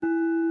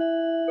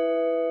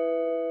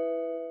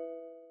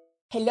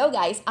Hello,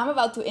 guys. I'm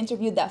about to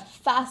interview the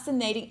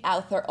fascinating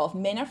author of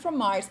Men Are From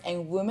Mars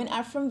and Women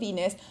Are From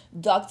Venus,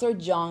 Dr.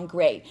 John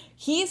Gray.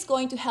 He is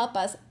going to help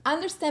us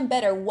understand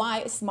better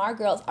why smart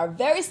girls are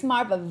very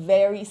smart but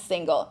very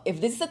single. If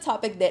this is a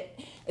topic that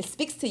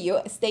speaks to you,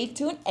 stay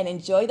tuned and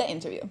enjoy the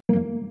interview.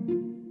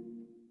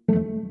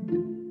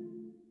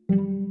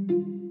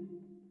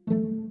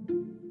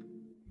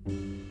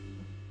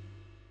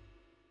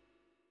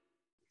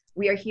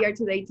 We are here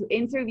today to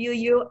interview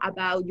you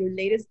about your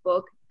latest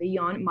book,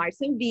 Beyond Mars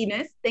and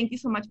Venus. Thank you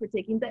so much for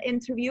taking the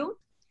interview.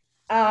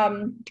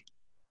 And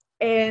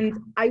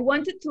I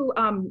wanted to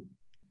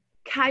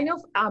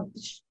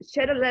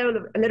shed a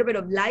little bit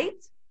of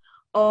light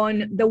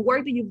on the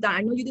work that you've done.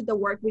 I know you did the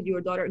work with your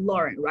daughter,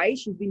 Lauren, right?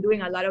 She's been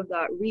doing a lot of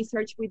the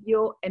research with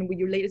you and with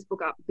your latest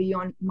book,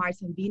 Beyond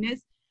Mars and Venus.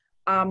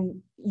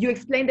 You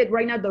explained that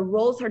right now the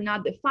roles are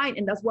not defined,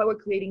 and that's why we're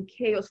creating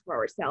chaos for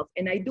ourselves.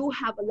 And I do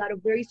have a lot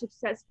of very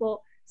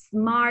successful,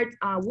 smart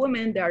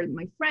women that are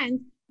my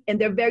friends, and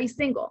they're very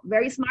single.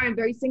 Very smart and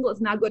very single is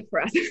not good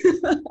for us.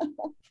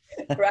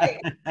 Right?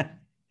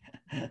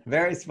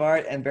 Very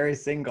smart and very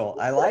single.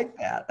 I like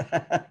that.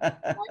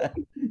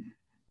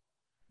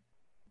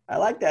 I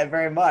like that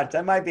very much.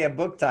 That might be a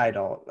book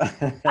title.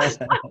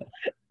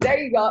 There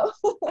you go.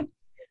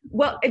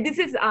 Well, this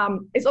is,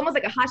 it's almost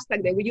like a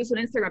hashtag that we use on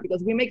Instagram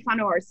because we make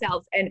fun of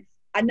ourselves. And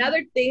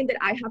another thing that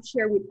I have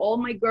shared with all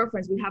my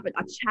girlfriends, we have a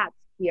chat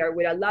here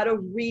with a lot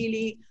of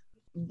really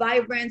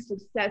vibrant,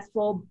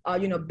 successful,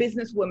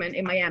 businesswomen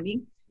in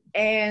Miami.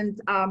 And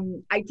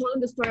I told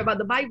them the story about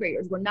the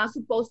vibrators. We're not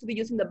supposed to be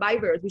using the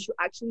vibrators. We should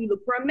actually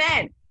look for a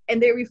man.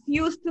 And they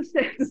refuse to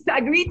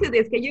agree to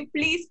this. Can you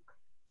please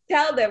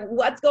tell them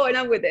what's going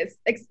on with this?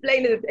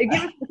 Explain it.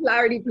 Give us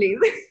clarity, please.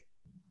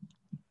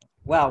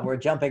 Well, we're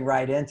jumping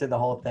right into the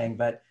whole thing,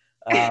 but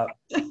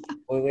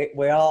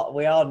we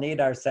all need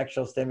our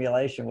sexual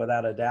stimulation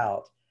without a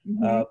doubt,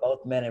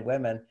 both men and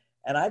women.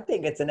 And I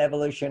think it's an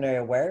evolutionary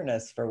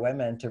awareness for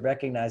women to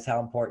recognize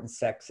how important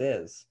sex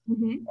is.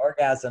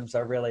 Orgasms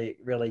are really,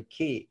 really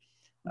key.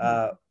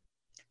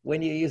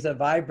 When you use a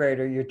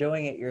vibrator, you're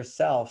doing it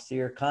yourself. So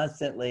you're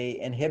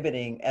constantly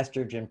inhibiting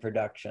estrogen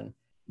production.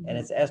 And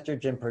it's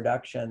estrogen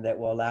production that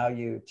will allow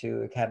you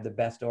to have the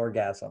best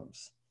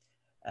orgasms.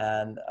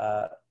 And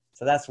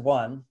so that's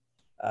one.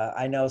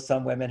 I know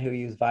some women who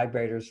use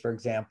vibrators, for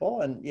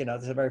example, and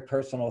this is a very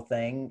personal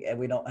thing, and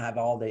we don't have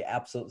all the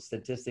absolute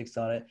statistics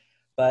on it.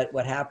 But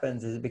what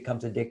happens is it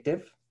becomes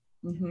addictive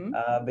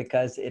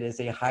because it is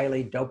a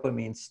highly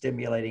dopamine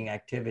stimulating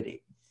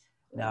activity.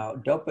 Now,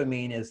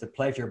 dopamine is the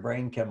pleasure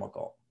brain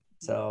chemical.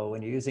 So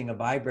when you're using a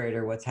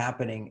vibrator, what's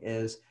happening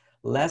is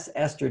less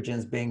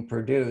estrogens being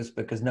produced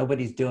because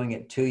nobody's doing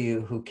it to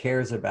you who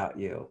cares about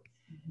you.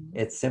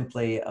 It's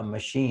simply a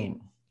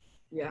machine.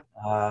 Yeah.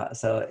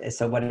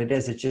 So what it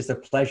is, it's just a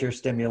pleasure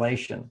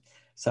stimulation.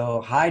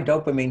 So high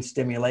dopamine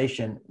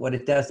stimulation, what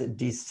it does, it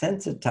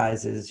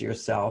desensitizes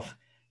yourself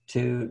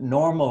to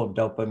normal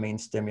dopamine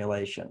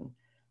stimulation.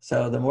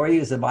 So the more you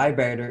use a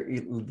vibrator,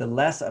 the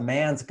less a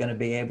man's going to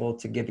be able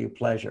to give you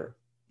pleasure.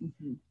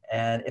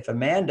 And if a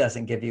man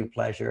doesn't give you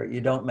pleasure,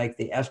 you don't make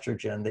the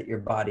estrogen that your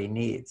body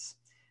needs.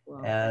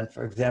 Wow. And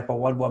for example,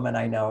 one woman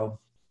I know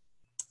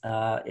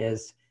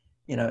is,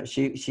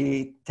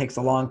 she takes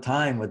a long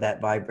time with that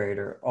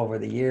vibrator. Over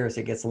the years,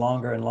 it gets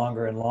longer and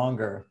longer and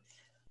longer,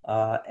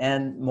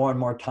 and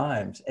more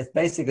times. It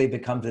basically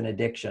becomes an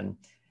addiction.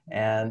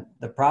 And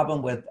the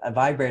problem with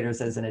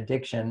vibrators as an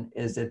addiction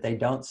is that they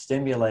don't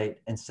stimulate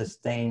and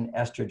sustain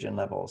estrogen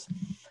levels.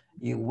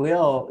 You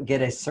will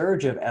get a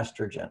surge of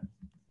estrogen,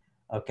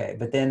 okay,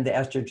 but then the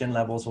estrogen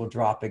levels will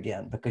drop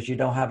again because you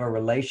don't have a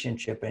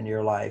relationship in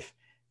your life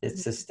that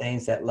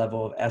sustains that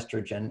level of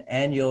estrogen,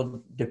 and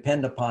you'll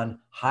depend upon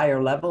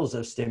higher levels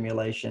of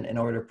stimulation in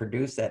order to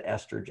produce that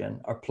estrogen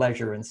or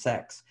pleasure in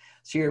sex.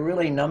 So you're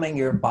really numbing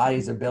your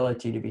body's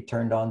ability to be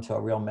turned on to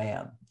a real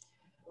man.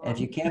 And if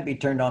you can't be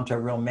turned on to a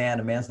real man,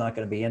 a man's not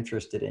going to be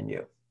interested in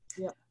you.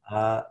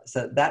 Yeah.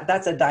 So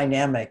that's a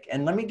dynamic.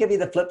 And let me give you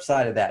the flip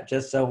side of that,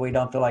 just so we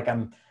don't feel like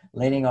I'm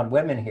leaning on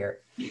women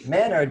here.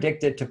 Men are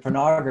addicted to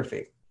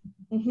pornography.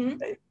 I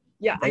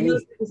know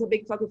it's a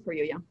big topic for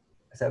you, yeah.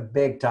 It's a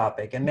big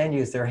topic, and men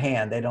use their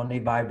hand. They don't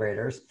need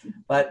vibrators,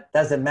 but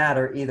doesn't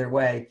matter either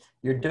way.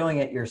 You're doing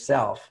it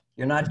yourself.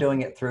 You're not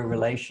doing it through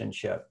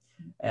relationship.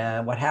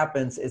 And what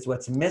happens is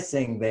what's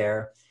missing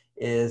there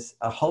is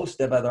a host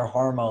of other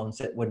hormones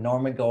that would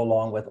normally go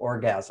along with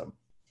orgasm.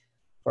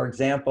 For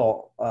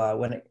example,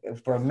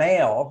 for a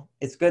male,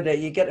 it's good that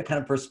you get a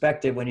kind of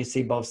perspective when you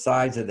see both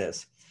sides of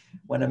this.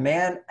 When a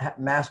man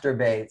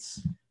masturbates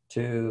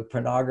to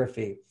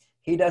pornography,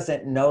 he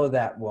doesn't know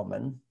that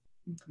woman.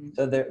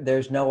 So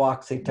there's no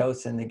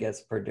oxytocin that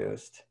gets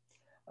produced.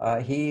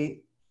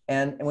 And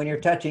when you're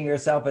touching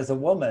yourself as a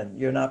woman,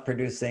 you're not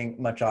producing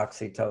much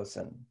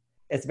oxytocin.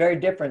 It's very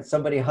different.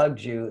 Somebody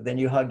hugs you than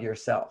you hug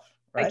yourself.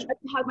 Right? I tried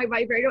to hug my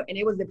vibrator and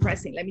it was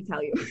depressing, let me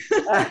tell you.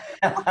 It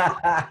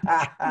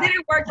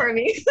didn't work for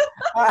me.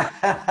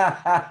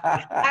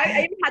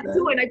 I even had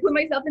two and I put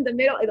myself in the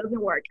middle, it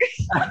doesn't work.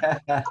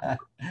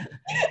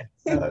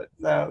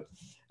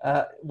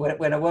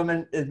 When a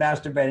woman is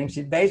masturbating,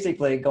 she's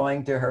basically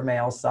going to her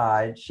male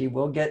side. She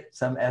will get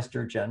some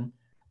estrogen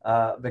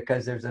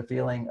because there's a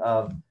feeling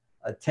of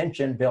a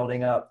tension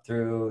building up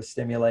through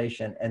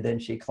stimulation, and then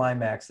she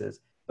climaxes.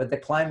 But the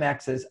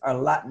climaxes are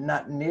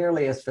not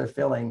nearly as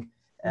fulfilling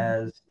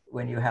as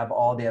when you have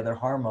all the other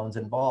hormones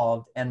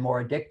involved, and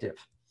more addictive.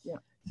 Yeah.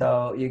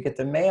 So you get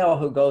the male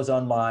who goes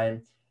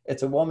online.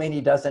 It's a woman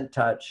he doesn't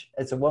touch.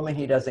 It's a woman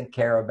he doesn't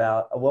care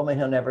about, a woman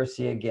he'll never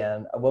see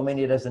again, a woman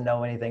he doesn't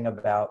know anything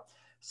about.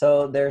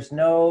 So there's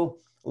no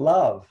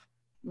love.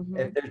 Mm-hmm.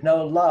 If there's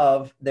no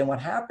love, then what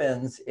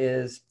happens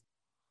is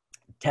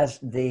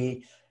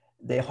the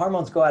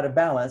hormones go out of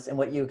balance, and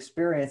what you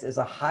experience is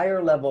a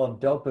higher level of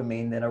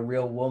dopamine than a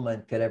real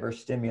woman could ever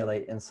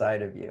stimulate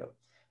inside of you.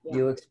 Yeah.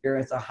 You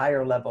experience a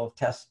higher level of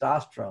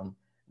testosterone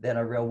than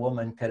a real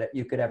woman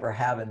could ever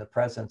have in the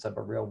presence of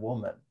a real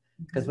woman.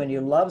 Because when you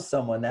love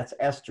someone, that's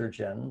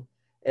estrogen.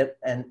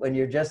 And when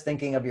you're just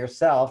thinking of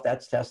yourself,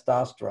 that's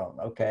testosterone.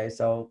 Okay,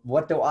 so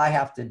what do I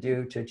have to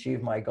do to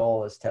achieve my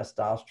goal is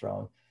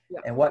testosterone. Yeah.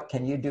 And what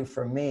can you do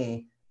for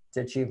me to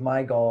achieve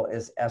my goal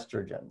is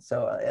estrogen.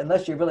 So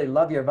unless you really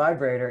love your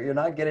vibrator, you're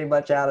not getting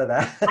much out of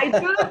that. I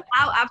threw them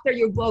out after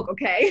your book,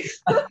 okay?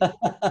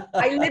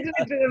 I literally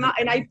threw them out,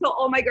 and I told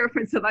all my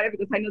girlfriends about it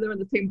because I know they're on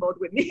the same boat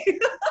with me.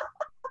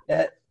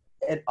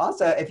 And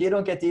also, if you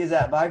don't get to use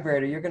that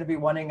vibrator, you're going to be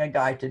wanting a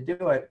guy to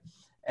do it.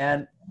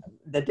 And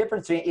the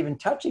difference between even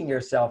touching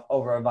yourself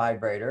over a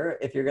vibrator,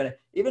 if you're going to,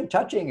 even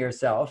touching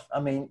yourself, I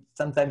mean,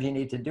 sometimes you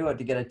need to do it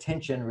to get a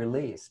tension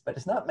release, but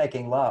it's not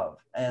making love.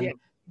 And yeah.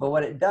 But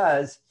what it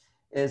does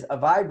is a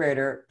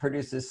vibrator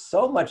produces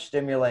so much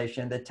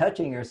stimulation that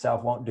touching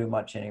yourself won't do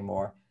much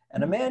anymore.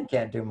 And a man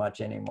can't do much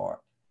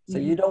anymore. So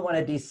you don't want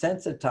to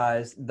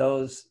desensitize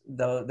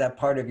that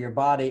part of your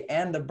body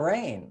and the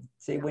brain.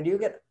 See, when you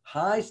get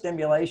high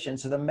stimulation,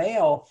 so the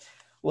male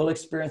will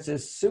experience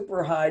this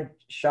super high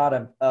shot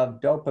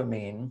of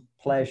dopamine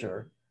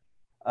pleasure,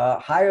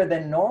 higher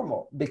than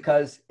normal,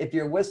 because if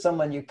you're with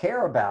someone you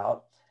care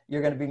about,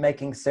 you're going to be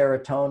making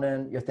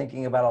serotonin, you're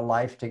thinking about a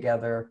life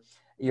together,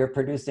 you're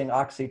producing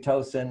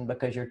oxytocin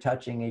because you're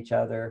touching each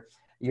other,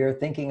 you're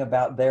thinking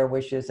about their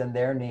wishes and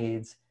their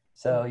needs.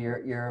 So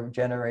you're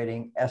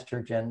generating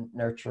estrogen,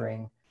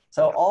 nurturing.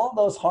 So all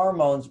those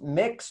hormones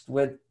mixed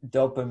with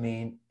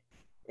dopamine,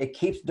 it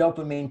keeps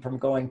dopamine from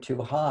going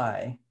too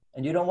high.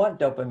 And you don't want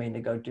dopamine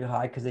to go too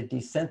high because it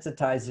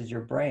desensitizes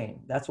your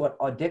brain. That's what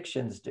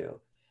addictions do,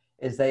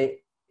 is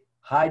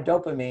high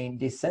dopamine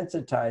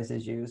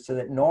desensitizes you so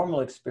that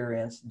normal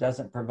experience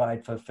doesn't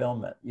provide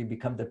fulfillment. You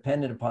become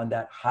dependent upon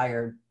that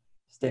higher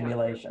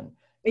stimulation.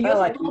 And you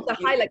also come off the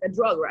high like a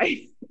drug,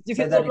 right? You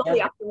feel so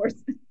lonely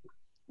afterwards.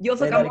 You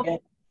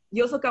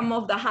also come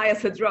off the high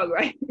as a drug,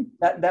 right?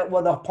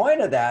 Well, the point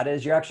of that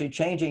is you're actually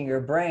changing your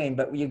brain,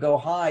 but when you go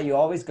high, you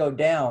always go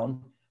down.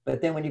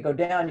 But then when you go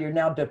down, you're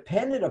now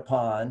dependent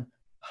upon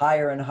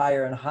higher and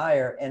higher and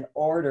higher in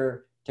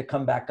order to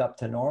come back up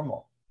to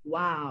normal.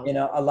 Wow. You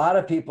know, a lot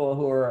of people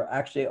who are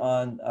actually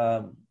on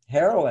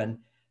heroin,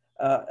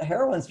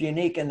 heroin's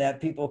unique in that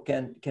people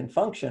can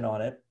function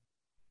on it.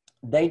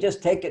 They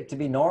just take it to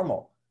be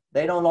normal.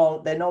 They no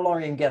longer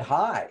even get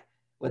high.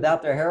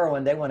 Without their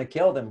heroin, they want to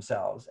kill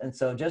themselves. And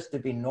so just to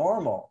be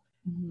normal,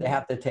 they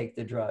have to take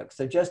the drug.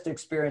 So just to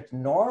experience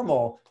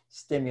normal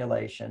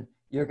stimulation,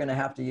 you're going to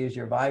have to use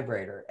your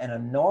vibrator. And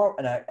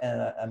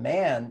a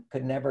man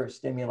could never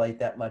stimulate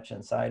that much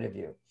inside of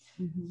you.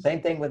 Mm-hmm.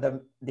 Same thing with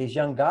these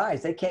young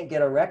guys. They can't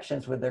get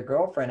erections with their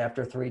girlfriend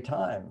after 3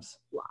 times.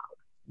 Wow.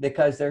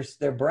 Because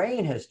their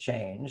brain has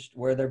changed,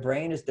 where their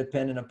brain is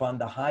dependent upon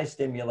the high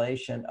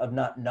stimulation of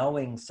not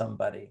knowing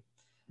somebody.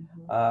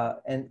 Mm-hmm.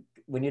 And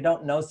when you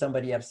don't know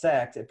somebody, you have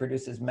sex, it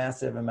produces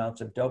massive amounts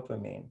of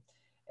dopamine.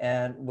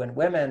 And when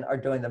women are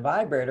doing the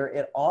vibrator,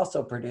 it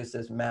also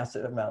produces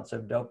massive amounts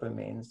of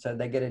dopamine. So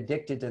they get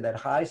addicted to that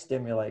high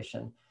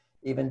stimulation.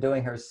 Even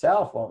doing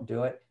herself won't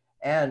do it.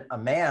 And a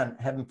man,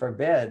 heaven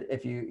forbid,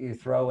 if you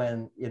throw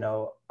in,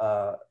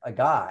 a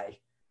guy,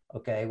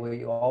 okay, where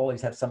you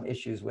always have some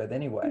issues with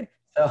anyway.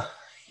 So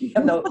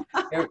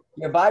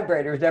your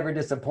vibrator's never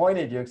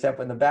disappointed you except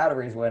when the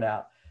batteries went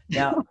out.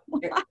 Now,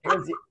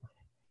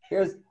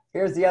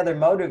 here's the other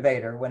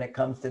motivator when it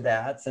comes to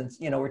that, since,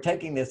 we're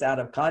taking this out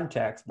of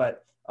context,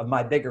 but of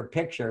my bigger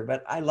picture,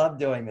 but I love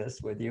doing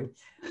this with you.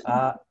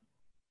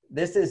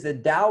 This is the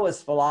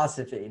Taoist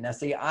philosophy. Now,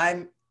 see,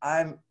 I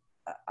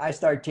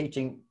started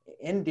teaching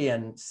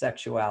Indian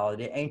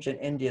sexuality, ancient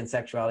Indian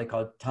sexuality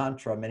called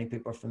Tantra. Many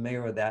people are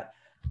familiar with that.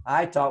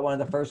 I taught one of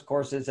the first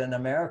courses in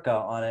America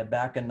on it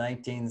back in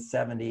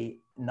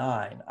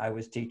 1979. I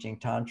was teaching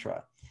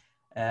Tantra.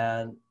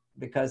 And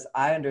because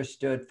I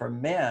understood for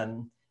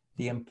men,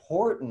 the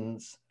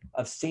importance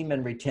of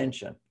semen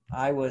retention.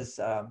 I was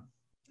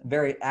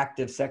very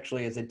active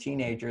sexually as a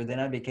teenager. Then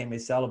I became a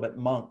celibate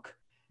monk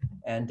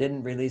and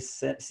didn't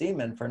release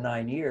semen for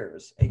 9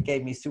 years. It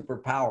gave me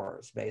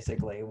superpowers,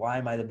 basically. Why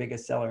am I the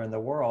biggest seller in the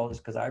world? Is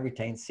because I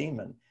retained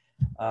semen.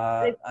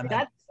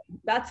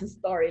 That's a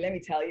story, let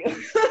me tell you.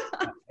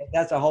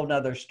 that's a whole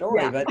nother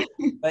story. Yeah.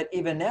 But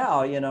even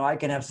now, you know, I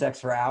can have sex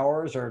for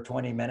hours or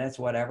 20 minutes,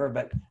 whatever,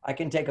 but I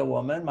can take a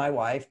woman, my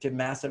wife, to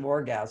massive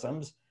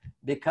orgasms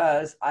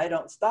because I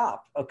don't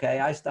stop. Okay.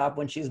 I stop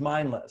when she's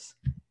mindless.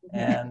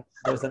 And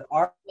there's an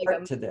art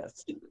to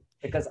this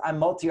because I'm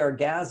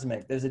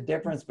multi-orgasmic. There's a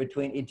difference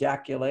between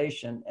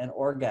ejaculation and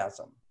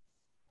orgasm.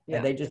 Yeah.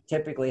 And they just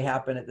typically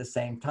happen at the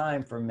same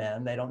time for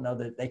men. They don't know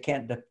that they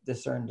can't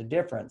discern the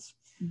difference.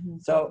 Mm-hmm.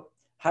 So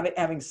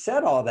having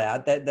said all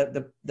that,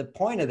 the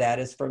point of that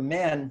is for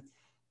men,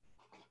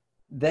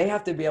 they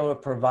have to be able to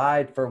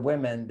provide for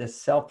women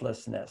this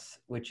selflessness,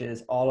 which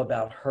is all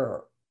about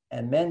her.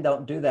 And men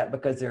don't do that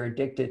because they're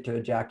addicted to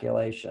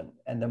ejaculation.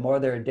 And the more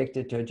they're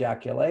addicted to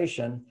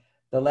ejaculation,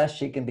 the less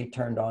she can be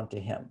turned on to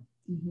him.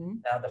 Mm-hmm.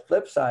 Now, the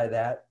flip side of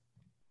that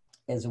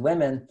is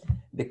women,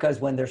 because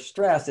when they're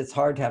stressed, it's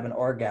hard to have an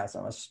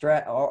orgasm.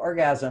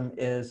 Orgasm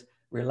is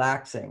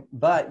relaxing,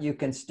 but you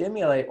can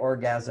stimulate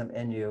orgasm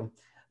in you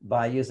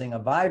by using a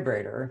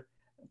vibrator,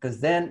 because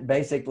then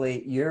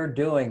basically you're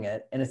doing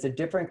it. And it's a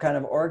different kind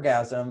of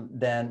orgasm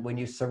than when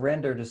you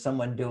surrender to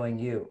someone doing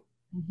you.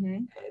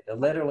 Mm-hmm. Okay,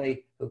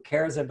 literally who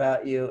cares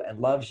about you and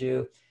loves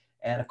you.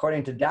 And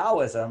according to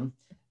Taoism,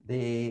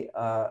 the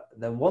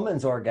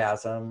woman's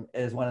orgasm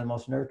is one of the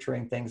most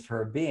nurturing things for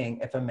her being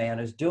if a man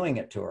is doing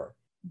it to her.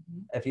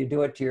 Mm-hmm. If you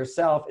do it to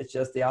yourself, it's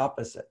just the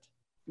opposite.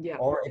 Yeah.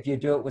 Or if you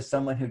do it with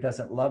someone who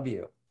doesn't love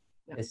you.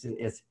 Yeah.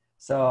 It's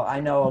so I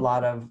know a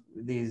lot of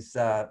these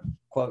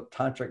quote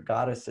tantric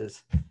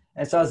goddesses.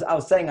 And so as I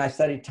was saying, I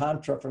studied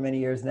Tantra for many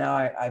years now.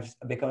 I've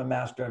become a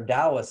master of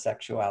Taoist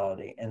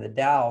sexuality. And the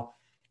Tao,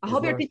 I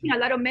hope you're teaching a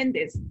lot of men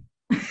this.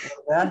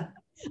 Yeah?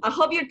 I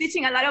hope you're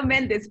teaching a lot of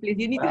men this, please.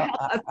 You need to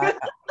help us.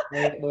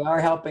 We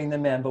are helping the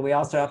men, but we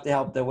also have to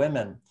help the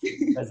women,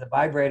 because the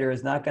vibrator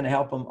is not going to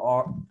help them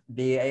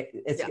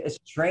it's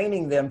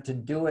training them to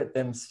do it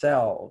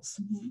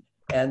themselves. Mm-hmm.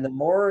 And the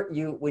more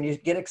when you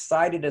get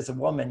excited as a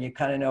woman, you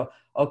kind of know,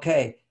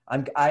 okay,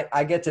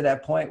 I get to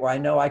that point where I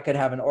know I could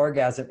have an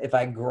orgasm if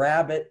I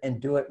grab it and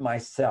do it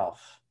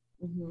myself.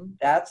 Mm-hmm.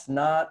 That's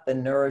not the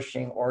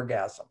nourishing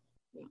orgasm.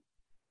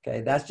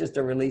 Okay, that's just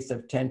a release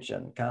of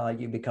tension, kind of like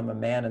you become a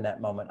man in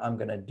that moment. I'm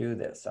going to do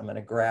this. I'm going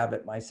to grab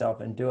it myself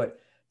and do it.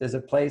 There's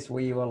a place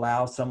where you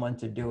allow someone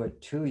to do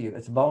it to you.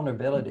 It's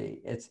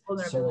vulnerability. It's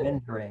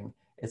surrendering.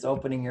 It's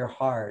opening your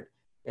heart.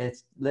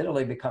 It's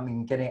literally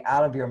getting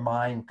out of your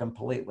mind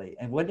completely.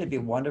 And wouldn't it be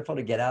wonderful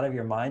to get out of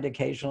your mind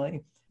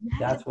occasionally?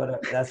 Yes.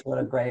 That's what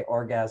a great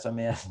orgasm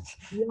is.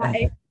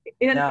 Yeah.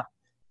 Now,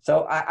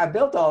 so I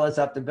built all this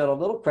up to build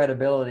a little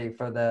credibility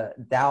for the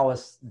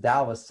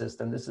Taoist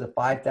system. This is a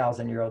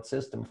 5,000-year-old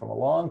system from a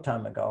long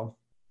time ago.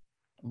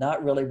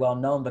 Not really well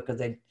known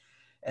because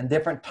and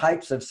different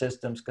types of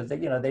systems, because they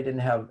didn't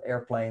have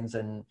airplanes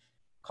and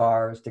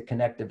cars to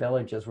connect to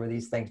villages where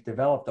these things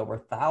developed over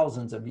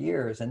thousands of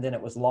years, and then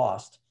it was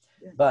lost.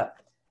 Yeah. But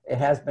it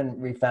has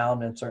been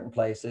refound in certain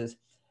places.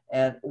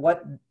 And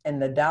in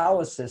the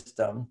Taoist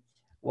system,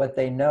 what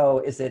they know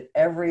is that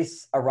every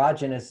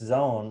erogenous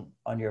zone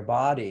on your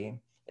body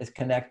is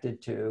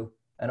connected to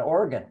an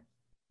organ,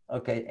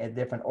 okay, and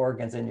different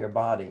organs in your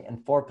body.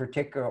 And 4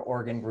 particular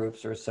organ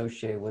groups are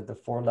associated with the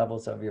 4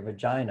 levels of your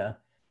vagina.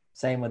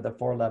 Same with the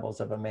 4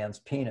 levels of a man's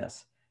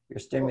penis. You're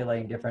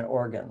stimulating different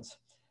organs.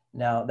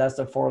 Now, that's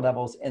the 4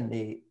 levels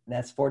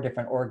that's 4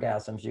 different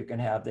orgasms you can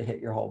have to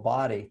hit your whole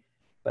body.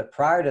 But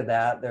prior to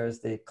that, there's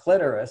the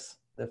clitoris,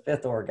 the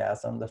 5th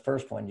orgasm, the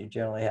first one you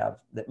generally have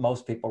that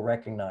most people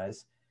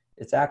recognize.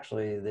 It's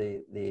actually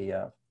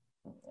the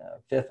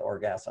 5th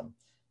orgasm.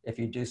 If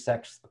you do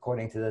sex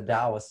according to the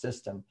Taoist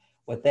system,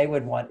 what they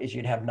would want is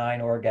you'd have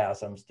 9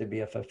 orgasms to be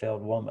a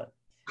fulfilled woman.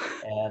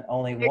 And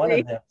only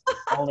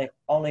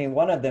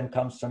one of them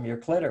comes from your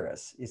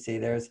clitoris. You see,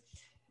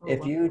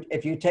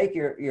 if you take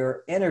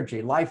your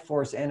energy, life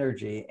force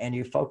energy, and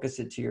you focus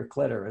it to your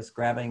clitoris,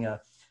 grabbing a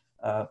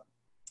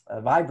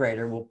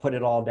vibrator will put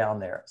it all down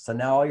there. So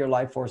now all your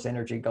life force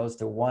energy goes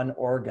to one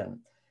organ.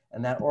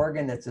 And that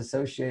organ that's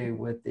associated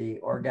with the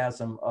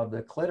orgasm of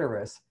the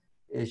clitoris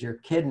is your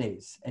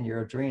kidneys and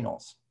your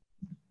adrenals.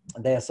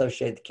 They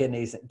associate the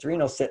kidneys.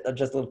 Adrenals sit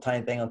just a little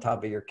tiny thing on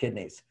top of your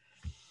kidneys.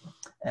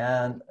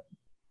 And,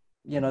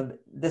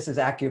 this is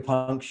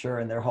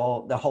acupuncture and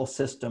the whole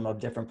system of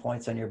different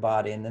points on your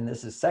body. And then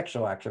this is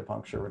sexual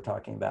acupuncture we're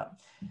talking about.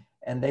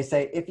 And they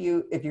say, if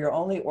your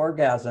only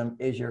orgasm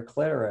is your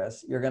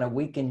clitoris, you're going to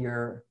weaken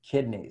your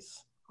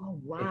kidneys. Oh,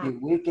 wow. If you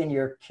weaken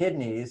your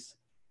kidneys,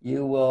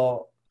 you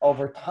will,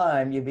 over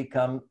time, you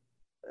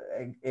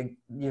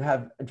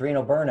have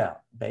adrenal burnout,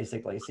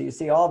 basically. So you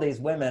see all these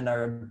women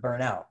are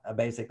burnout,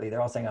 basically.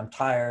 They're all saying, I'm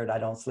tired, I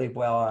don't sleep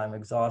well, I'm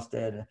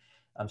exhausted,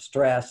 I'm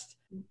stressed.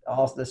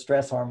 Also the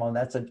stress hormone,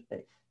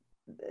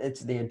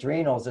 it's the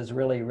adrenals is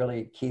really,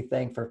 really key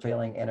thing for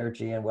feeling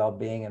energy and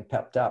well-being and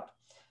pepped up.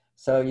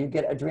 So you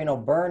get adrenal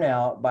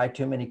burnout by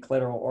too many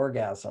clitoral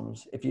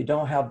orgasms. If you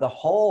don't have the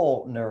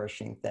whole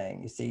nourishing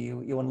thing, you see,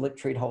 you want to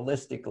treat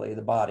holistically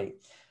the body.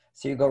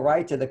 So you go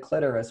right to the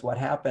clitoris. What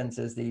happens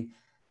is the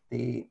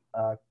the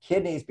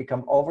kidneys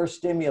become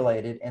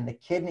overstimulated, and the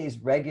kidneys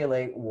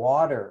regulate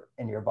water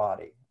in your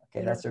body.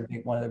 Okay, that's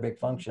one of their big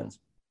functions.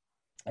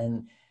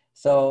 And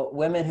so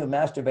women who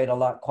masturbate a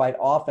lot quite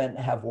often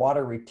have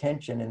water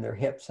retention in their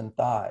hips and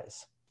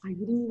thighs. I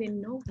didn't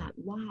even know that.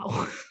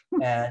 Wow.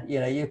 And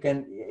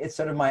it's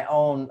sort of my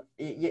own,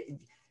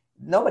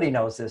 nobody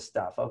knows this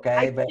stuff, okay?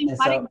 I get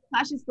lymphatic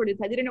massages for this.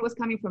 I didn't know it was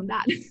coming from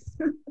that.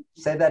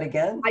 Say that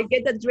again? I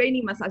get the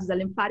draining massages, the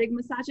lymphatic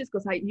massages,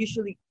 because I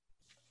usually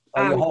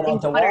you hold on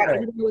to water. I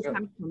didn't know it was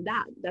coming from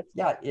that.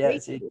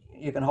 That's so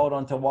you can hold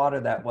on to water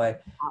that way.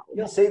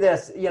 You'll see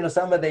this,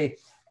 some of the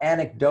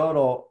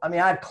anecdotal, I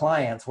have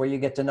clients where you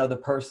get to know the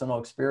personal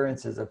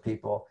experiences of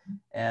people.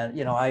 And,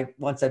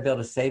 once I build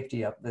a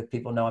safety up that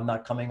people know I'm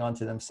not coming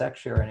onto them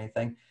sexually or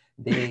anything,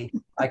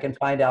 I can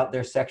find out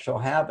their sexual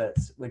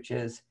habits, which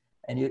is,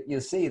 and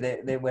you see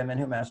the women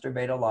who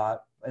masturbate a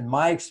lot, in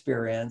my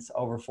experience,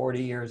 over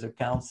 40 years of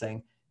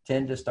counseling,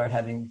 tend to start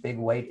having big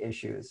weight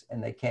issues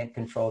and they can't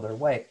control their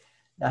weight.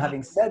 Now,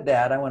 having said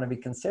that, I want to be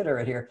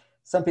considerate here.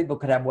 Some people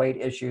could have weight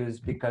issues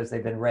because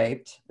they've been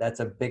raped. That's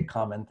a big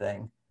common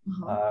thing.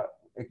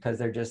 Because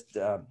they're just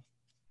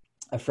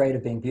afraid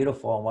of being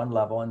beautiful on one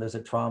level, and there's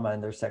a trauma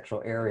in their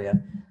sexual area.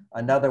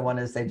 Another one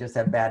is they just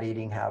have bad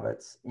eating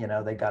habits.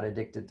 They got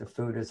addicted to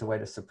food as a way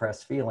to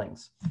suppress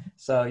feelings.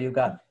 So you've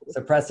got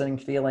suppressing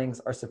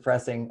feelings or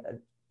suppressing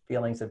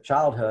feelings of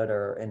childhood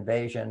or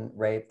invasion,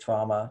 rape,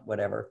 trauma,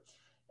 whatever.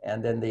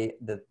 And then the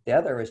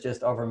other is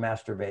just over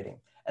masturbating.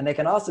 And they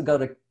can also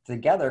go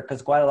together,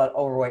 because quite a lot of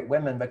overweight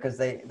women, because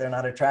they're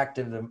not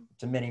attractive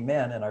to many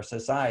men in our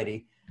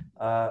society,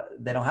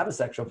 they don't have a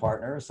sexual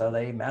partner, so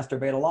they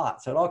masturbate a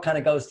lot. So it all kind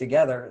of goes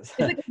together. It's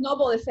like a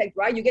snowball effect,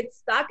 right? You get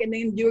stuck, and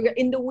then you're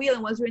in the wheel,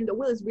 and once you're in the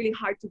wheel, it's really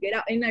hard to get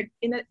out. In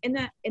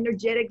an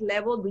energetic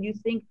level, do you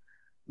think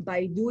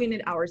by doing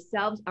it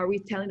ourselves, are we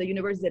telling the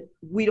universe that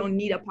we don't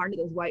need a partner?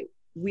 That's why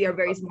we are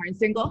very smart and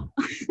single?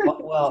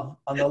 Well,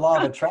 on the law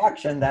of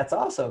attraction, that's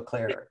also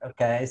clear.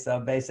 Okay, so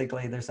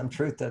basically, there's some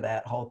truth to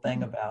that whole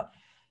thing about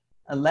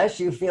unless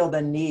you feel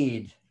the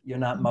need, you're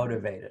not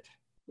motivated.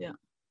 Yeah.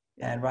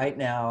 And right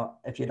now,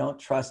 if you don't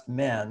trust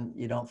men,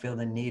 you don't feel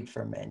the need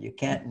for men. You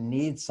can't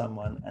need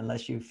someone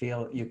unless you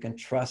feel you can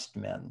trust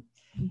men.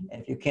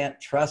 And if you can't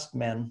trust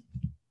men,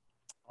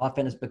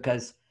 often it's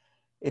because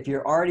if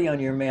you're already on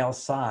your male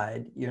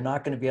side, you're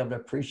not going to be able to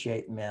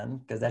appreciate men,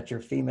 because that's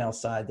your female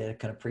side that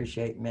can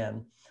appreciate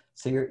men.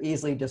 So you're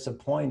easily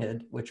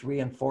disappointed, which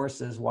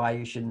reinforces why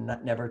you should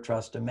never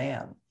trust a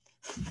man.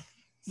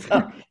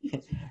 In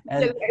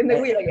the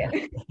wheel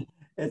again.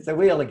 It's a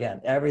wheel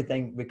again.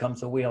 Everything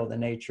becomes a wheel, the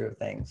nature of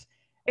things.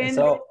 And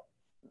so,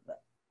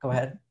 go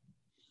ahead.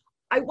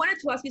 I wanted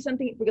to ask you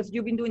something, because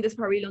you've been doing this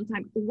for a really long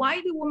time.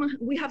 Why do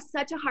we have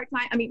such a hard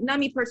time? Not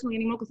me personally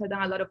anymore, because I've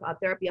done a lot of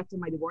therapy after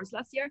my divorce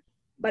last year.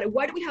 But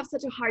why do we have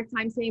such a hard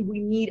time saying we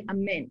need a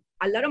man?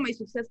 A lot of my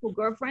successful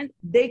girlfriends,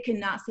 they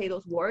cannot say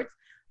those words.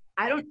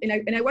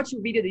 And I watched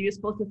your video that you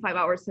posted 5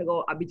 hours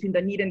ago between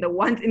the need and the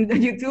want in the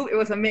YouTube. It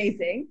was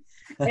amazing.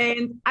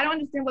 And I don't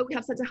understand why we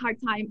have such a hard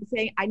time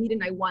saying I need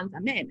and I want a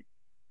man.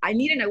 I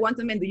need and I want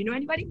a man. Do you know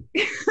anybody?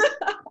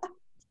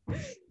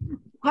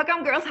 How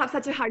come girls have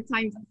such a hard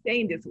time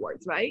saying these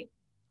words, right?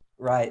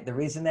 Right. The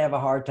reason they have a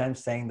hard time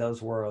saying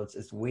those words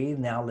is we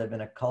now live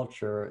in a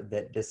culture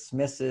that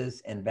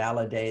dismisses and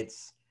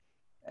validates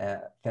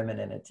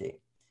femininity.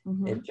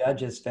 It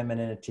judges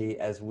femininity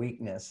as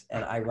weakness.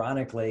 And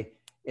ironically,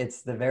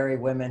 it's the very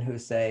women who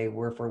say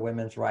we're for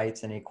women's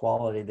rights and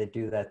equality that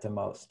do that the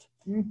most.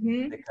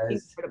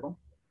 Because incredible.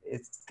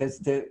 It's because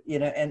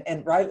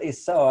and rightly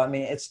so.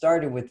 It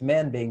started with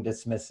men being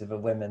dismissive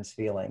of women's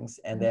feelings,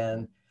 and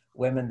then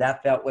women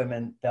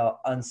felt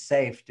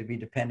unsafe to be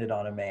dependent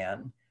on a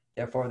man.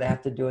 Therefore, they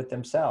have to do it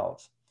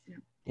themselves.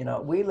 Yeah.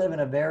 We live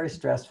in a very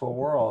stressful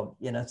world.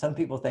 Some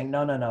people think,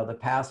 no, the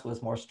past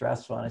was more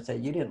stressful. And I say,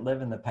 you didn't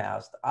live in the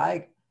past.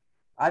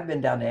 I've been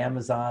down to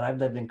Amazon. I've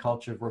lived in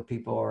cultures where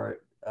people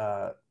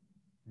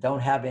don't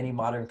have any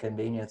modern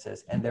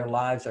conveniences, and their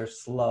lives are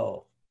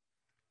slow.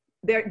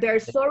 They're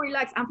so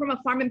relaxed. I'm from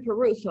a farm in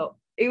Peru, so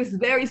it was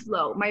very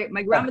slow. My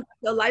grandma's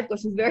still alive,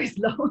 because she's very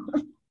slow.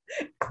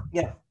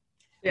 Yeah.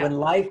 When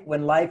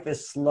life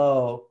is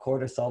slow,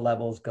 cortisol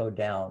levels go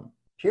down.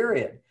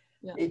 Period.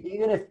 Yeah.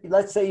 Even if,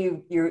 let's say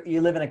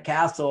you live in a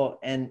castle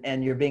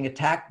and you're being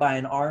attacked by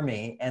an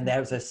army, and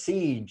there's a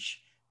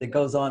siege that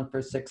goes on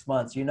for 6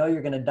 months,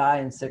 you're going to die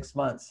in 6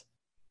 months.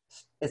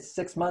 It's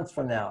 6 months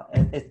from now,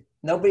 and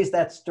nobody's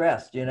that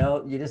stressed. You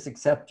just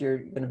accept you're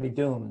going to be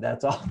doomed.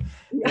 That's all.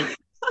 Yeah.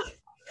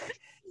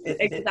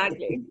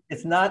 Exactly.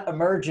 It's not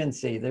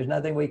emergency. There's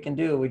nothing we can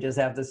do. We just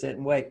have to sit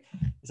and wait.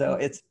 So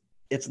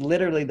it's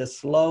literally the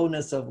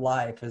slowness of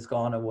life has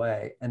gone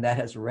away, and that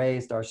has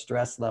raised our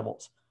stress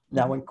levels.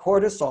 Now, when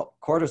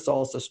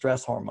cortisol is a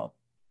stress hormone.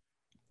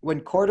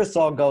 When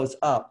cortisol goes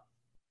up,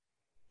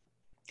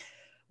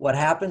 what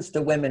happens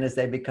to women is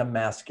they become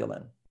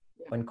masculine.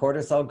 When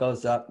cortisol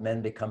goes up,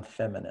 men become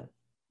feminine.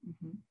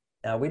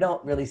 Now, we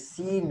don't really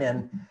see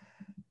men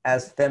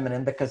as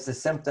feminine because the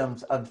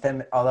symptoms of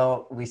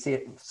although we see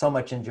it so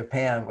much in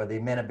Japan where the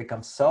men have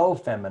become so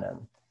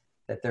feminine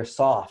that they're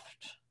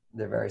soft,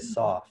 they're very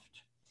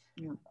soft.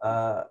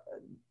 Yeah.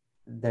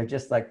 They're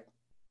just like,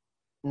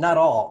 not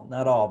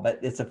all, but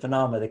it's a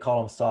phenomenon. They call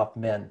them soft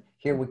men.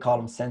 Here we call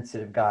them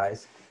sensitive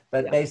guys.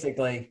 But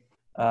basically,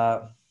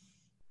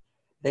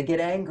 they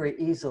get angry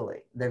easily.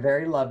 They're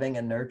very loving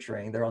and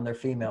nurturing. They're on their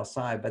female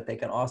side, but they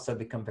can also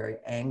become very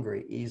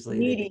angry easily.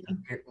 Needy.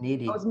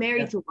 Needy. I was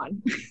married to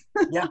one.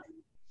 Yeah.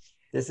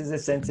 This is a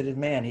sensitive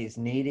man. He's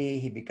needy.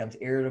 He becomes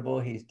irritable.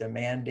 He's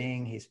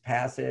demanding. He's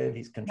passive.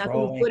 He's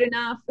controlling. Nothing's good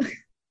enough.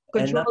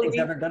 And nothing's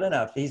ever good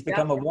enough. He's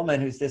become a woman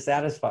who's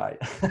dissatisfied.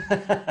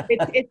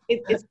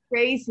 It's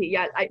crazy.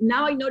 Yeah.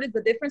 Now I notice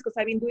the difference because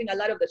I've been doing a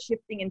lot of the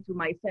shifting into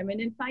my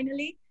feminine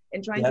finally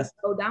and trying to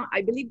slow down.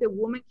 I believe the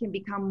woman can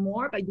become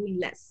more by doing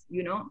less,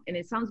 you know, and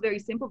it sounds very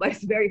simple, but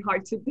it's very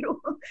hard to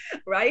do,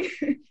 right?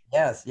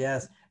 Yes.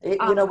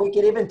 You know, we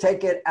could even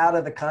take it out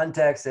of the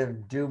context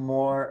of do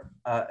more.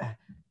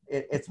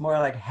 It's more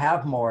like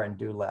have more and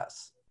do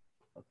less.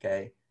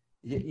 Okay.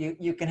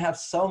 You can have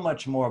so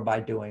much more by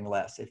doing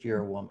less if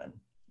you're a woman.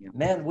 Yeah.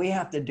 Men, we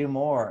have to do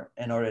more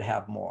in order to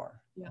have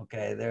more. Yeah.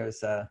 Okay,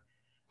 there's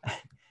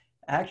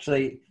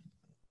actually,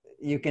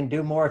 you can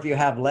do more if you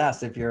have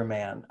less if you're a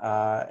man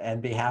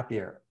and be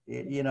happier.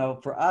 You know,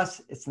 for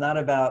us, it's not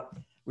about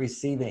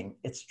receiving.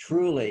 It's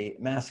truly,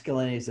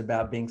 masculinity is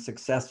about being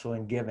successful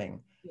in giving.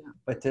 Yeah.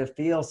 But to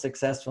feel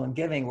successful in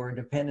giving, we're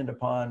dependent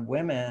upon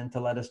women to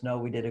let us know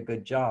we did a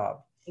good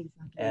job.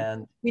 Exactly.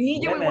 And we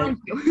need you, we want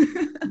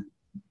you.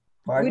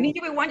 Pardon? We need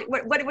you.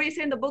 What you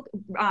say in the book?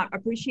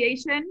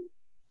 Appreciation,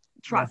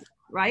 trust,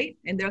 right?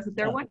 And there's a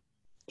third one.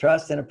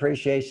 Trust and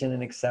appreciation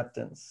and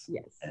acceptance.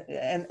 Yes.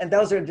 And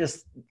those are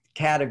just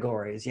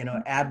categories. You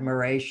know,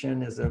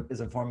 admiration is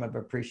a form of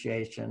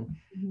appreciation,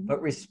 but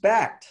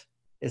respect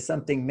is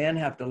something men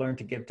have to learn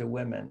to give to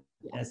women,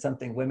 and it's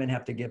something women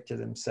have to give to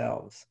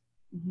themselves.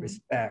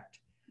 Respect.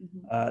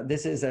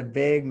 This is a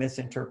big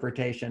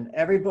misinterpretation.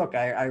 Every book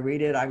I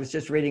read it. I was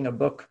just reading a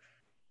book.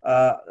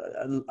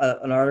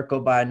 An article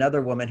by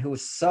another woman who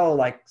was so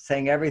like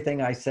saying everything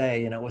I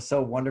say, you know, it was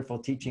so wonderful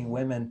teaching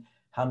women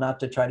how not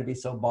to try to be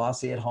so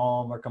bossy at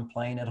home or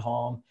complain at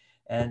home.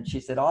 And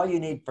she said, all you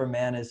need for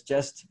men is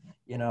just,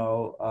 you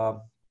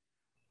know,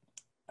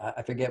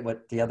 I forget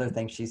what the other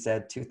thing she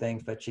said, two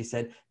things, but she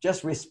said,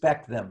 just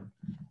respect them.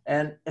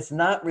 And it's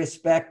not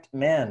respect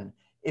men.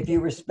 If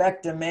you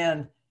respect a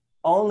man,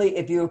 only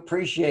if you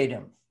appreciate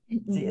him.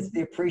 See, it's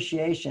the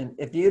appreciation.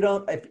 If you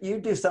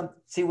do something,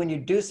 see, when you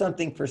do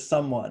something for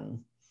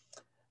someone,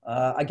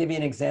 I'll give you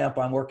an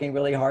example. I'm working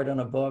really hard on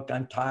a book.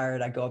 I'm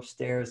tired. I go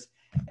upstairs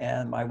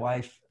and my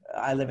wife,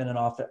 I live in an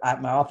office.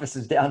 My office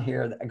is down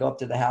here. I go up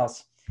to the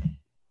house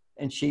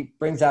and she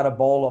brings out a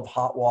bowl of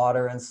hot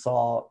water and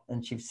salt.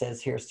 And she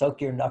says, here,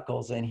 soak your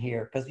knuckles in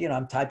here. Cause you know,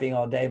 I'm typing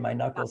all day. My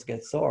knuckles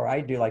get sore.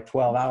 I do like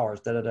 12 hours,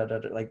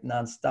 like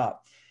nonstop.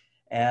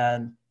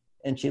 And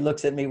she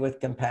looks at me with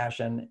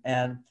compassion,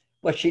 and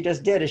what she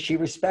just did is she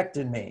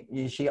respected me.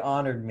 She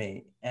honored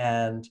me.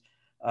 And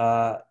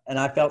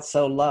I felt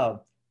so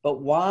loved. But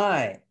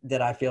why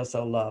did I feel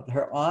so loved?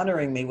 Her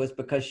honoring me was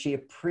because she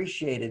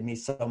appreciated me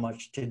so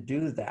much to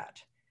do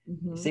that.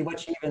 See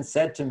what she even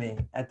said to me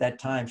at that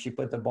time. She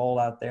put the bowl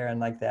out there and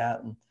like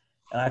that. And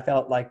I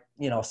felt like,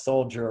 you know, a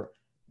soldier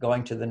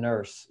going to the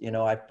nurse. You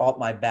know, I fought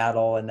my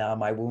battle and now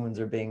my wounds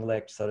are being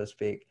licked, so to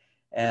speak.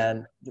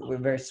 And it was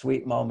a very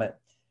sweet moment.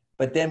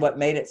 But then what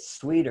made it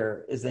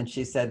sweeter is then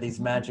she said these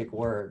magic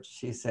words.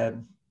 She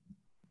said,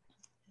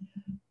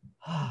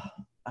 oh,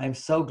 I'm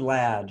so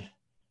glad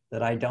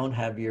that I don't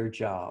have your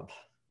job.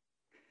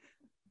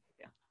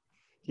 Yeah.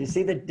 Do you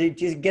see did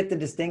you get the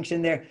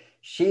distinction there?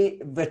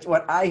 But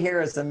what I hear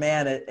as a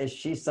man is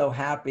she's so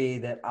happy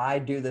that I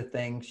do the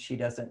things she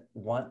doesn't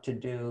want to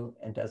do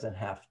and doesn't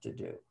have to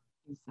do.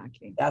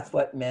 Exactly. That's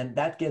what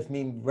that gives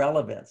me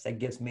relevance. That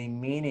gives me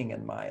meaning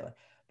in my life.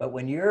 But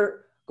when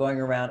you're going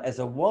around as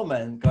a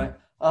woman going,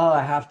 oh,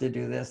 I have to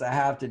do this, I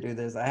have to do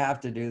this, I have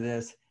to do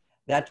this.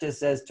 That just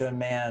says to a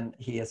man,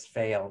 he has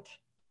failed,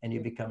 and you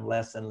become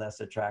less and less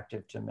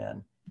attractive to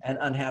men and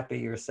unhappy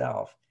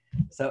yourself.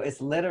 So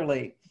it's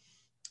literally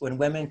when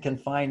women can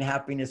find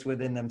happiness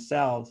within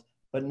themselves,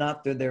 but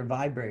not through their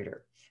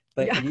vibrator,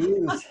 but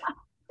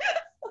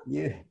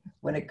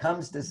when it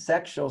comes to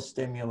sexual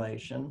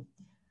stimulation,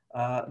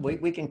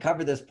 we can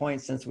cover this point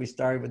since we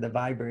started with the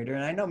vibrator.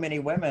 And I know many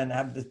women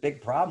have this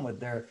big problem with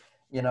their,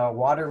 you know,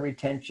 water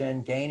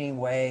retention, gaining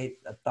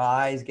weight, the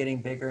thighs getting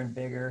bigger and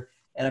bigger.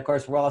 And of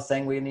course, we're all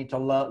saying we need to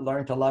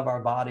learn to love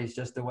our bodies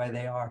just the way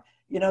they are.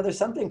 You know, there's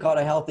something called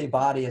a healthy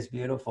body is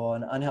beautiful,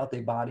 and an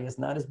unhealthy body is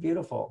not as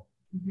beautiful.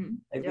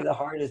 Maybe the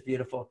heart is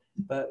beautiful,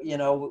 but you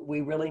know,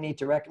 we really need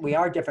to we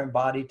are different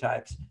body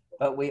types,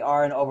 but we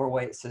are an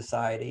overweight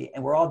society,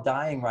 and we're all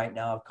dying right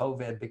now of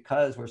COVID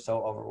because we're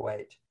so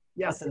overweight.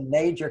 Yes. That's a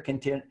major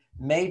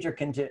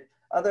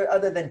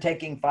other than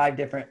taking 5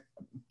 different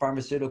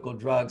pharmaceutical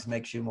drugs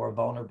makes you more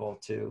vulnerable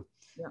to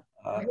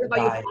I heard about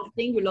you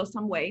fasting, you lost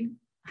some weight.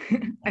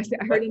 I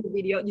heard in the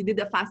video you did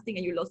the fasting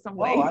and you lost some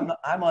weight. Oh,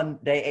 I'm on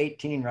day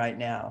 18 right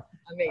now.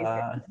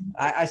 Amazing.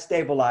 I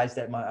stabilized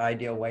at my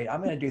ideal weight.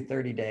 I'm going to do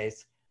 30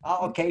 days.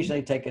 I'll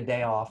occasionally take a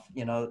day off.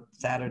 You know,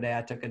 Saturday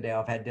I took a day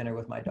off, had dinner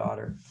with my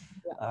daughter.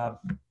 Yeah.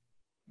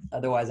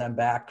 Otherwise I'm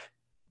back.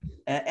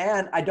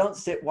 And I don't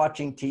sit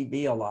watching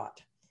TV a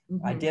lot.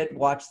 Mm-hmm. I did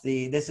watch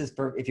this is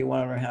for, if you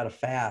want to learn how to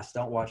fast,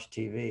 don't watch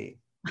TV.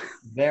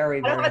 Very,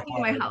 I don't very have a TV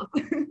in my house.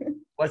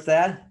 What's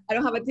that? I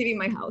don't have a TV in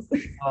my house.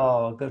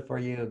 Oh, good for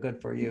you.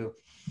 Good for you.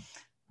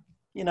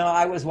 You know,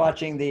 I was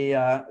watching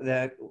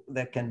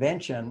the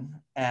convention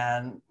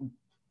and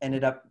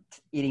ended up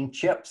eating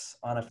chips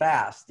on a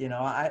fast. You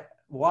know,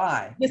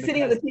 why? Just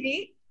sitting at the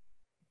TV?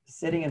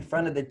 Sitting in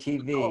front of the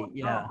TV,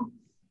 Oh.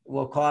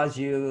 will cause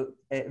you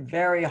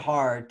very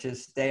hard to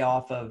stay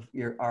off of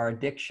our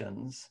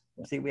addictions.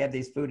 See, we have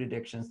these food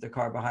addictions to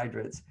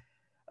carbohydrates.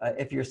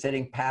 If you're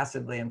sitting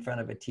passively in front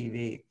of a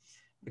TV,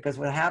 because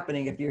what's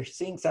happening, if you're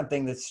seeing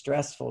something that's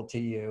stressful to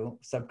you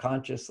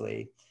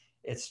subconsciously,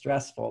 it's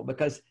stressful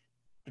because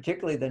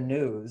particularly the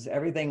news,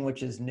 everything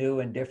which is new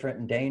and different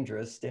and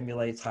dangerous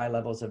stimulates high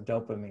levels of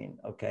dopamine.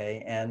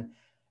 Okay. And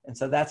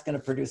so that's going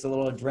to produce a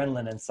little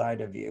adrenaline inside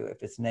of you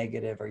if it's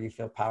negative or you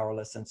feel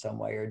powerless in some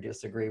way or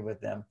disagree with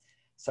them.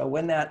 So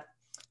when that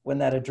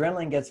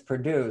adrenaline gets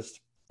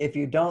produced, if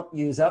you don't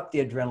use up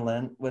the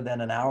adrenaline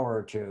within an hour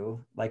or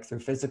two, like through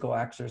physical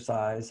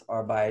exercise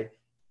or by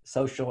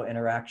social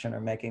interaction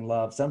or making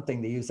love,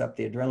 something to use up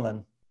the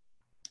adrenaline,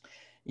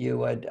 you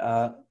would,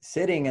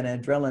 sitting in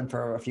adrenaline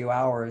for a few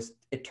hours,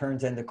 it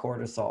turns into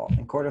cortisol,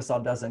 and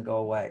cortisol doesn't go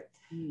away.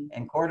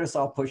 And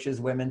cortisol pushes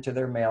women to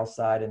their male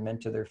side and men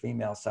to their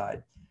female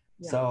side.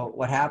 Yeah. So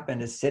what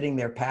happened is sitting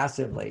there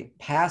passively,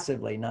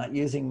 not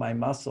using my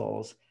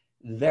muscles,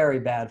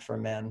 very bad for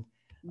men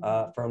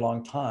for a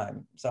long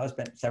time. So I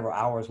spent several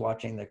hours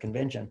watching the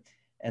convention.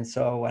 And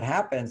so what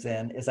happens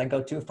then is I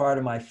go too far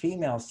to my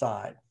female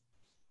side.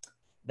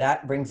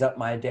 That brings up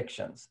my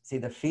addictions. See,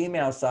 the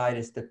female side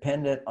is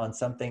dependent on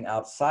something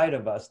outside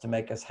of us to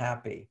make us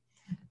happy.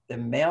 The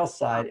male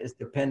side is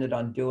dependent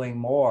on doing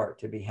more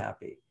to be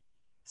happy.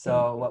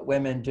 So what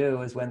women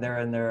do is when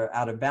they're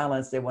out of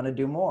balance, they want to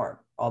do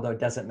more, although it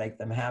doesn't make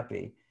them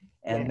happy.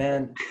 And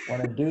men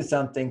want to do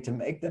something to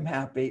make them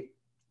happy,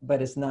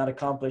 but it's not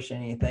accomplishing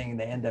anything.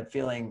 They end up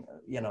feeling,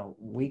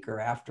 weaker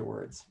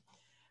afterwards.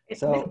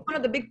 So one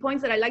of the big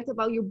points that I liked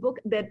about your book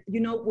that,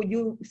 when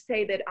you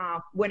say that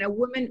when a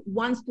woman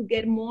wants to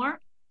get more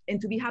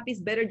and to be happy,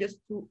 it's better just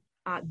to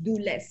do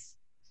less.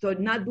 So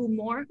not do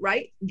more,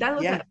 right? That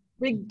was a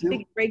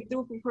big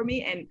breakthrough for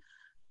me. And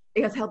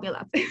it has helped me a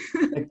lot.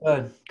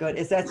 Good.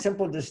 It's that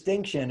simple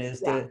distinction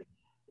is to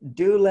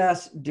do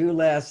less.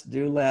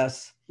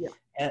 Yeah.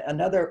 And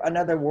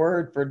another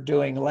word for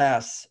doing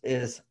less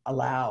is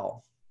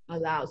allow.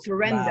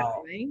 Surrender,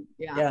 right?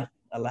 Yeah.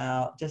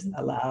 Allow, just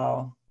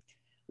allow,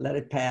 let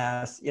it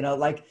pass. We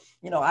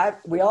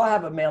all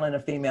have a male and a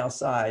female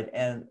side.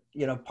 And,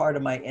 part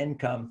of my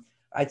income,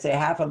 I'd say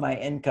half of my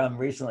income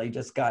recently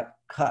just got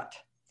cut.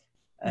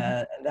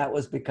 And that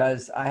was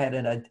because I had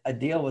a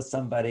deal with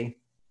somebody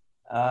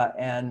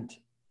and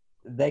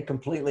they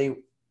completely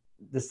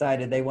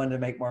decided they wanted to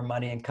make more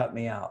money and cut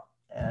me out.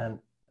 And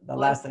the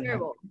last thing,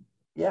 terrible.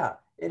 Yeah,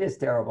 it is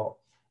terrible.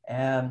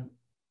 And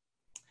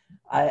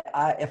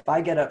if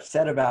I get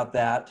upset about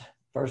that,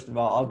 first of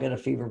all, I'll get a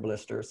fever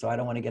blister. So I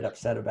don't want to get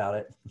upset about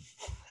it.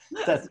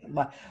 That's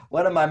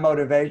one of my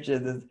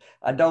motivations is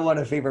I don't want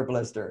a fever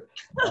blister.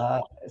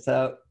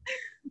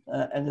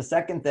 And the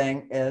second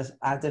thing is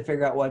I have to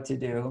figure out what to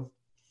do.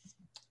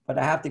 But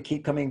I have to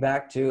keep coming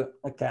back to,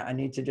 okay, I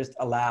need to just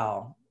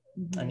allow.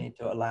 I need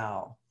to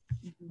allow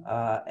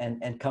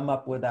and come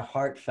up with a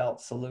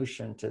heartfelt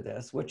solution to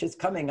this, which is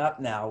coming up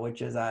now,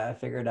 which is I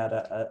figured out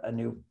a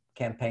new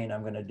campaign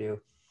I'm going to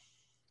do.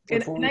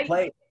 It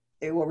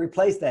will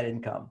replace that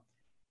income.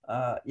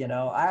 I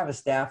have a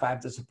staff I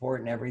have to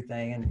support and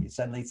everything, and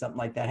suddenly something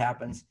like that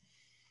happens.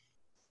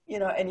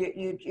 And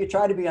you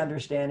try to be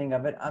understanding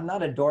of it. I'm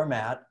not a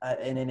doormat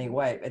in any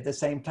way. At the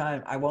same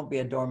time, I won't be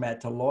a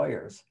doormat to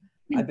lawyers.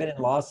 I've been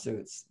in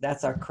lawsuits.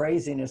 That's our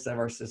craziness of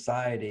our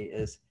society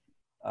is,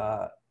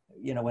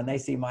 when they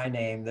see my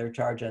name, they're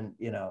charging,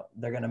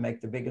 they're going to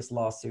make the biggest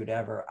lawsuit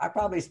ever. I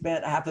probably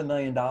spent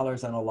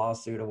 $500,000 on a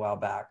lawsuit a while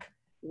back.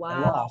 Wow.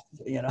 And lost,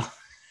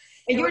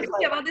 And you were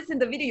talking about this in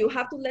the video. You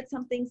have to let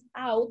some things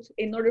out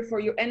in order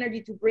for your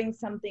energy to bring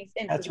some things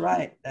in. That's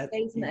right. That's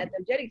in an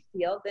energetic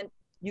field, then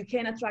you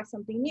can attract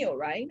something new,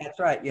 right? That's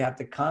right. You have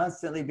to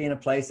constantly be in a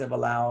place of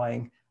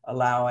allowing,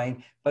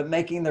 but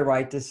making the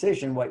right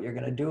decision what you're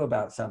going to do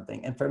about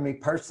something. And for me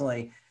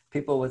personally,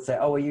 people would say,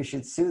 oh, well, you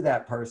should sue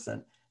that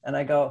person. And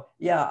I go,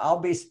 yeah, I'll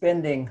be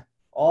spending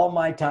all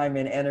my time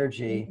and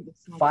energy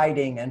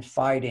fighting,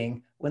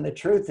 when the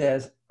truth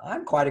is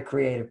I'm quite a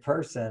creative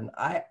person.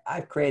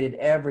 I've created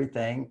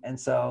everything. And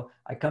so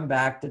I come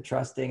back to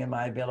trusting in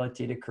my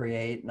ability to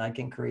create, and I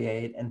can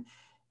create. And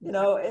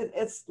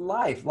it's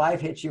life.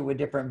 Life hits you with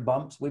different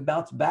bumps. We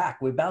bounce back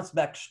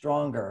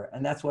stronger.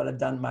 And that's what I've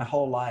done my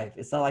whole life.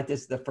 It's not like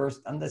this is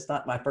that's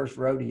not my first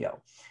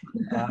rodeo.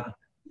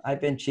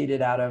 I've been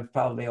cheated out of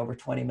probably over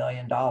 $20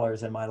 million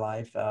in my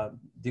life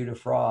due to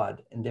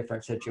fraud in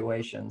different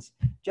situations,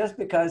 just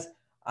because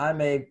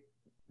I'm a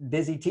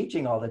busy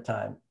teaching all the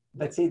time.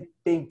 But see,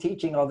 being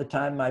teaching all the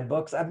time, my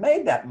books, I've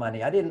made that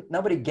money.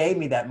 Nobody gave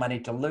me that money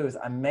to lose.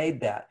 I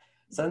made that.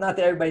 So not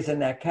that everybody's in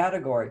that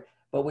category,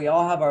 but we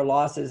all have our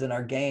losses and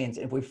our gains.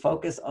 If we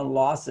focus on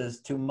losses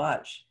too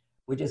much,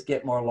 we just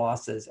get more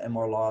losses and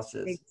more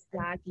losses.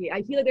 Exactly.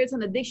 I feel like there's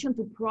an addiction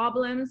to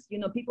problems. You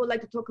know, people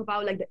like to talk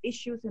about like the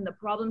issues and the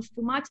problems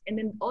too much, and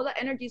then all the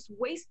energy is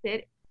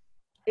wasted.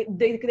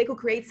 They could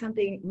create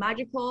something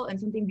magical and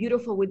something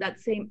beautiful with that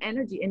same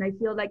energy. And I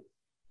feel like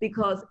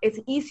because it's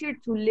easier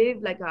to live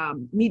like a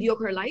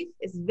mediocre life,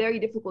 it's very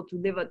difficult to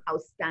live an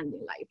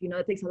outstanding life. You know,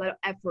 it takes a lot of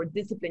effort,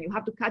 discipline. You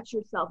have to catch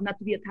yourself not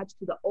to be attached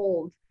to the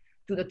old,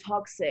 to the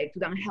toxic, to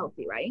the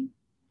unhealthy, right?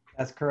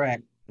 That's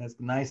correct. That's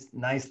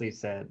nicely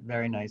said.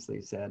 Very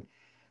nicely said.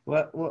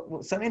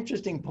 Well, some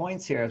interesting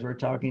points here as we're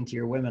talking to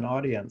your women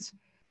audience,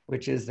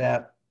 which is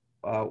that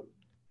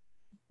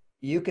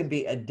you can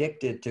be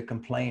addicted to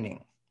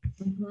complaining.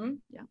 Mm-hmm.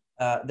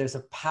 Yeah. There's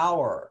a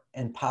power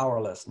in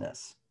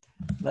powerlessness.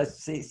 Let's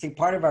see,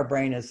 part of our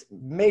brain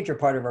major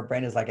part of our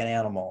brain is like an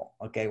animal.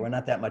 Okay, we're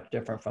not that much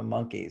different from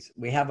monkeys.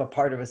 We have a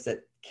part of us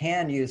that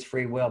can use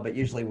free will, but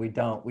usually we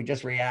don't. We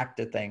just react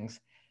to things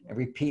and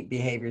repeat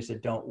behaviors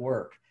that don't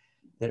work,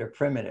 that are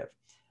primitive.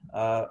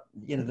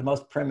 You know, the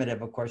most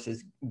primitive, of course,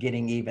 is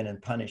getting even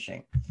and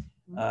punishing.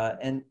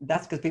 And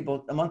that's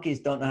because monkeys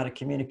don't know how to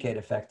communicate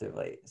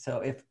effectively.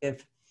 So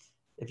if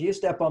you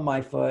step on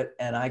my foot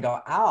and I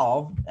go,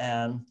 ow,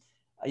 and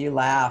you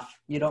laugh,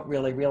 you don't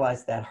really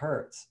realize that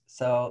hurts.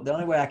 So the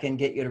only way I can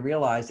get you to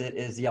realize it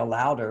is yell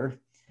louder.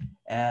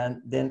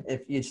 And then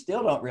if you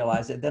still don't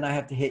realize it, then I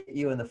have to hit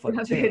you in the foot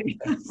too.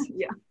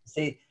 Yeah.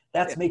 See,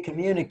 that's me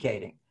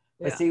communicating.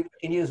 But see, we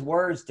can use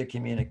words to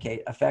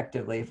communicate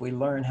effectively if we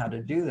learn how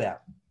to do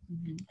that.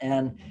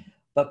 Mm-hmm.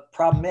 But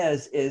problem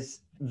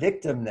is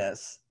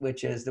victimness,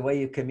 which is the way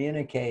you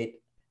communicate.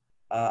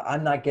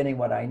 I'm not getting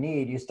what I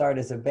need. You start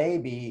as a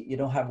baby, you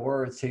don't have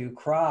words, so you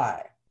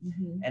cry.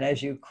 Mm-hmm. And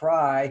as you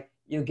cry,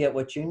 you get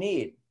what you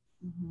need.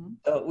 Mm-hmm.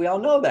 So we all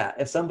know that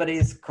if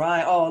somebody's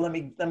crying, oh, let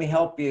me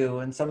help you,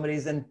 and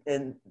somebody's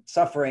in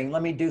suffering,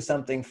 let me do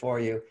something for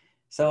you.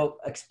 So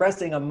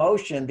expressing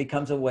emotion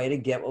becomes a way to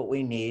get what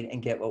we need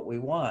and get what we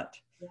want.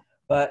 Yeah.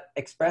 But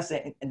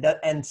expressing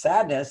and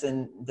sadness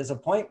and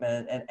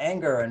disappointment and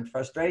anger and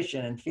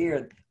frustration and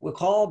fear, we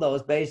call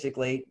those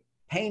basically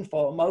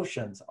painful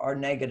emotions or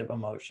negative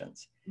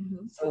emotions.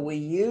 Mm-hmm. So we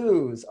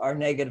use our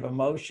negative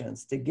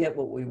emotions to get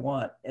what we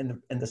want in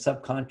the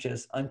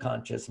subconscious,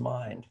 unconscious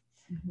mind.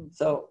 Mm-hmm.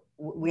 So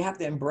we have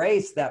to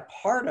embrace that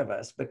part of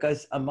us,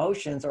 because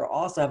emotions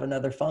also have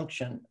another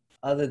function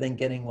other than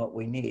getting what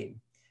we need,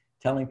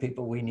 telling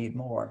people we need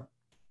more.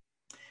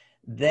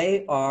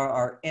 They are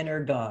our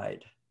inner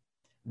guide.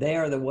 They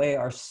are the way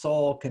our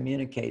soul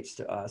communicates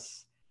to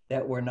us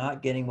that we're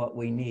not getting what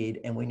we need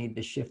and we need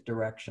to shift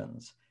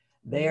directions.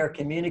 They are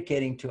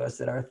communicating to us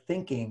that our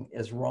thinking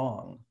is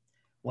wrong.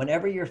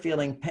 Whenever you're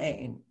feeling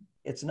pain,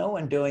 it's no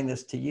one doing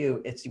this to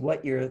you. It's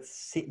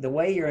the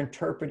way you're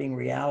interpreting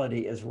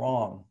reality is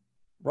wrong.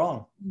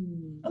 Wrong.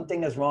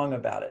 Something is wrong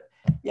about it.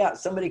 Yeah,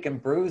 somebody can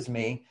bruise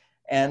me,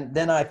 and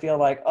then I feel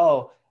like,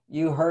 oh,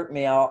 you hurt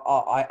me,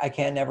 I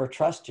can never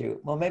trust you.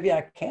 Well, maybe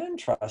I can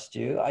trust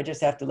you. I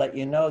just have to let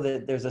you know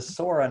that there's a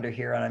sore under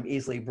here and I'm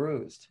easily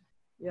bruised.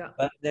 Yeah.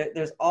 But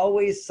there's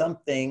always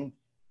something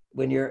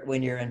when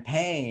you're in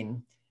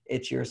pain.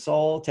 It's your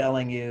soul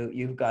telling you,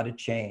 you've got to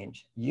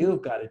change.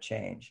 You've got to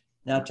change.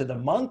 Now, to the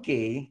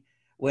monkey,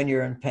 when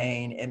you're in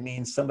pain, it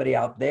means somebody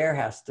out there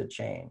has to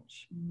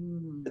change.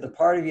 Mm. The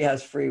part of you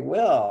has free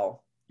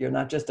will. You're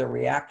not just a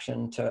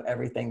reaction to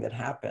everything that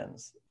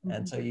happens. Mm-hmm.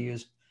 And so you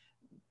use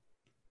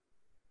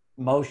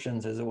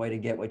emotions as a way to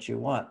get what you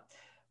want.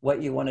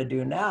 What you want to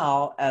do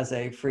now as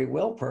a free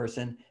will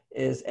person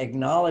is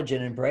acknowledge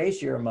and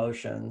embrace your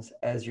emotions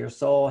as your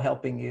soul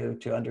helping you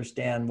to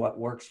understand what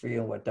works for you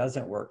and what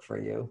doesn't work for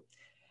you.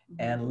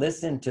 Mm-hmm. And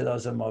listen to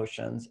those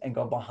emotions and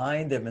go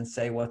behind them and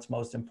say what's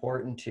most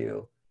important to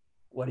you.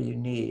 What do you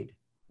need?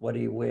 What do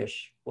you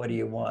wish? What do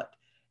you want?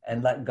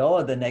 And let go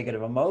of the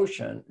negative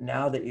emotion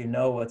now that you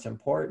know what's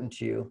important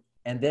to you.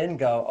 And then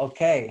go,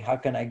 okay, how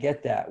can I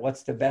get that?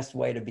 What's the best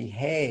way to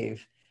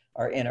behave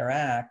or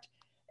interact?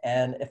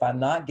 And if I'm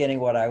not getting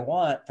what I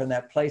want, from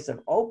that place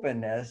of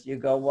openness, you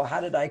go, well, how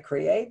did I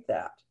create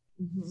that?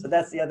 Mm-hmm. So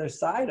that's the other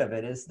side of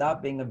it, is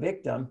stop being a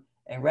victim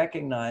and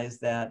recognize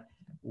that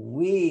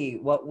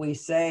what we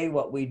say,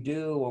 what we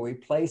do, where we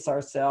place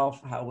ourselves,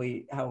 how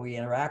we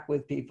interact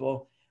with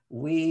people,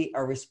 we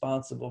are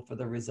responsible for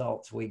the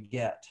results we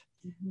get.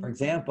 Mm-hmm. For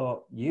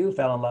example, you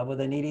fell in love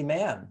with a needy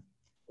man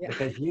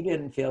because you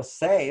didn't feel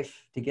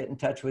safe to get in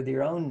touch with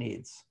your own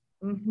needs.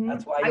 Mm-hmm.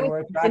 That's why you were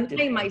attracted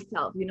to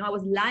myself. You know, I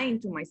was lying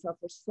to myself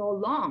for so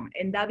long,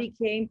 and that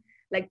became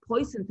like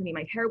poison to me.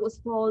 My hair was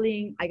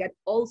falling. I got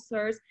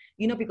ulcers,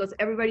 you know, because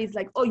everybody's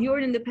like, oh, you're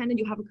independent,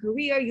 you have a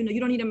career, you know, you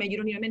don't need a man, you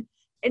don't need a man.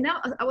 And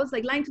now I was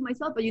like lying to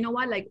myself, but you know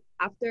what? Like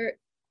after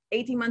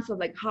 18 months of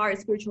like hard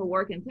spiritual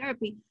work and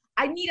therapy,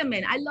 I need a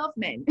man. I love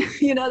men.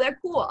 You know, they're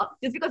cool.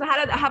 Just because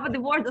I have a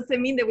divorce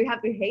doesn't mean that we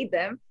have to hate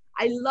them.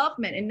 I love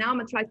men. And now I'm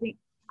attracting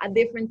a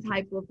different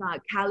type of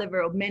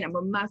caliber of men. I'm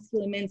more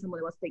masculine men, someone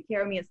that wants to take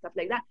care of me and stuff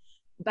like that.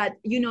 But,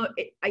 you know,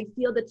 I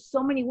feel that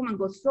so many women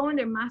go so in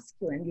their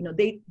masculine, you know,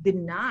 they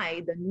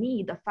deny the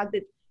need, the fact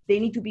that they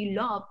need to be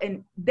loved.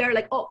 And they're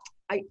like, oh,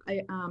 I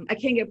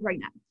can't get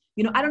pregnant.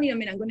 You know, I don't need a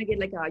man. I'm going to get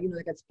like a, you know,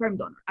 like a sperm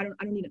donor. I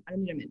don't need a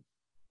man.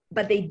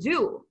 But they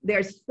do.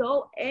 They're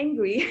so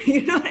angry,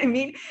 you know what I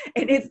mean?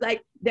 And it's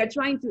like they're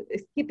trying to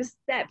skip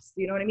steps,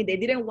 you know what I mean? They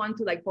didn't want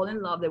to like fall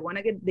in love. They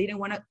didn't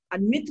want to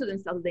admit to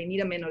themselves they need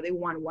a man or they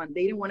want one.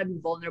 They didn't want to be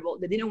vulnerable.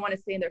 They didn't want to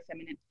stay in their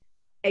feminine.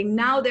 And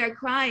now they're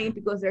crying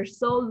because they're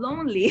so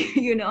lonely,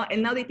 you know,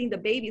 and now they think the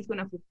baby is going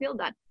to fulfill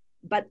that.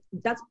 But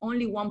that's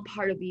only one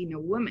part of being a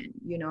woman,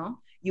 you know?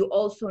 You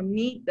also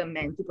need the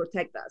men to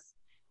protect us.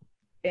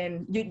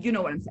 And you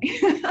know what I'm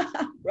saying,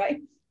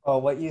 right? Oh,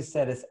 what you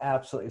said is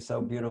absolutely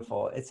so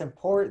beautiful. It's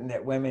important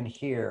that women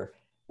hear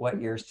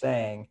what you're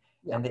saying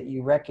and that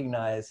you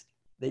recognize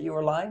that you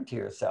are lying to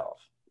yourself.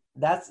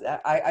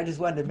 I just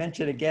wanted to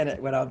mention again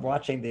when I was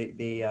watching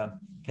the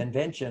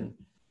convention,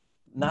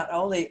 not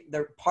only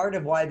the part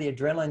of why the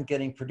adrenaline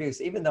getting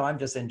produced, even though I'm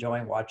just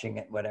enjoying watching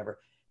it, whatever,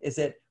 is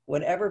that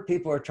whenever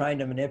people are trying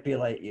to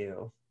manipulate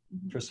you,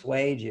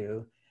 persuade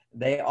you,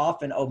 they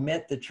often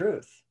omit the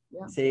truth.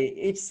 Yeah. See,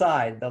 each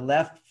side, the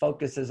left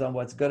focuses on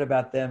what's good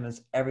about them and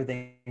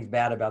everything's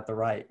bad about the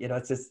right. You know,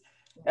 it's just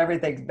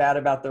everything's bad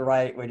about the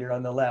right when you're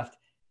on the left.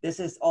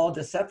 This is all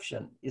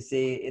deception. You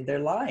see, they're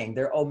lying.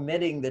 They're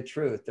omitting the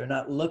truth. They're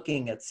not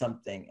looking at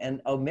something. And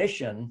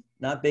omission,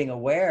 not being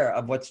aware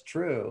of what's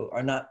true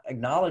or not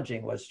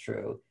acknowledging what's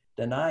true,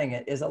 denying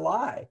it, is a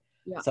lie.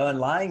 Yeah. So in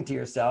lying to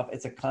yourself,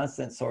 it's a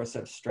constant source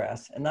of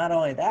stress. And not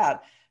only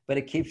that, but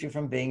it keeps you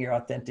from being your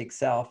authentic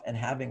self and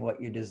having what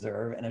you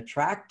deserve and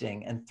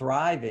attracting and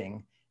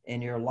thriving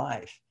in your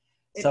life.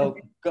 So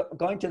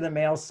going to the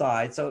male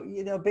side. So,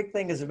 you know, big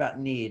thing is about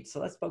need. So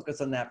let's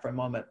focus on that for a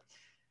moment.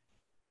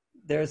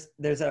 There's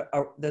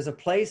a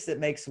place that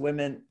makes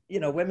women, you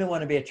know, women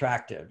want to be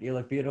attractive. You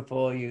look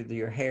beautiful, you do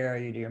your hair,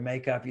 you do your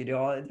makeup, you do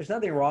all, there's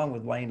nothing wrong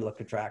with wanting to look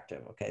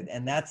attractive. Okay.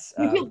 And that's,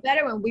 we feel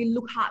better when we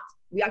look hot.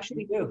 We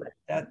actually do.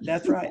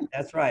 That's right.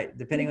 That's right.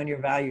 Depending on your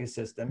value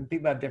system,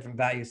 people have different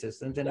value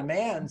systems, and a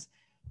man's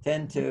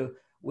tend to,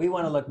 we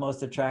want to look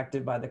most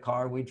attractive by the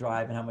car we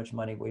drive and how much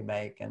money we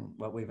make and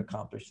what we've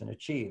accomplished and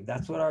achieved.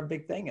 That's what our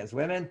big thing is.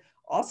 Women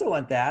also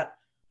want that,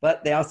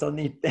 but they also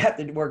they have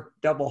to work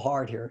double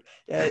hard here.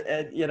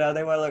 And you know,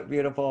 they want to look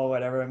beautiful,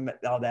 whatever, and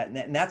all that.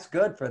 And that's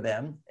good for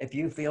them. If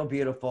you feel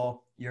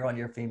beautiful, you're on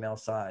your female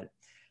side.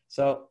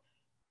 So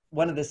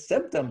one of the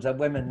symptoms of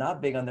women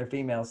not being on their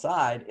female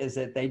side is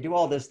that they do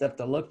all this stuff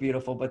to look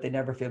beautiful, but they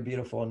never feel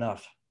beautiful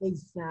enough.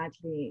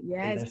 Exactly.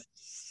 Yes. They're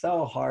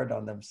so hard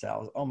on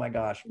themselves. Oh my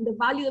gosh. The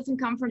value doesn't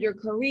come from your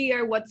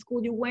career, what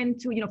school you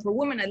went to. You know, for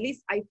women, at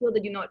least I feel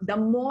that, you know, the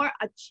more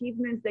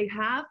achievements they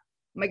have,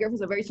 my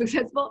girlfriends are very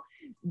successful,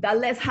 the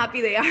less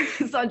happy they are.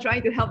 So I'm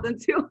trying to help them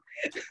too.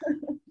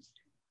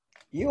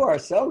 You are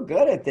so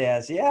good at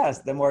this.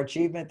 Yes. The more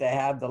achievement they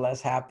have, the less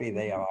happy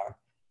they are.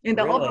 And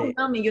the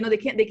overwhelming, you know, they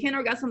can't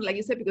orgasm, like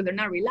you said, because they're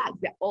not relaxed.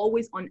 They're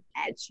always on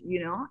edge,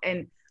 you know.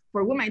 And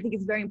for women, I think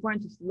it's very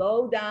important to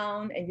slow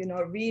down and, you know,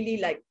 really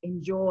like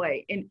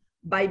enjoy. And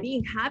by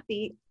being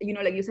happy, you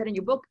know, like you said in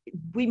your book,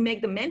 we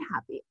make the men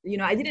happy. You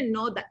know, I didn't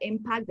know the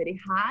impact that it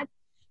had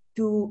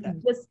to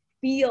just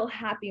feel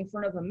happy in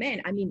front of a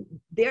man. I mean,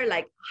 they're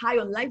like high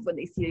on life when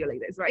they see you like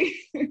this, right?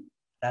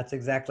 That's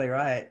exactly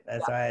right.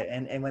 That's right.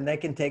 And when they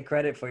can take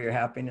credit for your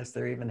happiness,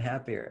 they're even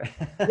happier.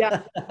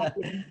 Yeah.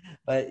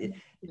 But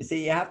you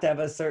see, you have to have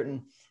a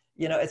certain,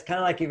 you know, it's kind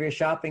of like if you're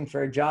shopping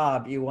for a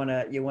job, you want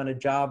a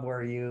job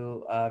where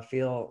you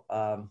feel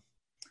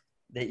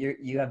that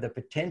you have the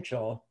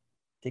potential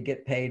to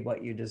get paid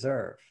what you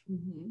deserve.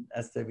 Mm-hmm.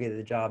 That's to be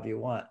the job you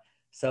want.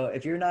 So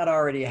if you're not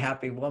already a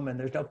happy woman,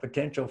 there's no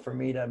potential for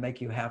me to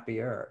make you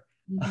happier.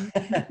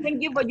 Mm-hmm. You can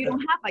give what you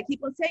don't have. I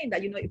keep on saying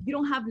that, you know, if you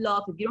don't have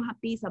love, if you don't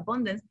have peace,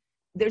 abundance,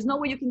 there's no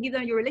way you can give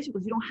that in your relationship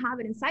because you don't have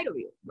it inside of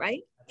you,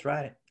 right? That's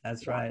right.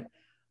 That's right.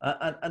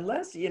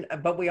 Unless, you know,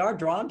 but we are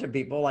drawn to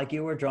people like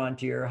you were drawn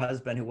to your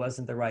husband who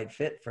wasn't the right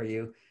fit for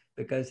you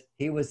because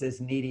he was this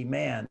needy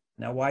man.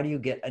 Now, why do you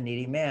get a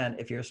needy man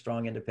if you're a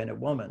strong, independent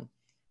woman?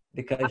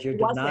 Because you're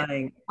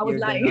denying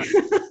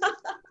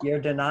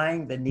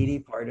the needy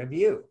part of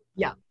you.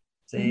 Yeah.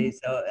 See, mm-hmm.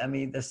 So, I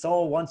mean, the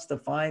soul wants to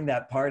find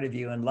that part of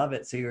you and love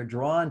it. So you're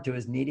drawn to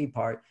his needy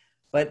part,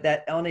 but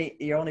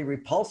you're only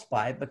repulsed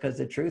by it because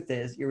the truth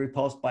is you're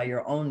repulsed by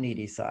your own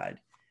needy side.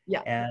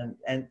 Yeah.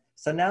 And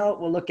so now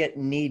we'll look at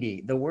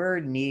needy. The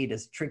word need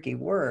is a tricky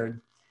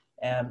word.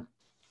 And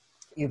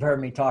you've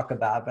heard me talk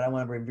about, but I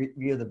want to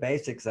review the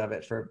basics of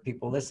it for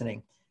people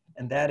listening.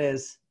 And that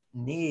is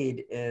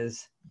need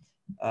is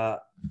the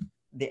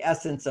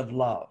essence of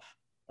love.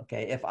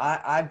 Okay. If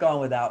I've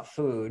gone without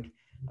food,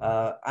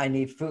 I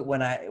need food.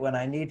 When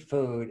I need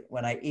food,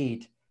 when I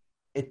eat,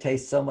 it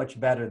tastes so much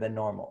better than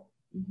normal.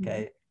 Mm-hmm.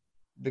 Okay.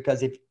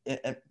 Because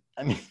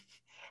I mean,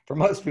 for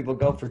most people,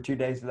 go for 2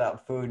 days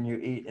without food and you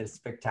eat is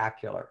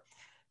spectacular.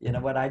 You know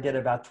what, I did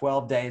about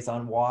 12 days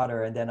on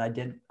water, and then I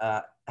did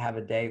have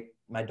a day,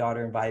 my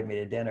daughter invited me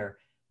to dinner.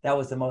 That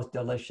was the most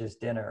delicious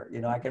dinner. You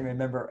know, I can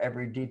remember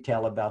every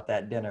detail about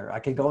that dinner. I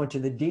could go into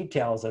the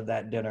details of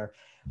that dinner.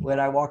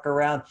 When I walk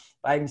around,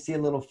 I can see a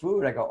little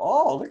food. I go,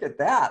 oh, look at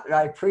that.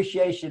 My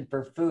appreciation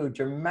for food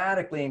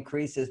dramatically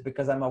increases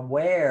because I'm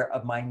aware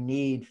of my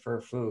need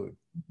for food.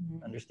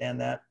 Mm-hmm.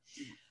 Understand that?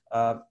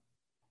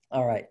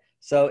 All right.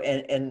 So,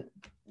 and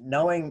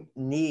knowing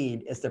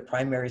need is the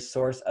primary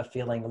source of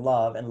feeling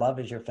love, and love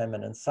is your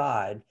feminine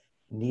side.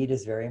 Need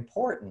is very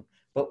important.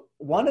 But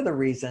one of the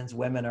reasons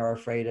women are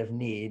afraid of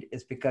need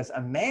is because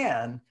a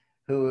man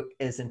who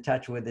is in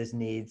touch with his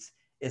needs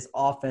is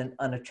often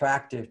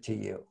unattractive to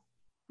you.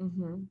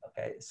 Mm-hmm.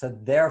 Okay. So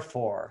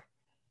therefore,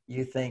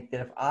 you think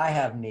that if I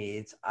have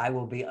needs, I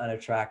will be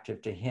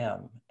unattractive to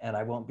him and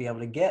I won't be able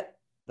to get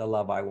the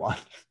love I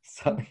want.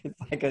 So it's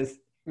like a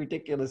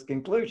ridiculous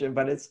conclusion,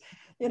 but it's,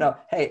 you know,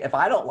 hey, if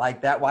I don't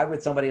like that, why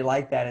would somebody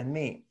like that in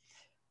me?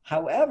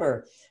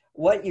 However,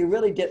 what you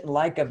really didn't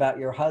like about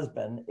your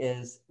husband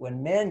is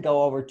when men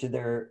go over to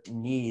their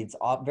needs,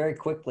 very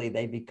quickly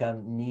they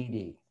become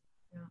needy.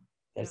 Yeah.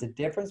 There's a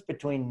difference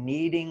between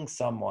needing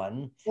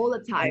someone all the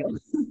time.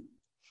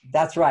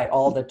 That's right,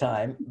 all the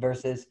time,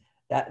 versus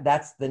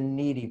that's the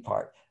needy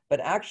part. But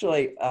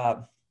actually,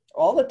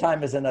 all the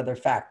time is another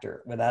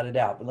factor, without a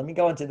doubt. But let me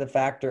go into the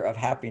factor of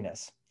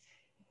happiness.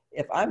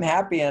 If I'm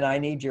happy and I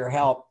need your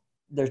help,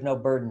 there's no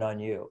burden on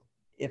you.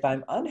 If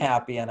I'm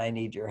unhappy and I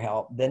need your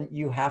help, then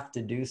you have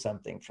to do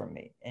something for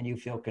me and you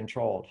feel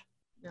controlled.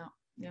 Yeah.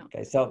 Yeah.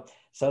 Okay. So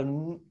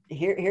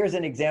here's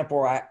an example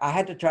where I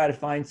had to try to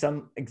find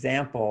some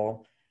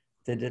example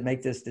to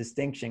make this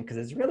distinction, because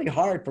it's really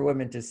hard for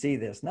women to see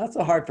this. Not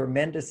so hard for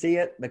men to see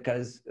it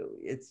because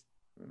it's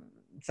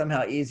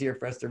somehow easier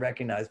for us to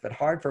recognize, but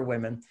hard for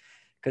women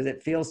because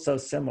it feels so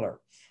similar.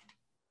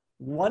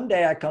 One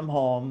day I come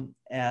home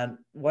and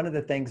one of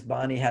the things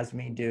Bonnie has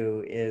me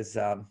do is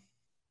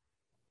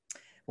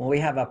when we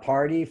have a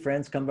party,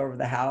 friends come over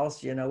the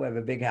house, you know, we have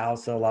a big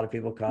house, so a lot of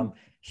people come.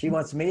 She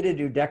wants me to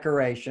do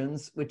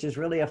decorations, which is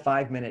really a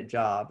 5-minute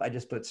job. I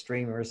just put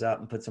streamers up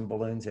and put some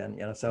balloons in,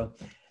 you know, so,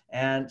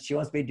 and she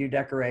wants me to do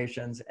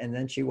decorations. And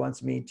then she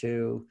wants me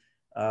to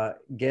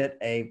get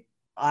a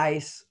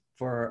ice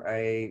for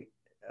a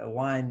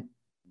wine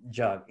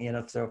jug, you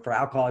know, so for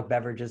alcoholic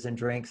beverages and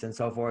drinks and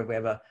so forth, we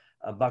have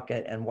a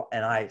bucket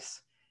and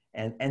ice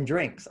and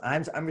drinks.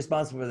 I'm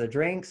responsible for the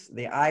drinks,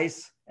 the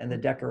ice, and the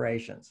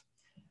decorations.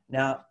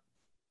 Now,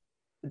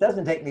 it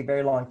doesn't take me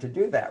very long to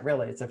do that,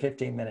 really. It's a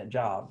 15-minute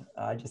job.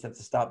 I just have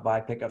to stop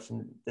by, pick up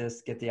some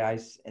this, get the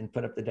ice, and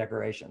put up the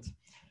decorations.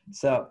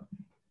 So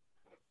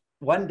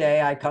one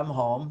day I come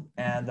home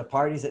and the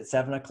party's at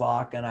 7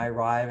 o'clock and I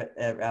arrive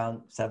at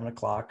around 7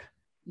 o'clock.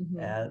 Mm-hmm.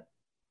 And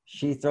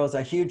she throws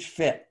a huge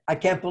fit. I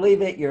can't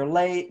believe it. You're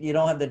late. You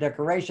don't have the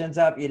decorations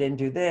up. You didn't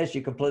do this.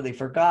 You completely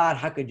forgot.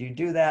 How could you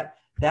do that?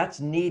 That's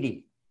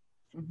needy.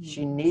 Mm-hmm.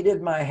 She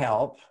needed my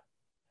help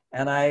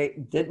and I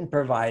didn't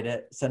provide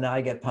it. So now I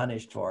get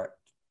punished for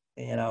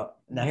it. You know,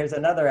 now here's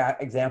another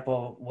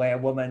example where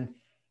a woman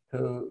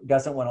who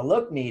doesn't want to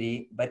look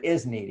needy, but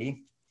is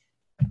needy.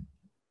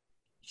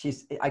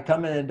 I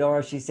come in the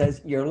door, she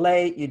says, you're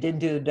late, you didn't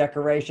do the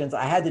decorations.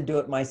 I had to do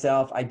it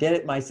myself. I did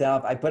it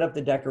myself. I put up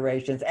the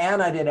decorations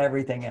and I did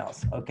everything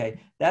else. Okay.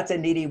 That's a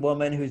needy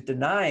woman who's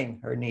denying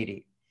her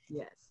needy.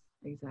 Yes,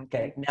 exactly.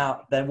 Okay.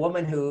 Now, the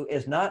woman who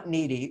is not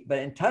needy, but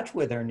in touch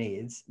with her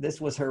needs,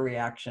 this was her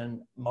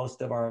reaction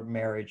most of our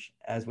marriage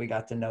as we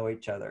got to know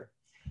each other.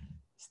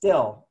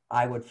 Still,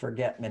 I would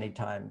forget many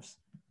times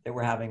that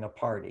we're having a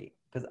party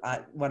because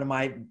one of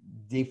my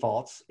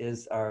defaults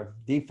is, or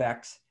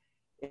defects,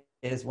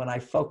 is when I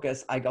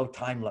focus, I go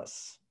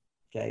timeless.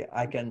 Okay,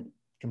 I can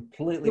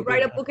completely. You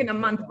write a book in a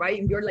month, right?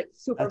 And you're like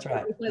super. That's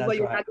right.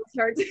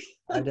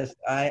 That's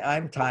right.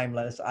 I'm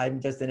timeless.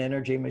 I'm just an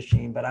energy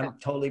machine, but I'm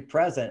totally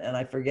present, and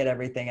I forget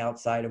everything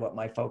outside of what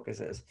my focus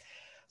is.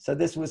 So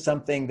this was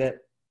something that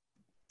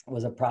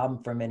was a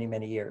problem for many,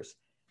 many years.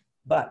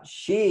 But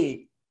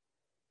she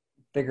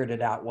figured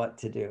it out what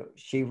to do.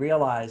 She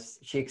realized,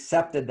 she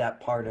accepted that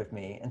part of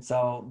me. And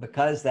so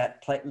because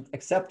that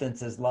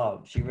acceptance is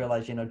love, she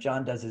realized, you know,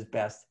 John does his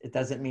best. It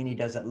doesn't mean he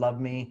doesn't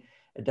love me.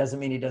 It doesn't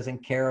mean he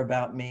doesn't care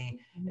about me.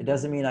 It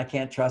doesn't mean I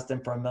can't trust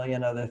him for a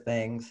million other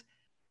things.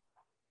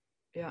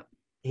 Yeah.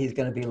 He's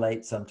going to be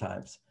late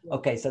sometimes. Yeah.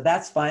 Okay. So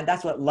that's fine.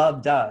 That's what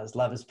love does.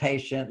 Love is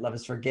patient. Love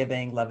is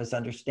forgiving. Love is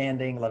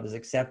understanding. Love is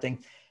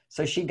accepting.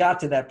 So she got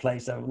to that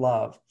place of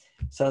love.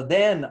 So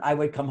then I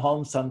would come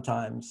home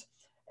sometimes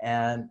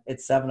and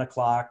it's 7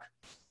 o'clock.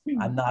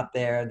 I'm not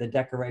there. The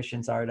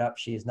decorations aren't up.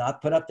 She's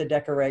not put up the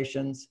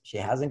decorations. She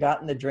hasn't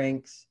gotten the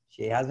drinks.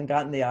 She hasn't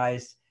gotten the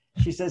ice.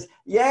 She says,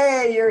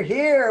 yay, you're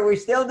here. We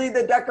still need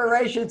the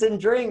decorations and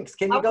drinks.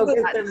 Can you go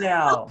get them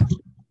now?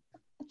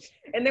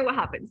 And then what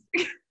happens?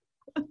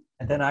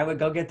 And then I would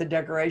go get the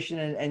decoration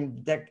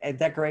and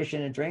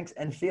decoration and drinks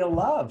and feel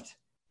loved.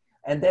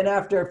 And then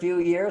after a few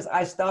years,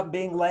 I stopped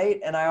being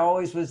late and I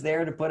always was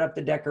there to put up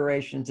the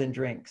decorations and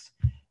drinks.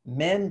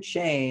 Men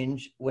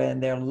change when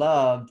they're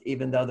loved,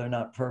 even though they're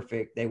not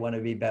perfect. They want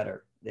to be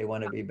better. They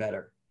want to be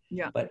better.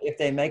 Yeah. But if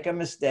they make a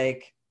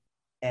mistake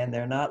and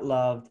they're not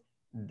loved,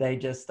 they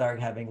just start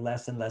having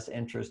less and less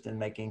interest in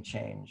making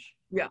change.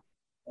 Yeah.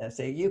 And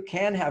so you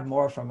can have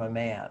more from a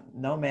man.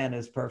 No man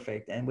is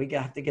perfect. And we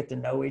have to get to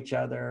know each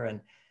other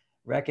and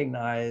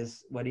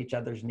recognize what each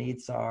other's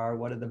needs are,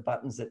 what are the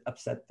buttons that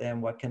upset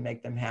them, what can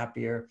make them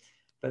happier.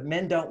 But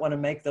men don't want to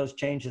make those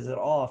changes at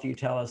all if you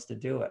tell us to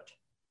do it.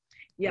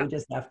 Yeah.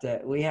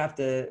 We have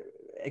to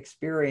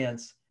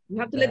experience. You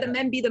have to let the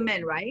men be the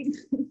men, right?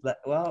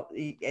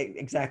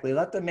 Exactly.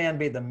 Let the man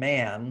be the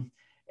man.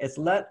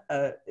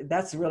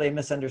 That's really a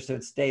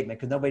misunderstood statement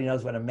because nobody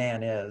knows what a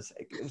man is.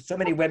 So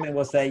many women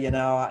will say,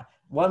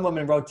 one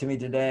woman wrote to me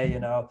today,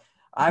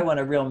 I want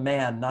a real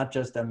man, not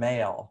just a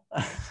male.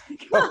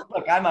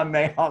 Look, I'm a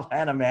male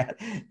and a man.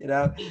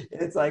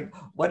 It's like,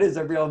 what is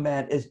a real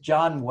man? Is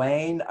John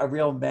Wayne a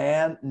real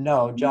man?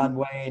 No, John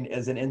Wayne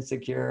is an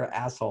insecure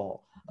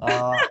asshole.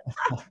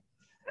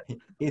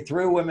 He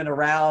threw women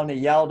around, he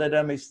yelled at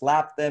them, he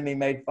slapped them, he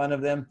made fun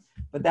of them.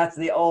 But that's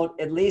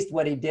at least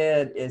what he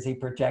did is he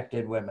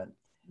protected women.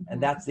 And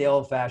that's the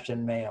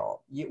old-fashioned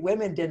male.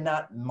 Women did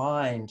not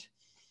mind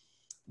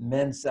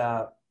men's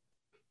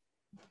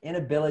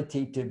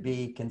inability to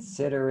be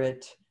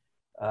considerate,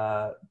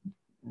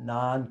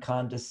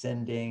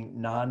 non-condescending,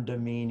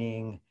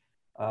 non-demeaning.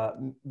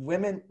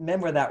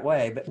 Men were that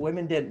way, but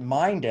women didn't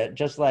mind it,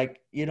 just like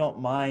you don't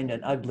mind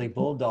an ugly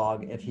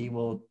bulldog if he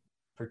will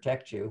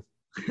protect you.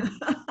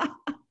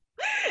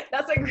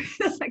 That's a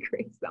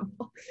great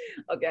example.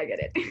 Okay, I get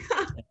it.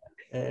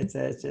 It's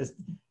just,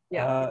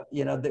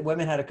 the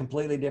women had a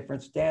completely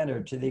different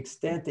standard. To the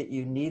extent that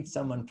you need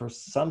someone for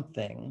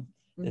something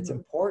that's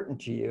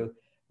important to you,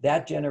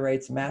 that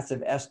generates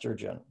massive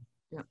estrogen.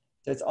 Yeah.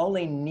 So it's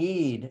only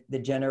need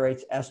that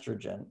generates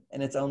estrogen,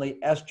 and it's only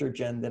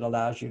estrogen that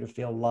allows you to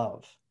feel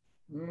love.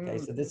 Okay,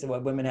 so this is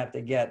what women have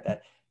to get,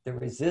 that the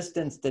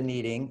resistance to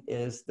needing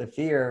is the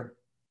fear.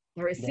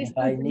 The resistance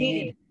I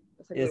need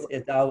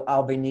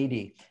I'll be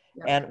needy.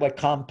 Yeah. And what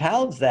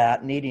compounds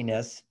that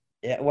neediness,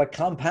 what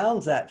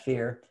compounds that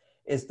fear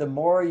is the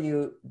more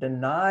you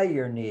deny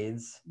your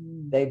needs,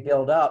 they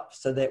build up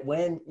so that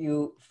when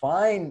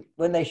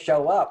they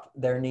show up,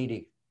 they're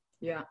needy.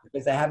 Yeah.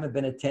 Because they haven't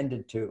been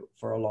attended to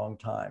for a long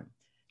time.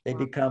 They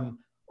become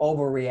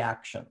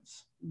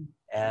overreactions.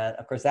 And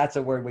of course, that's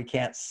a word we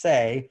can't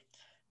say,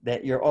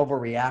 that you're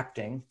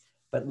overreacting,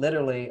 but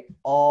literally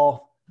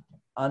all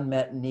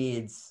unmet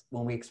needs,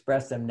 when we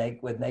express them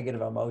with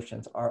negative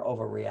emotions, are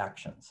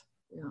overreactions.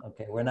 Yeah.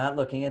 Okay, we're not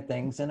looking at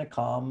things in a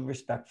calm,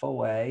 respectful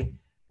way.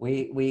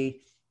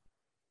 We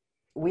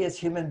as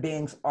human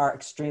beings are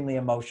extremely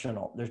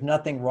emotional. There's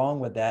nothing wrong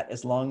with that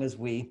as long as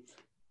we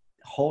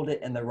hold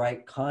it in the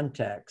right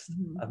context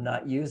of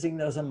not using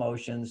those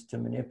emotions to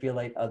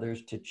manipulate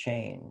others to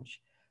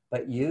change,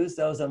 but use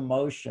those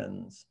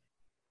emotions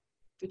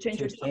to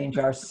change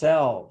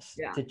ourselves,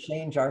 to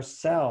change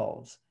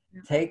ourselves.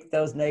 Yeah. Take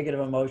those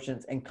negative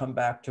emotions and come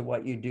back to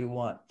what you do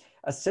want.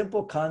 A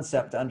simple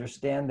concept to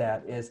understand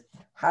that is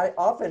how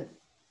often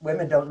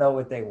women don't know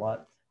what they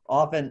want.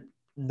 Often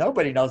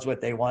nobody knows what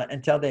they want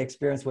until they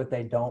experience what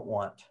they don't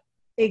want.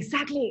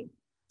 Exactly.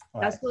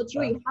 Right. That's so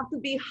true. You have to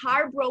be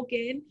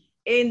heartbroken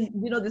and,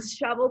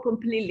 disheveled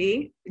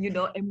completely,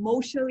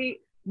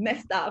 emotionally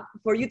messed up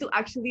for you to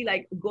actually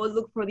go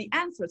look for the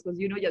answers. Because,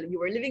 you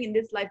were living in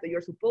this life that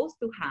you're supposed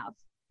to have.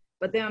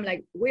 But then I'm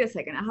like, wait a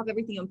second, I have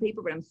everything on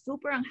paper, but I'm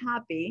super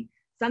unhappy.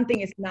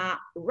 Something is not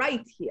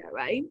right here,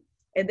 right?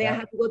 And then I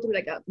had to go through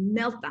a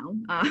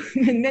meltdown,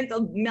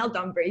 mental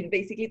meltdown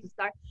basically to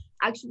start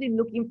actually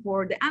looking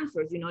for the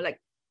answers,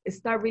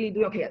 start really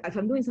doing, okay, if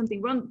I'm doing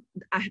something wrong,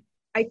 I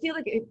feel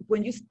like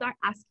when you start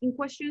asking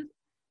questions,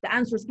 the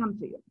answers come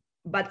to you.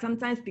 But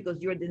sometimes because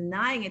you're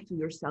denying it to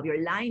yourself,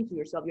 you're lying to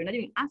yourself, you're not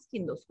even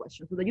asking those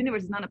questions. So the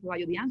universe is not going to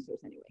provide you the answers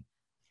anyway.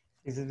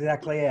 Is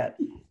exactly it.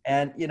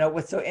 And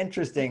what's so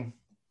interesting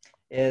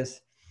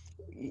is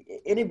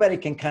anybody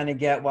can kind of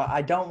get, well,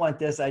 I don't want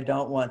this, I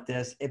don't want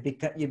this.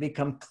 You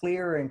become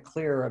clearer and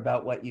clearer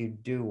about what you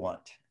do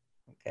want.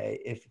 Okay,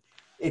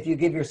 if you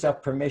give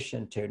yourself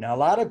permission to. Now, a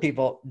lot of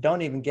people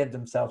don't even give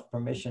themselves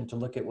permission to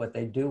look at what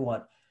they do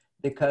want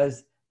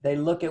because they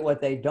look at what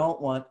they don't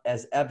want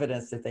as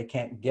evidence that they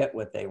can't get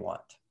what they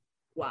want.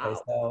 Wow. Okay,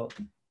 so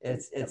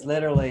it's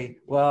literally,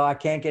 well, I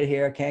can't get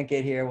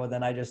here, well,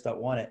 then I just don't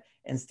want it.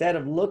 Instead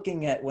of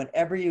looking at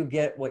whenever you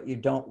get what you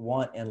don't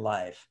want in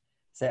life,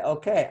 say,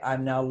 okay,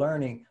 I'm now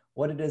learning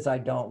what it is I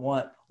don't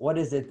want. What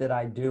is it that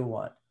I do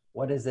want?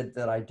 What is it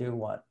that I do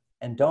want?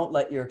 And don't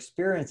let your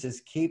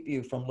experiences keep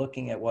you from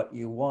looking at what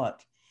you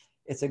want.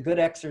 It's a good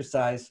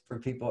exercise for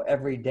people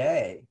every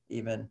day,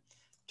 even,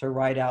 to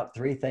write out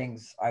 3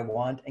 things I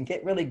want and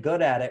get really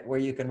good at it where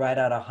you can write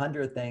out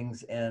 100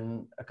 things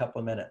in a couple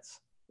of minutes.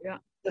 Yeah.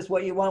 Just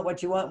what you want,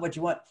 what you want, what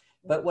you want.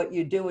 But what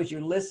you do is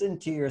you listen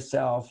to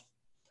yourself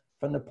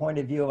from the point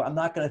of view of, I'm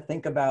not going to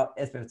think about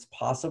if it's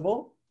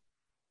possible.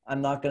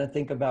 I'm not going to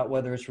think about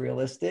whether it's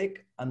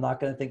realistic. I'm not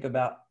going to think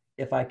about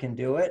if I can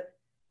do it.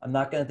 I'm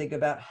not going to think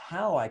about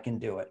how I can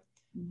do it.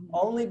 Mm-hmm.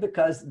 Only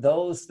because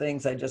those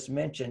things I just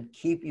mentioned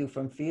keep you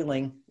from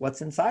feeling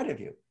what's inside of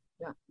you.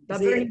 Yeah, the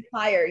burning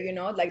fire, you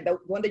know, like the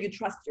one that you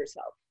trust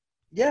yourself.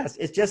 Yes,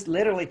 it's just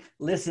literally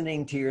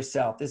listening to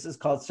yourself. This is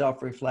called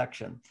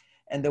self-reflection.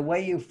 And the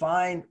way you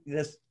find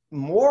this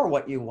more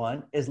what you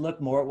want is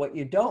look more at what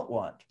you don't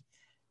want.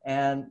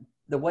 And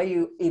the way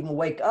you even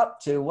wake up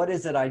to what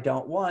is it I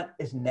don't want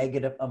is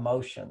negative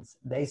emotions.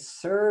 They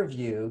serve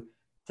you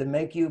to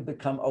make you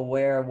become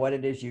aware of what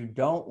it is you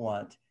don't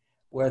want,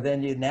 where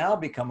then you now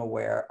become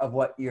aware of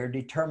what your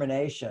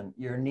determination,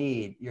 your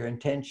need, your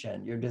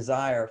intention, your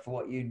desire for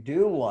what you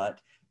do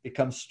want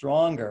becomes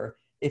stronger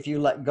if you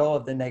let go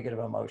of the negative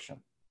emotion.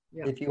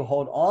 Yeah. If you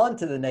hold on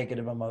to the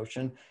negative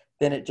emotion,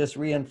 then it just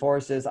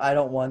reinforces, I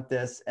don't want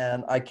this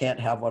and I can't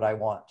have what I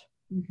want.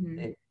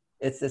 Mm-hmm.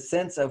 It's the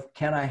sense of,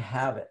 can I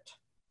have it?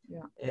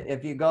 Yeah.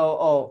 If you go,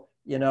 oh,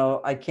 you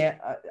know, I can't,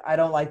 I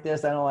don't like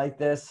this, I don't like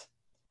this.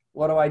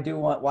 What do I do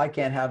want? Well, I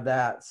can't have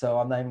that. So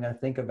I'm not even going to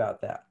think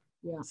about that.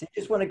 Yeah. So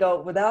you just want to go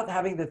without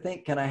having to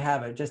think, can I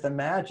have it? Just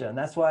imagine.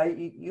 That's why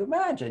you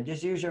imagine,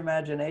 just use your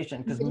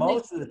imagination, because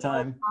most of the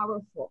time. So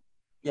powerful.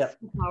 Yeah.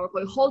 So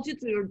powerful. It holds you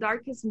to your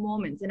darkest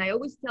moments. And I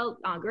always tell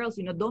girls,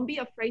 you know, don't be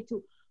afraid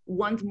to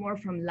want more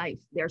from life.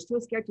 They're so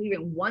scared to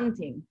even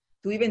wanting,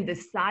 to even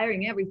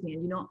desiring everything.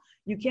 And, you know,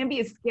 you can't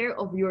be scared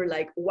of your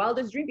like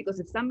wildest dream, because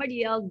if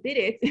somebody else did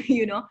it,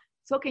 you know,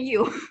 so can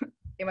you,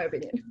 in my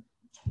opinion.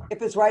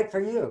 If it's right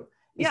for you.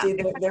 You see,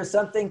 there's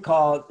something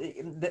called,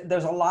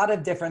 there's a lot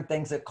of different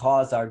things that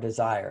cause our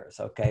desires,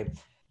 okay?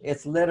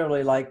 It's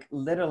literally like,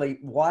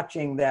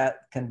 watching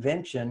that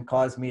convention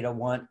caused me to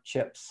want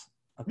chips,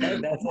 okay?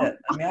 That's it.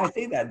 I mean, I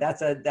see that.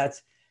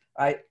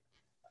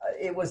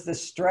 It was the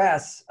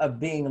stress of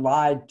being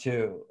lied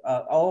to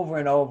over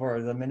and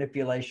over, the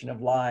manipulation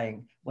of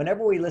lying.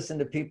 Whenever we listen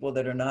to people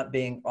that are not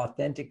being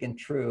authentic and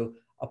true,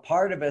 a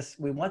part of us,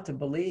 we want to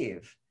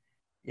believe.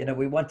 You know,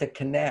 we want to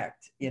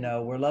connect, you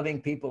know, we're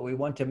loving people. We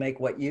want to make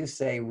what you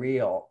say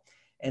real.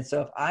 And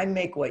so if I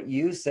make what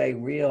you say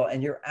real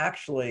and you're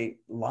actually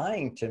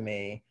lying to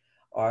me,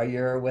 or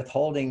you're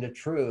withholding the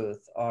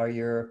truth, or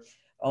you're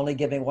only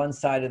giving one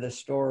side of the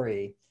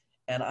story,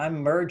 and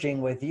I'm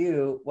merging with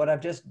you, what I've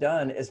just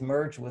done is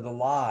merge with a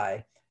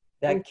lie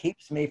that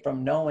keeps me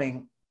from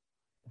knowing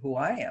who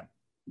I am.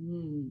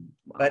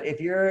 Wow. But if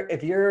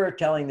you're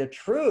telling the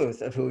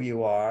truth of who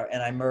you are,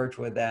 and I merge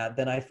with that,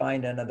 then I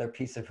find another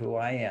piece of who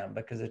I am,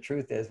 because the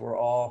truth is we're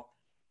all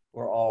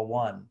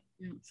one.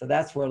 Yeah. So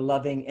that's where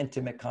loving,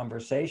 intimate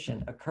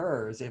conversation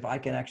occurs. If I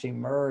can actually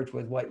merge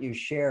with what you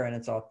share, and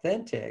it's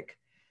authentic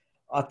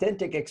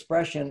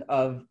expression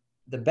of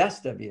the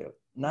best of you,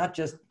 not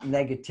just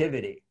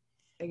negativity.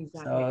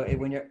 Exactly. So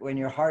when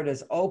your heart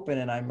is open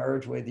and I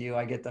merge with you,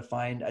 I get to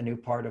find a new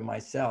part of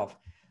myself,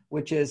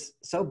 which is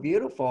so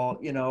beautiful.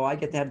 You know, I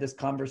get to have this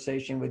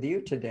conversation with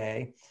you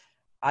today.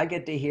 I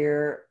get to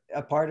hear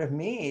a part of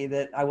me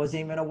that I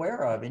wasn't even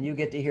aware of. And you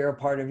get to hear a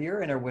part of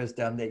your inner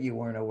wisdom that you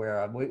weren't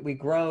aware of. We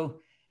grow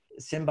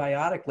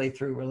symbiotically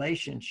through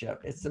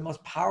relationship. It's the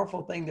most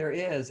powerful thing there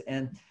is.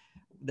 And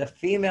the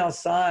female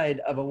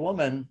side of a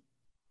woman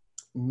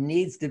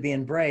needs to be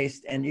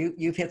embraced. And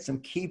you've hit some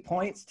key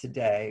points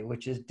today,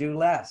 which is do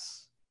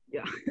less.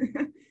 Yeah.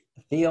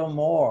 Feel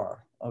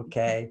more.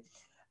 Okay.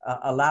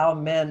 Allow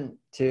men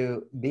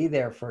to be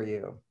there for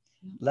you.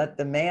 Let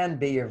the man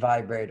be your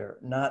vibrator,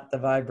 not the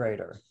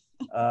vibrator.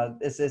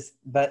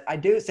 But I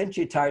do, since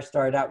you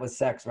started out with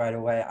sex right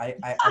away,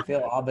 I feel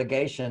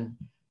obligation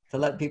to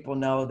let people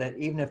know that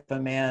even if a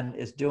man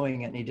is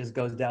doing it and he just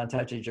goes down and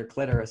touches your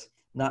clitoris,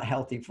 not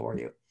healthy for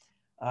you.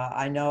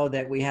 I know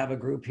that we have a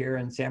group here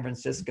in San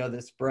Francisco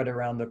that's spread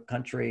around the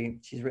country.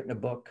 She's written a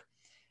book.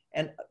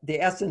 And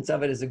the essence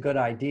of it is a good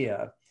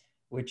idea,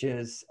 which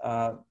is,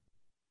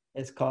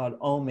 it's called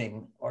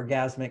oming,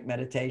 orgasmic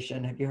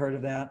meditation. Have you heard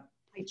of that?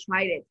 I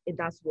tried it. It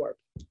does work.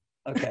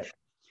 Okay.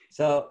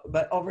 So,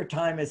 but over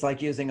time, it's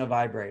like using a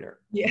vibrator.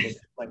 Yeah. I just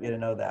want you to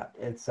know that.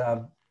 It's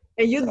and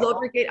you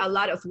lubricate a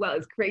lot as well.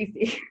 It's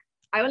crazy.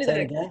 I only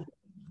say it again.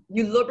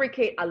 You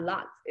lubricate a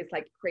lot. It's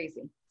like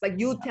crazy. It's like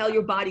you tell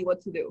your body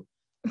what to do.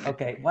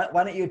 Okay. Why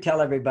don't you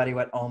tell everybody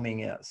what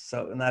oming is?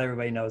 So not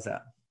everybody knows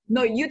that.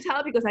 No, you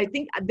tell, because I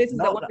think this is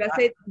the one that I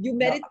said you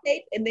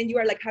meditate and then you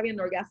are like having an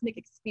orgasmic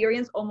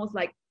experience, almost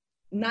like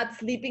not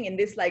sleeping in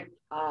this like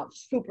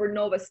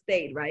supernova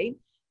state, right?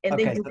 And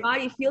then your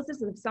body feels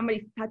as if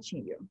somebody's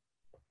touching you.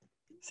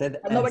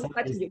 Nobody's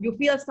touching you. You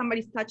feel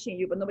somebody's touching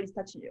you, but nobody's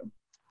touching you.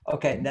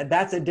 Okay, now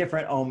that's a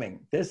different oming.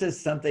 This is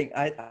something,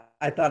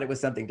 I thought it was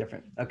something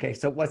different. Okay,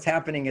 so what's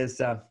happening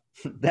is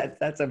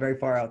that's a very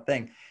far out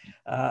thing.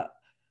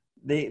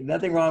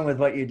 Nothing wrong with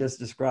what you just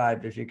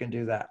described, if you can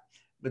do that.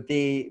 But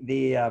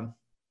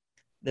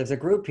there's a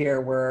group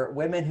here where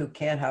women who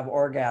can't have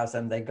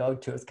orgasm, they go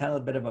to, it's kind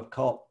of a bit of a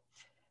cult.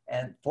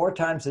 And 4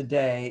 times a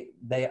day,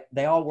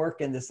 they all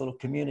work in this little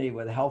community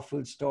with a health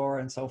food store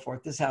and so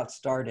forth. This is how it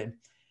started.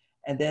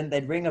 And then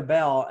they'd ring a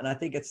bell, and I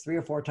think it's 3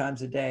 or 4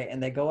 times a day,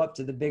 and they go up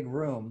to the big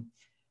room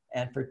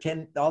and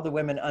pretend all the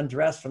women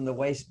undress from the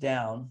waist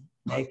down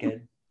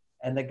naked,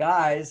 and the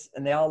guys,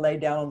 and they all lay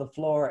down on the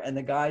floor, and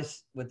the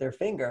guys with their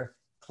finger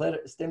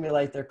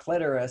stimulate their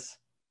clitoris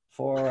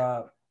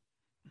for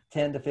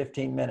 10 to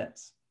 15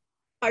 minutes.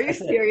 Are you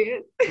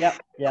serious?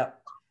 Yep,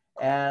 yep.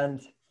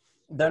 And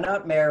they're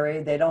not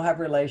married, they don't have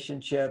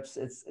relationships,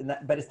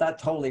 but it's not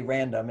totally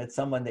random. It's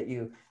someone that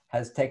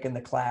has taken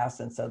the class,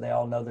 and so they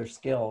all know their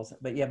skills,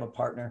 but you have a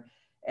partner,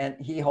 and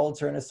he holds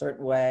her in a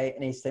certain way,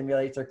 and he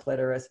stimulates her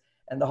clitoris,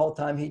 and the whole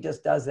time he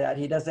just does that.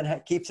 He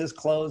doesn't keeps his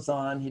clothes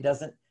on. She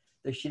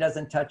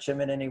doesn't touch him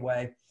in any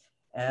way,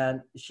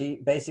 and she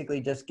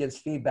basically just gives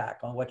feedback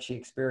on what she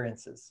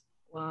experiences.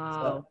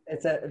 Wow. So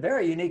it's a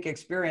very unique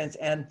experience,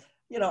 and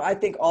I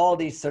think all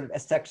these sort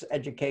of sex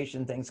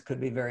education things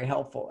could be very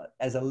helpful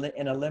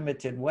in a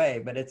limited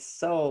way, but it's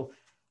so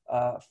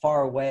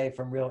far away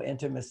from real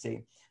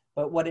intimacy.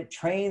 But what it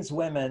trains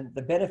women,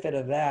 the benefit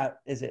of that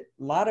is that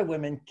a lot of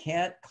women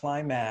can't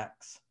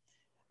climax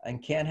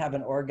and can't have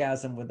an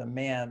orgasm with a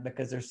man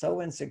because they're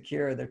so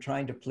insecure, they're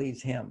trying to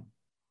please him.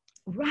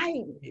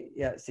 Right.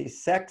 Yeah, see,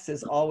 sex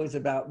is always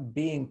about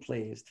being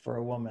pleased for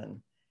a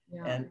woman.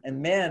 Yeah.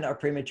 And men are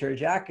premature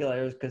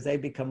ejaculators because they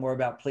become more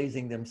about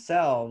pleasing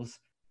themselves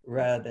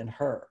rather than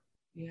her.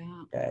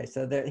 Yeah. Okay,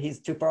 so he's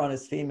too far on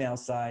his female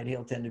side,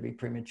 he'll tend to be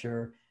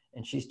premature,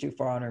 and she's too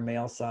far on her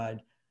male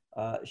side.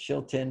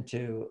 She'll tend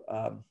to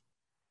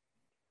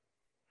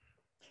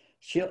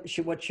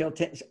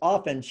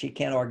often she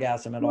can't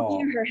orgasm at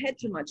all. In her head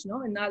too much,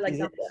 no, and not like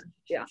that.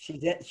 Yeah.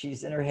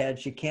 She's in her head.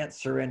 She can't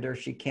surrender.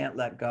 She can't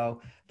let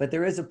go. But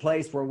there is a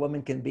place where a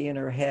woman can be in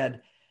her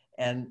head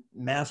and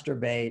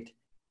masturbate,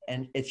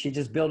 and she's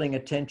just building a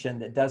tension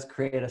that does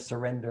create a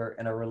surrender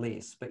and a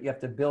release. But you have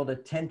to build a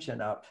tension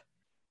up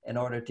in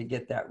order to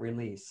get that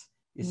release.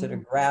 You sort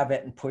of grab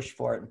it and push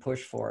for it and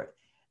push for it.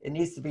 It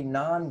needs to be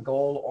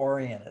non-goal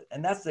oriented,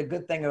 and that's the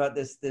good thing about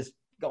this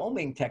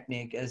goming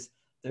technique is.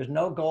 There's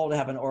no goal to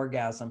have an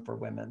orgasm for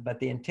women, but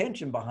the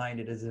intention behind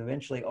it is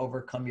eventually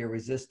overcome your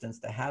resistance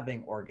to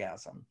having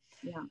orgasm.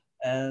 Yeah.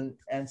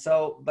 And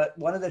so, but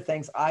one of the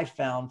things I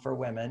found for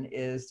women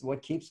is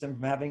what keeps them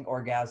from having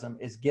orgasm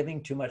is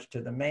giving too much to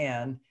the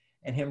man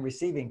and him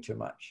receiving too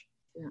much.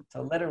 Yeah.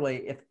 So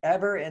literally, if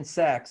ever in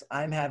sex,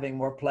 I'm having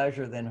more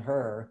pleasure than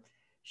her,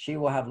 she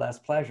will have less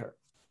pleasure,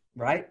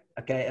 right?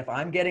 Okay, if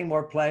I'm getting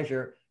more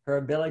pleasure, her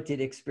ability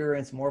to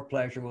experience more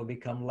pleasure will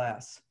become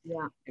less.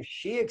 Yeah. If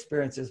she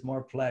experiences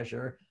more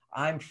pleasure,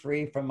 I'm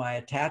free from my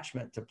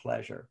attachment to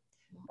pleasure.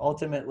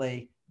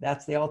 Ultimately,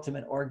 that's the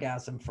ultimate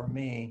orgasm for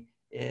me,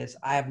 is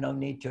I have no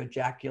need to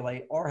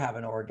ejaculate or have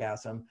an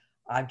orgasm.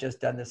 I've just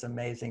done this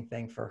amazing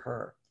thing for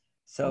her.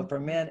 So for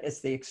men,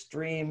 it's the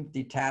extreme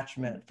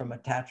detachment from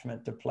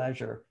attachment to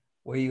pleasure,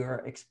 where you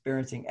are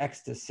experiencing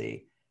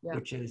ecstasy,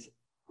 which is,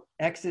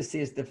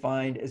 ecstasy is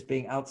defined as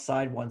being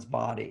outside one's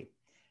body.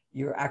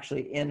 You're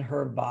actually in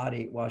her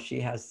body while she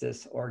has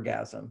this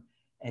orgasm,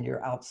 and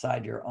you're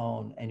outside your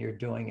own, and you're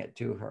doing it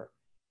to her.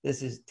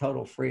 This is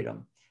total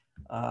freedom.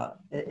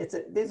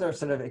 These are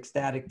sort of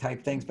ecstatic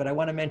type things, but I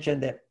want to mention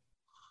that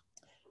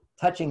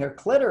touching her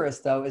clitoris,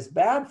 though, is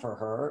bad for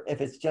her if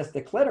it's just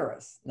the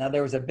clitoris. Now,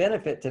 there was a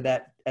benefit to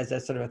that as a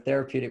sort of a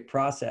therapeutic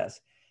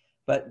process,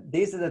 but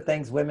these are the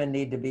things women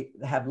need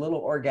to have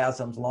little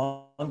orgasms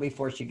long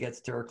before she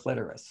gets to her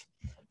clitoris.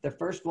 The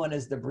first one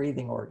is the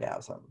breathing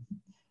orgasm.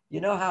 You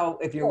know how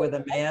if you're with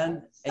a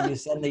man and you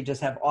suddenly just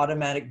have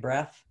automatic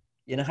breath,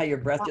 you know how your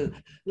breath is.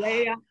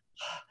 Yeah.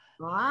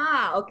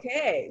 Ah,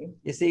 okay.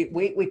 You see,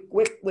 we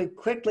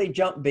quickly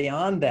jump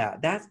beyond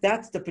that.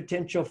 That's the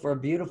potential for a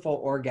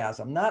beautiful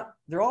orgasm.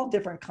 They're all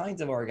different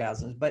kinds of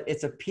orgasms, but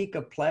it's a peak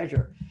of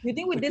pleasure. You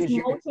think with this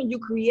motion you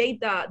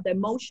create the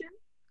motion,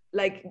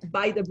 like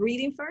by the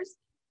breathing first?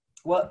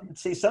 Well,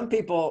 see, some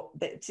people,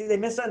 they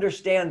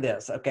misunderstand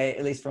this, okay,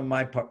 at least from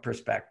my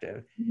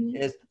perspective,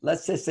 is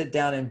let's just sit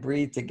down and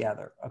breathe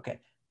together. Okay,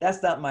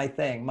 that's not my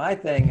thing. My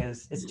thing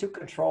is, it's too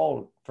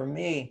controlled. For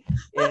me,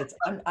 it's,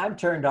 I'm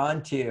turned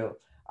on to you.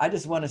 I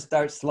just want to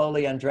start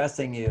slowly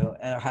undressing you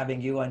and having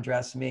you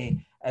undress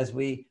me as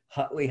we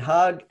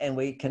hug and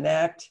we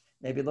connect,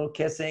 maybe a little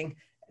kissing,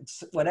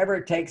 whatever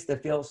it takes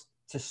to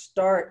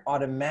start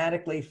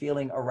automatically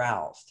feeling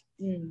aroused.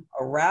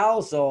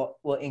 Arousal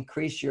will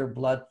increase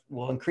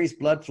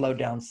blood flow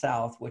down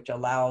south,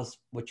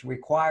 which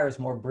requires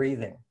more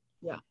breathing.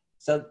 Yeah.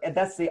 So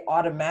that's the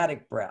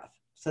automatic breath.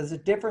 So there's a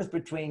difference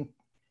between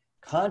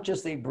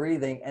consciously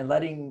breathing and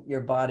letting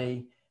your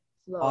body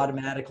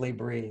automatically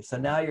breathe. So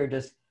now you're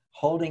just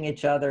holding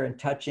each other and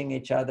touching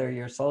each other.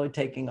 You're slowly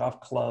taking off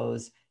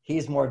clothes.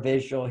 He's more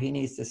visual. He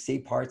needs to see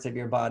parts of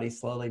your body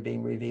slowly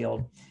being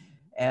revealed.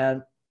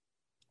 And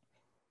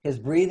his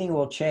breathing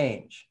will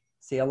change.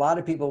 See, a lot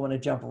of people want to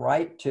jump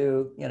right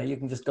to, you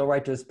can just go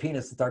right to his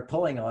penis and start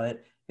pulling on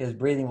it. His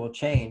breathing will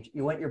change.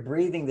 You want your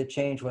breathing to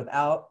change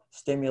without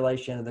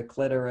stimulation of the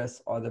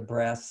clitoris or the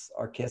breasts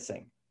or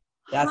kissing.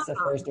 That's the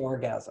first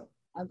orgasm.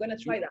 I'm going to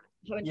try that.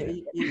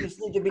 You just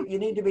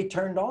need to be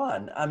turned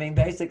on. I mean,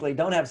 basically,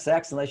 don't have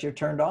sex unless you're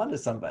turned on to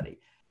somebody.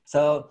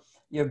 So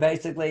you're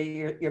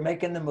basically, you're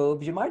making the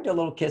moves. You might do a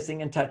little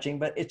kissing and touching,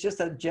 but it's just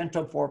a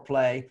gentle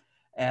foreplay,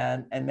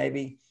 and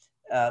maybe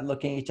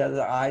looking each other's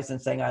eyes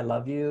and saying, I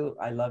love you.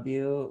 I love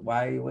you.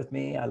 Why are you with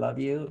me? I love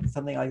you.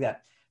 Something like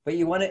that. But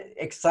you want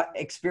to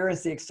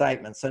experience the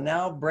excitement. So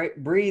now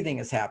breathing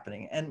is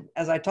happening. And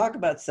as I talk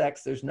about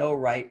sex, there's no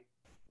right,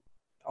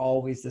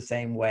 always the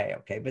same way.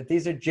 Okay. But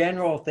these are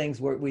general things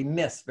where we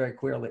miss very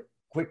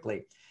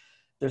quickly.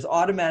 There's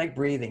automatic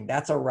breathing.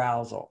 That's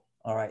arousal.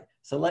 All right.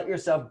 So let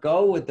yourself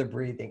go with the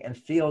breathing and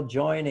feel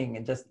joining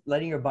and just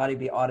letting your body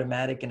be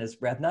automatic in its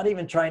breath, not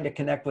even trying to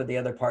connect with the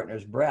other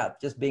partner's breath,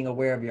 just being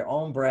aware of your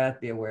own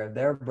breath, be aware of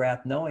their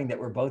breath, knowing that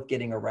we're both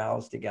getting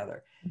aroused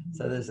together. Mm-hmm.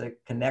 So there's a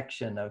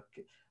connection of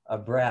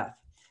breath.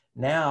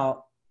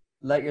 Now,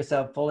 let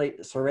yourself fully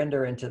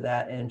surrender into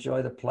that and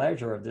enjoy the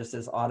pleasure of this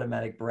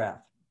automatic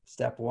breath.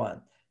 Step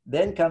one.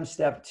 Then comes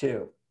step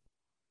two,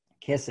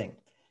 kissing.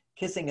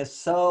 Kissing is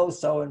so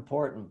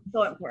important.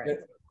 So important.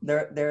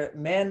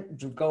 Men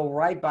go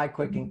right by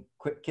quick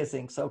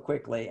kissing so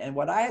quickly. And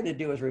what I had to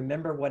do is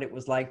remember what it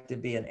was like to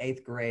be in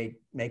 8th grade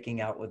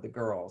making out with the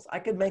girls. I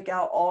could make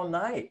out all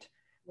night.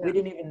 Yeah. We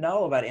didn't even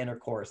know about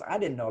intercourse. I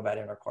didn't know about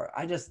intercourse.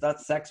 I just thought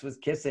sex was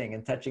kissing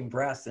and touching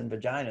breasts and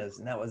vaginas,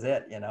 and that was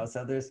it, you know?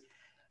 So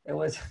it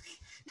was,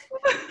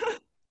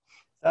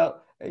 so,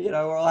 you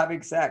know, we're all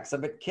having sex. So,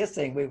 but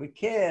kissing, we would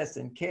kiss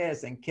and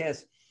kiss and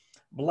kiss.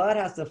 Blood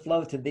has to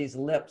flow to these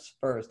lips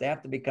first. They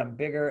have to become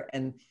bigger,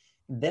 and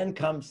then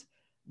comes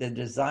the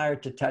desire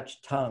to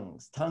touch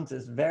tongues. Tongues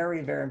is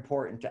very, very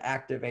important to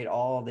activate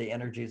all the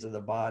energies of the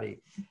body.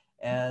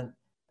 And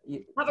I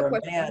have a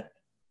question. Man,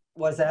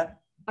 what's that?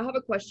 I have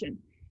a question.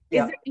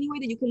 Yeah. Is there any way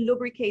that you can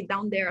lubricate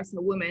down there as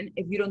a woman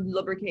if you don't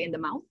lubricate in the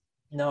mouth?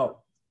 No.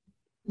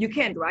 You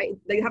can't, right?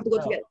 They have to go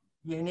together.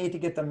 You need to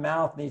get the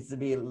mouth, needs to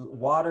be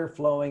water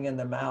flowing in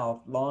the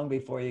mouth long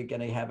before you're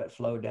going to have it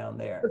flow down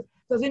there.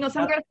 Because, you know,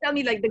 some girls tell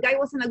me, like, the guy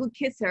wasn't a good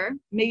kisser.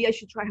 Maybe I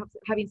should try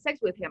having sex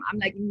with him. I'm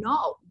like,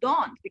 no,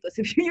 don't. Because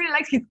if you really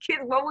like his kiss,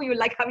 why would you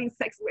like having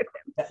sex with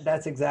him?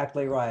 That's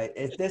exactly right.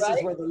 This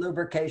is where the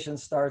lubrication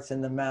starts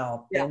in the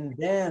mouth, and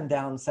then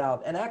down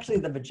south. And actually,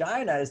 the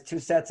vagina is 2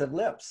 sets of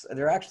lips.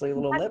 There are actually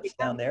little lips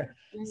down there.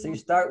 So you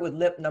start with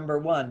lip number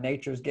 1.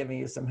 Nature's giving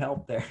you some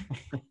help there.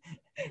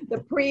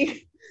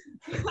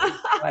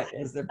 Right,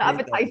 is the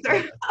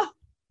appetizer.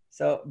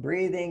 So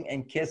breathing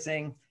and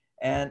kissing.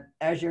 And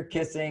as you're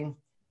kissing,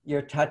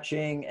 you're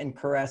touching and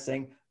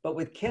caressing. But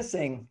with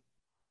kissing,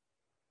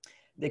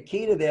 the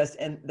key to this,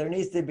 and there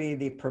needs to be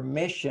the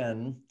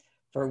permission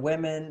for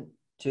women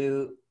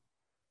to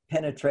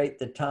penetrate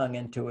the tongue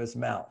into his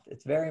mouth.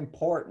 It's very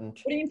important.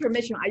 What do you mean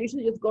permission? I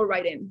usually just go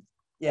right in.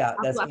 Yeah,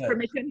 that's good.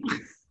 Permission.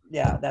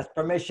 Yeah, that's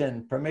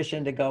permission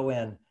to go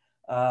in.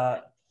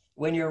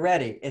 When you're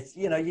ready, it's,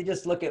 you know, you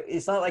just look at,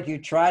 it's not like you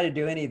try to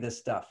do any of this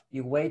stuff.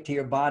 You wait till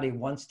your body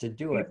wants to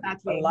do it.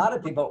 Exactly. A lot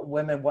of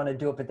women want to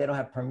do it, but they don't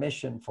have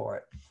permission for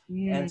it.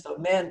 And so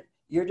men,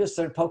 you're just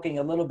sort of poking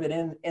a little bit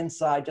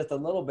inside, just a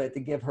little bit,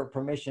 to give her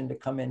permission to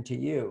come into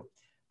you.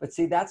 But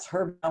see, that's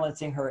her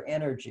balancing her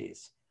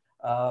energies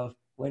of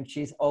when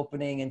she's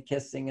opening and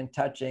kissing and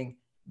touching,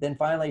 then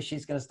finally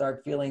she's going to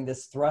start feeling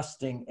this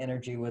thrusting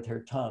energy with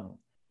her tongue.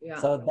 Yeah.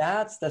 So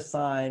that's the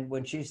sign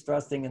when she's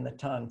thrusting in the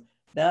tongue.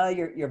 Now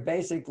you're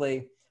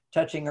basically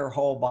touching her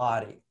whole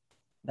body.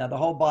 Now the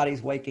whole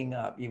body's waking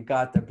up. You've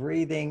got the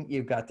breathing,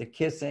 you've got the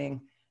kissing.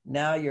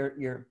 Now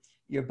your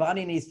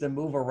body needs to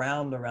move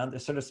around the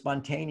sort of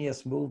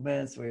spontaneous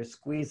movements where you're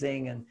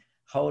squeezing and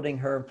holding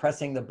her and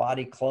pressing the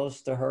body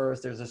close to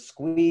hers. There's a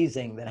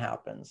squeezing that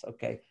happens.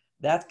 Okay.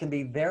 That can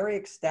be very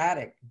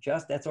ecstatic.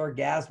 That's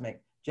orgasmic.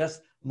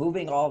 Just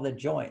moving all the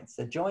joints.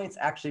 The joints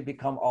actually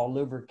become all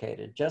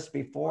lubricated just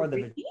before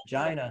the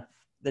vagina.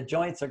 The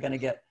joints are going to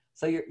get,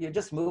 so you're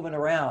just moving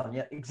around.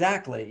 Yeah,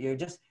 exactly. You're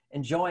just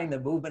enjoying the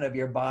movement of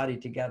your body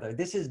together.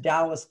 This is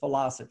Taoist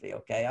philosophy,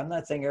 okay? I'm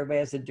not saying everybody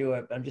has to do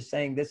it, but I'm just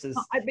saying this is...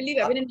 I believe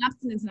it. I've been in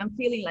abstinence and I'm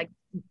feeling like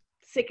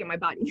sick in my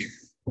body.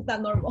 It's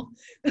not normal.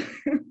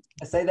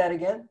 Say that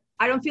again?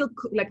 I don't feel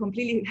like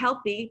completely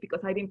healthy because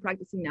I've been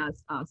practicing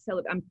as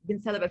celibate. I've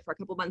been celibate for a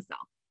couple months now.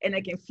 And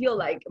I can feel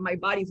like my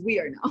body's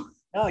weird now.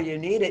 No, you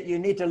need it. You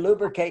need to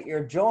lubricate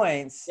your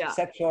joints,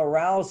 sexual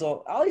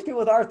arousal. All these people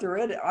with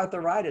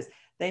arthritis,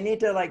 they need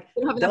to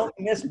don't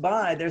miss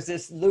by. There's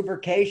this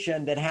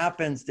lubrication that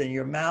happens in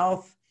your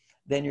mouth,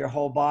 then your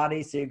whole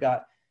body. So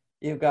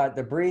you've got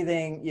the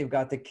breathing, you've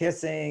got the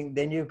kissing,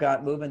 then you've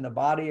got moving the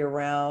body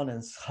around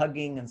and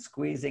hugging and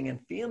squeezing and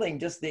feeling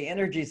just the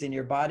energies in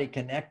your body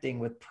connecting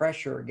with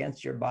pressure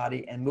against your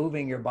body and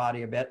moving your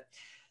body a bit.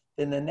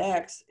 Then the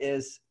next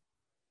is,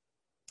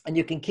 and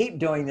you can keep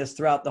doing this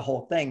throughout the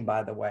whole thing,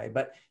 by the way,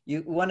 but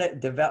you want to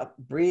develop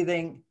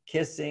breathing,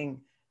 kissing,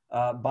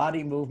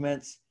 body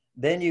movements,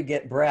 then you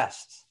get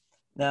breasts.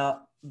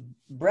 Now,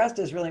 breast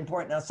is really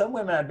important. Now, some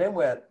women I've been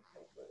with,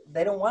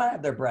 they don't want to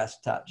have their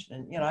breasts touched.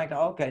 And, you know, I go,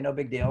 okay, no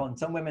big deal. And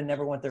some women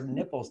never want their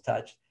nipples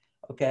touched.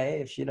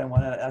 Okay, if she doesn't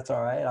want to, that's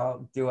all right.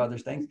 I'll do other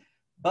things.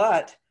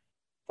 But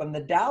from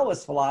the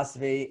Taoist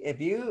philosophy,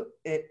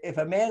 if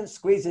a man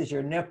squeezes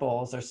your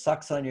nipples or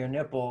sucks on your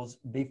nipples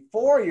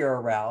before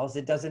you're aroused,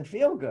 it doesn't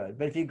feel good.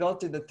 But if you go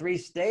through the 3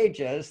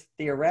 stages,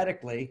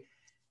 theoretically,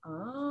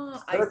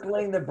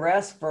 circling the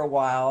breast for a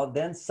while,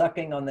 then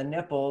sucking on the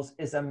nipples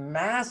is a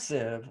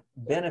massive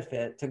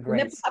benefit to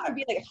great nipples have to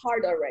be like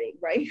hard already,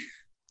 right?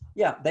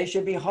 Yeah, they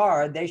should be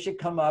hard. They should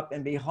come up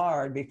and be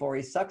hard before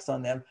he sucks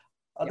on them.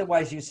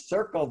 Otherwise, you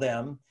circle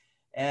them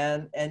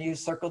and you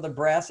circle the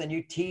breast and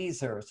you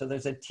tease her. So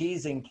there's a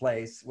teasing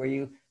place where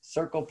you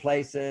circle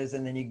places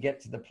and then you get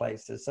to the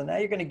places. So now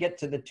you're going to get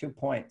to the 2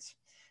 points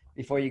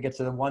before you get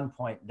to the 1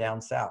 point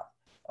down south.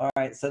 All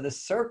right, so the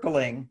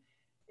circling,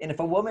 and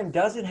if a woman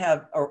doesn't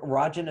have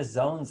erogenous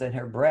zones in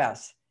her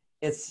breasts,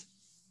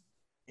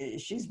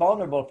 she's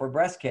vulnerable for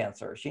breast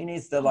cancer. She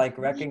needs to like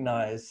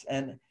recognize,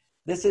 and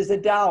this is a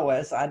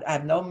Taoist. I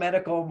have no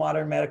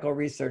modern medical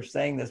research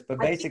saying this, but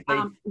basically,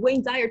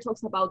 Wayne Dyer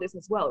talks about this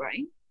as well,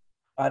 right?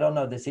 I don't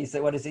know. Does he say?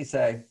 What does he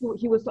say?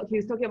 He was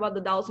talking about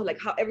the Tao, so like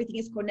how everything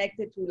is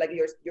connected to like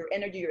your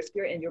energy, your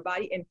spirit, and your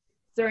body, and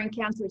certain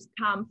cancers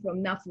come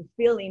from not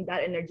fulfilling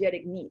that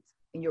energetic needs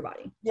in your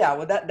body. Yeah,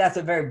 well, that's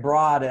a very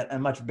broad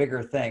and much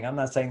bigger thing. I'm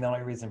not saying the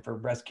only reason for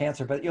breast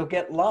cancer, but you'll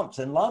get lumps,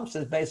 and lumps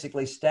is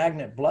basically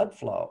stagnant blood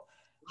flow.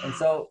 And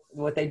so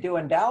what they do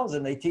in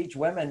Taoism, they teach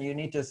women you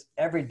need to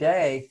every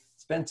day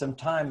spend some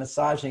time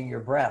massaging your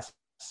breasts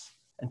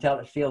until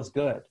it feels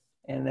good.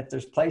 And if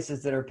there's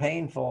places that are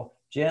painful,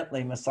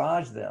 gently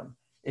massage them.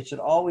 It should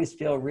always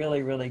feel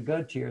really, really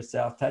good to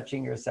yourself,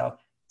 touching yourself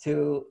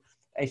to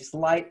a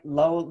slight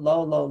low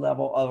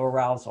level of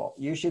arousal.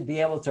 You should be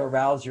able to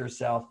arouse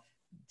yourself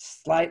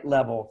slight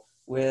level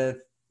with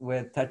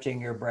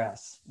touching your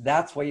breasts.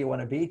 That's where you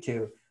want to be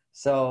to.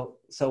 So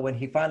when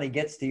he finally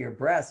gets to your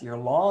breast, you're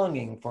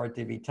longing for it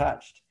to be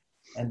touched.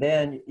 And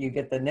then you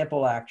get the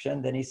nipple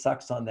action, then he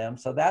sucks on them.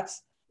 So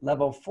that's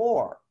level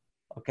 4.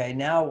 Okay,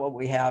 now what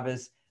we have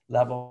is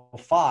level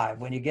 5.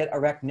 When you get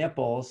erect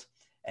nipples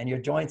and your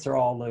joints are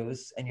all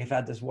loose and you've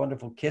had this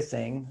wonderful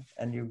kissing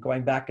and you're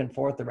going back and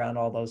forth around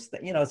all those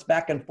things, it's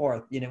back and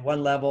forth,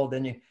 one level,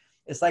 then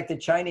it's like the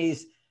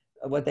Chinese,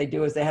 what they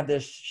do is they have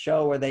this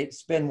show where they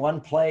spin one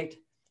plate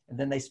and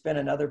then they spin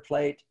another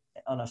plate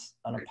on a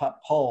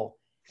pole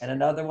and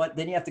another one.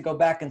 Then you have to go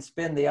back and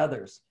spin the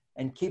others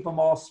and keep them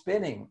all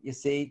spinning. You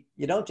see,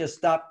 you don't just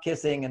stop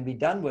kissing and be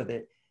done with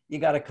it. You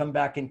got to come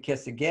back and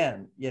kiss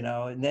again,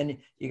 and then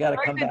you got to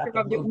come back.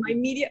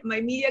 My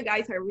media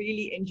guys are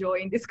really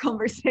enjoying this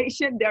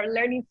conversation. They're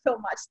learning so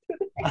much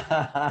today.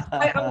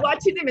 I'm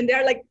watching them and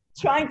they're like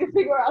trying to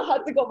figure out how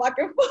to go back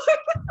and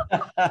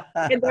forth.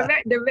 And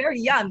they're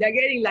very young. They're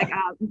getting like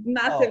a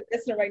massive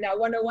lesson right now,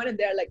 101, and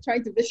they're like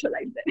trying to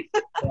visualize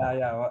it.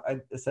 Yeah.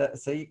 Well,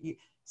 so you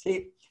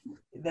see,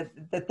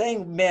 the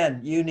thing, men,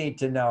 you need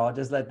to know. I'll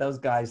just let those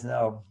guys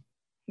know.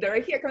 They're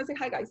right here. Come and say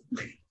hi, guys.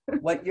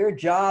 What your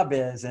job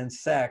is in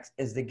sex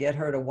is to get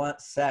her to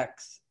want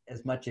sex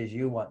as much as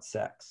you want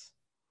sex.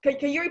 Can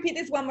you repeat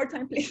this one more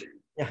time, please?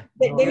 Yeah.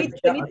 They need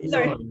to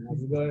learn.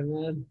 How's it going,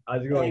 man?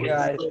 How's it going?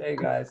 Hey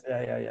guys.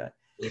 Yeah.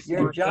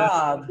 Your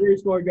job. Very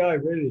smart guy,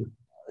 really.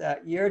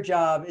 Your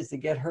job is to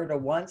get her to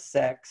want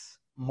sex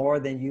more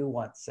than you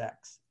want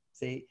sex.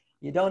 See,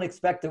 you don't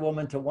expect a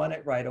woman to want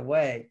it right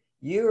away.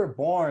 You're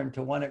born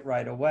to want it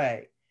right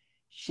away.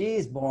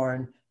 She's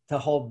born to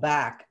hold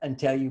back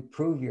until you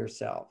prove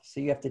yourself. So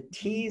you have to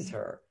tease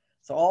her.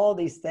 So all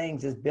these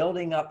things is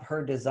building up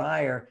her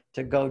desire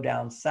to go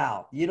down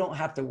south. You don't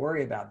have to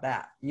worry about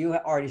that. You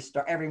already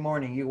start every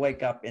morning, you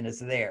wake up and it's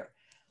there.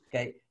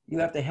 Okay. You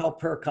have to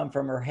help her come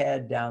from her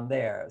head down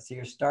there. So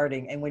you're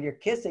starting, and when you're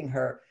kissing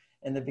her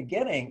in the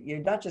beginning, you're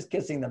not just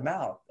kissing the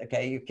mouth.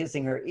 Okay. You're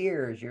kissing her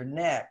ears, your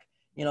neck.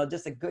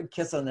 Just a good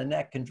kiss on the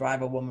neck can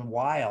drive a woman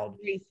wild,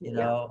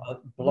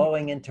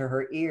 blowing into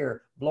her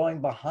ear,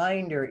 blowing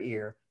behind her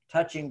ear,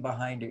 touching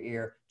behind her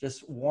ear,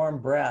 just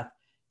warm breath.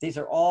 These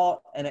are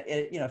all, and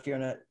if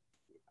you're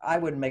I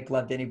wouldn't make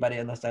love to anybody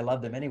unless I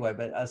love them anyway,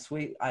 but a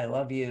sweet, I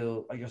love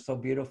you, you're so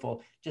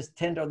beautiful, just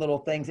tender little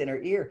things in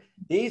her ear.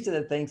 These are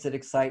the things that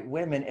excite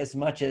women as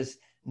much as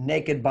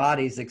naked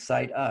bodies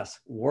excite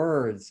us.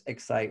 Words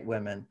excite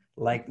women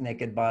like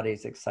naked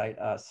bodies excite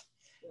us.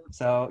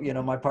 So,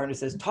 my partner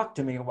says, talk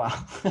to me a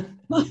while.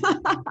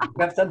 You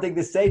have something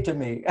to say to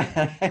me.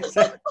 I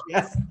said,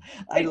 yes,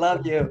 I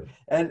love you.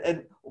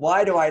 And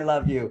why do I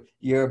love you?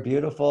 You're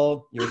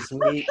beautiful, you're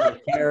sweet, you're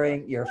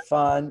caring, you're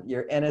fun,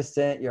 you're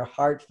innocent, you're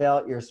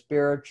heartfelt, you're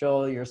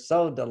spiritual, you're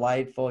so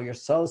delightful, you're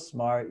so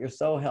smart, you're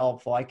so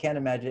helpful. I can't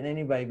imagine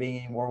anybody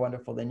being any more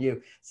wonderful than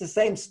you. It's the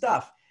same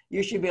stuff.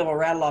 You should be able to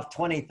rattle off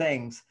 20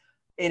 things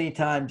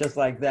anytime just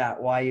like that,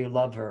 why you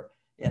love her.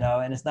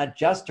 And it's not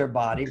just her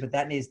body, but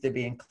that needs to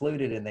be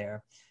included in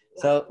there.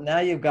 So now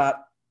you've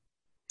got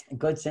a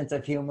good sense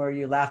of humor.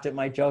 You laughed at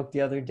my joke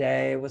the other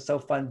day. It was so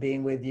fun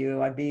being with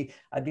you. I'd be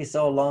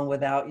so alone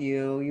without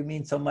you. You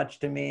mean so much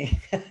to me.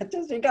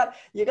 You got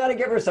to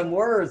give her some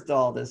words to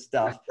all this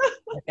stuff.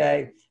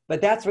 Okay. But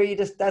that's where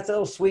that's a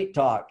little sweet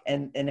talk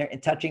and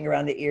touching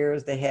around the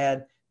ears, the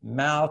head,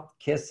 mouth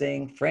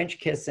kissing, French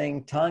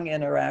kissing, tongue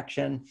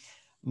interaction.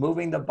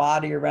 moving the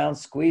body around,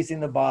 squeezing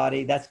the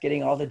body. That's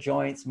getting all the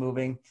joints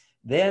moving.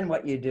 Then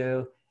what you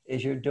do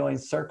is you're doing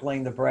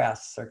circling the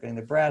breast,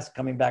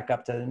 coming back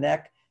up to the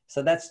neck.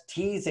 So that's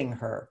teasing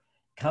her,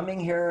 coming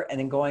here and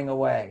then going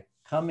away,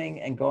 coming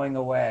and going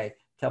away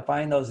to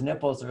find those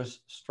nipples are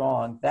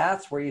strong.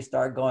 That's where you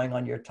start going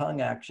on your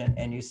tongue action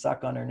and you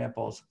suck on her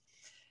nipples.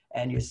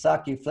 And you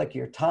suck, you flick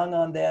your tongue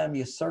on them,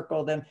 you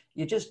circle them,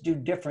 you just do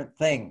different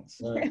things.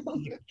 Right.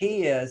 The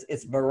key is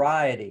it's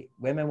variety.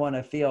 Women want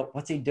to feel,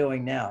 what's he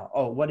doing now?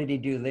 Oh, what did he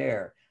do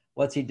there?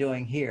 What's he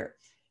doing here?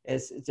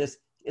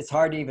 It's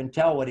hard to even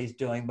tell what he's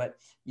doing, but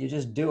you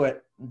just do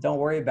it. Don't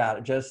worry about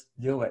it. Just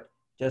do it.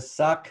 Just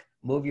suck,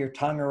 move your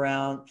tongue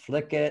around,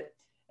 flick it.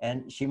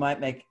 And she might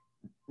make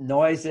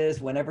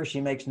noises. Whenever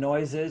she makes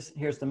noises,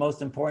 here's the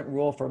most important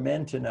rule for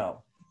men to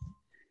know.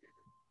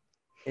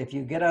 If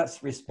you get a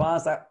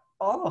response like,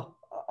 oh,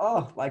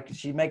 like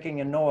she's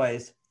making a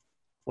noise,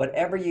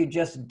 whatever you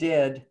just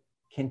did,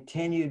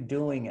 continue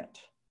doing it.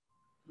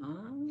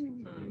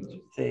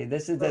 See,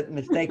 this is the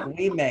mistake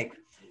we make.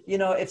 You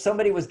know, if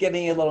somebody was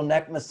giving you a little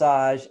neck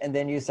massage and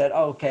then you said,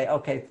 oh,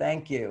 okay,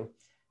 thank you.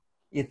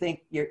 You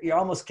think you're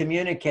almost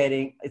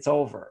communicating, it's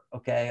over.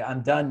 Okay,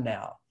 I'm done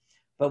now.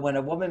 But when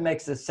a woman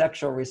makes a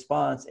sexual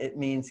response, it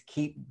means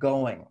keep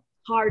going.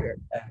 Harder.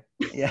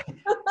 Yeah.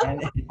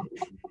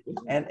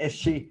 And if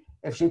she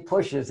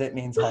pushes, it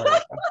means harder.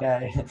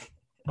 Okay.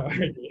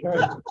 Hard.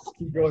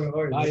 Keep going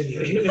hard.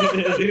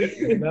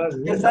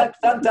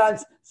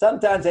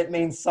 Sometimes it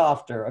means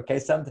softer. Okay.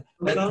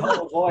 But tone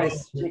of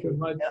voice.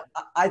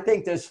 I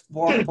think there's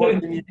four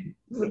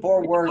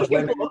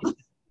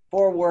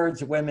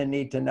words women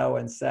need to know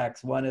in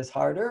sex. One is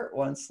harder,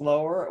 one's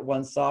slower,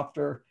 one's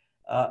softer.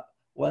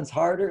 One's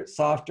harder,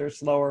 softer,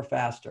 slower,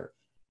 faster.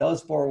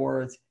 Those 4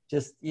 words.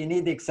 Just, you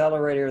need the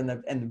accelerator and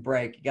the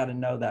brake. You got to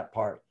know that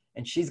part.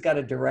 And she's got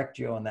to direct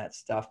you on that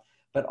stuff.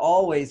 But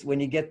always, when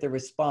you get the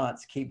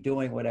response, keep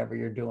doing whatever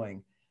you're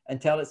doing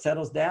until it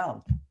settles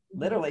down.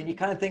 Literally, you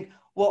kind of think,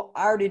 well,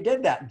 I already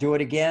did that. Do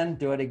it again,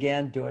 do it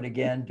again, do it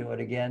again, do it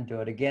again,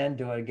 do it again,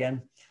 do it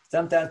again.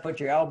 Sometimes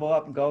put your elbow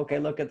up and go, okay,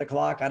 look at the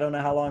clock. I don't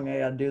know how long I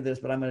gotta do this,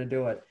 but I'm going to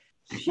do it.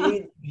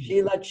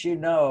 She lets you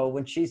know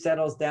when she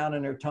settles down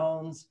in her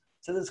tones.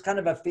 So there's kind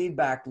of a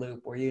feedback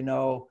loop where you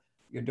know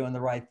you're doing the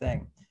right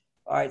thing.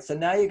 All right, so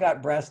now you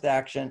got breast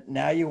action.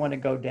 Now you want to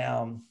go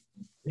down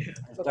and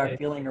start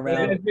feeling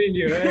around.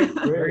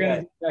 We're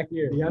going to back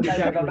here.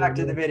 Go back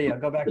to the video.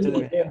 Go back to the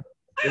video.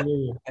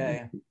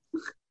 Okay.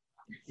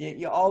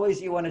 You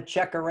always want to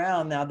check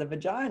around now the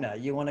vagina.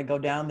 You want to go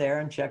down there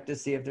and check to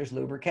see if there's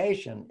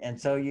lubrication. And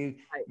so you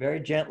very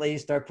gently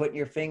start putting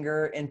your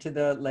finger into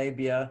the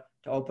labia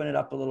to open it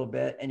up a little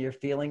bit, and you're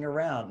feeling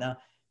around. Now,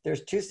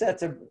 there's 2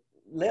 sets of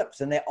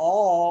lips and they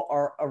all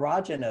are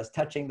erogenous,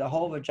 touching the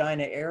whole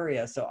vagina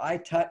area. So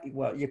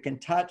you can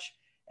touch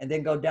and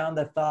then go down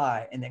the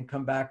thigh and then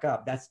come back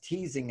up. That's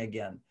teasing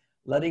again,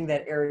 letting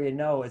that area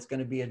know it's going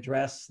to be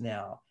addressed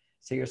now.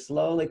 So you're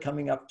slowly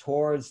coming up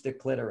towards the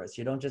clitoris.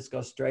 You don't just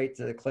go straight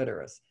to the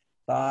clitoris.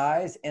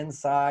 Thighs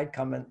inside,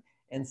 coming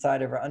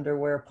inside of her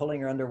underwear, pulling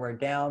her underwear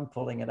down,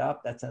 pulling it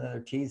up. That's another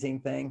teasing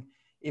thing.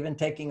 Even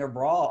taking her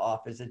bra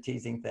off is a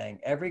teasing thing.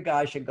 Every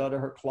guy should go to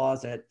her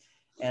closet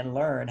and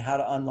learn how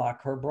to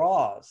unlock her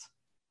bras.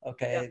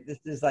 Okay, yeah. This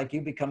is like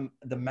you become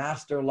the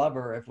master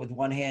lover if with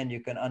one hand you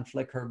can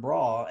unflick her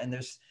bra, and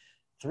there's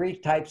 3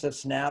 types of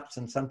snaps,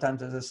 and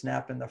sometimes there's a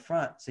snap in the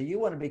front. So you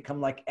want to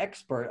become like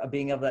expert of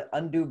being able to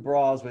undo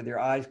bras with your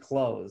eyes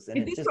closed.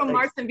 And is this from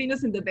Mars and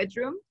Venus in the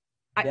bedroom?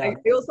 I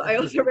also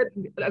read,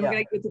 I'm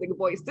going to get to the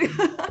voice.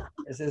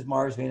 This is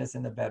Mars, Venus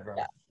in the bedroom.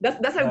 Yeah.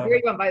 That's a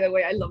great one, by the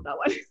way. I love that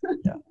one.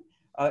 Yeah.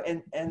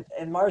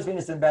 And Mars,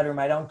 Venus in the bedroom,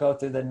 I don't go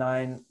through the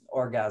 9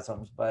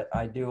 orgasms, but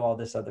I do all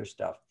this other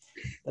stuff.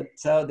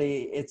 So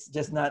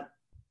it's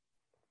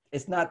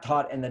not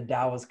taught in the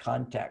Taoist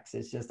context.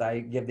 It's just, I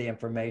give the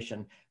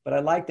information, but I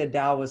like the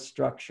Taoist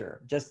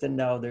structure, just to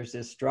know there's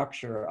this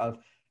structure of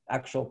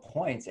actual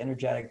points,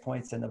 energetic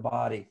points in the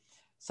body.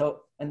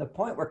 So, and the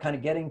point we're kind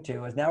of getting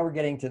to is now we're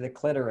getting to the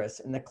clitoris.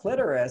 And the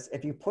clitoris,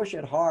 if you push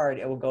it hard,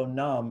 it will go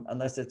numb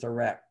unless it's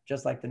erect,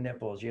 just like the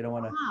nipples. You don't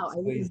want to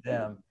squeeze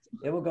them.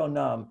 It will go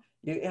numb.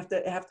 You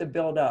have to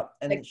build up.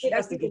 And like, she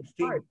has to give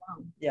feedback.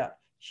 Yeah.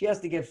 She has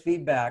to give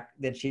feedback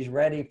that she's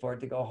ready for it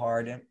to go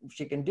hard. And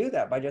she can do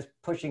that by just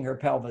pushing her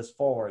pelvis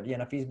forward. You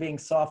know, if he's being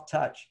soft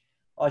touch,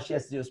 all she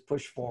has to do is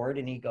push forward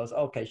and he goes,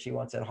 okay, she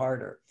wants it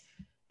harder.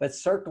 But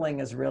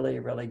circling is really,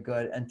 really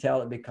good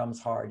until it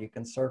becomes hard. You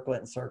can circle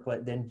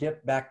it, then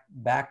dip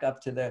back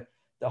up to the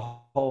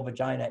whole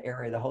vagina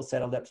area, the whole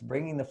set of lips,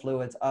 bringing the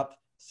fluids up,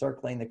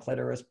 circling the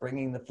clitoris,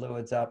 bringing the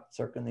fluids up,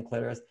 circling the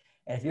clitoris.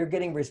 And if you're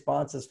getting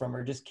responses from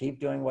her, just keep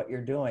doing what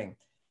you're doing.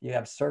 You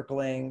have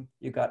circling,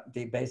 you got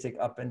the basic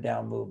up and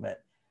down movement.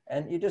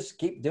 And you just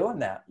keep doing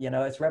that. You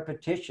know, it's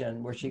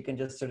repetition where she can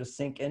just sort of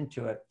sink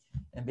into it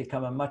and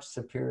become a much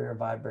superior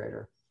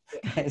vibrator.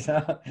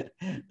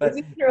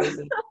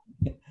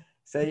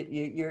 So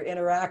you're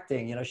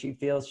interacting, you know, she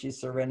feels she's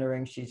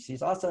surrendering.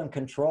 She's also in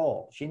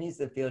control. She needs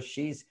to feel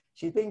she's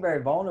she's being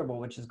very vulnerable,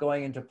 which is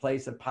going into a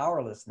place of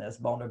powerlessness,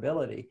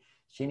 vulnerability.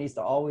 She needs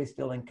to always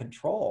feel in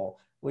control,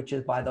 which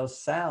is by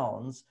those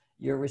sounds,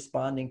 you're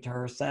responding to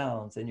her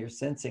sounds and you're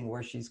sensing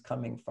where she's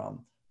coming from.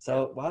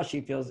 So while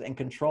she feels in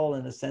control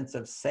in the sense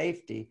of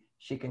safety,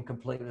 she can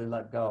completely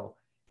let go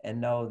and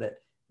know that,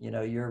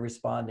 you're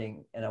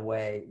responding in a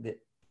way that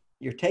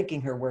you're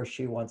taking her where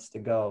she wants to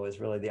go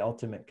is really the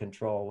ultimate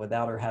control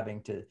without her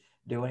having to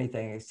do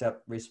anything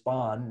except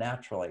respond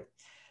naturally.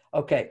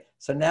 Okay,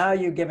 so now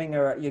you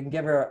can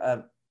give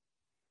her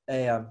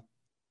a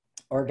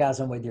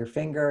orgasm with your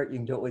finger, you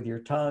can do it with your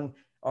tongue,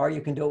 or you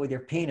can do it with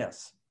your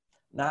penis.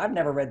 Now, I've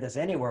never read this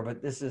anywhere,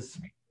 but this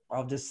is,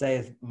 I'll just say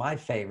is my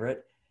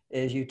favorite,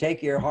 is you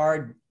take your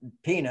hard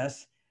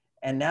penis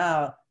and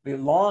now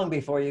long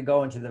before you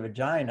go into the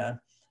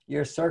vagina,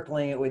 you're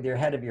circling it with your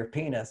head of your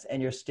penis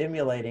and you're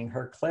stimulating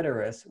her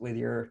clitoris with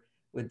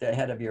the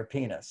head of your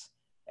penis.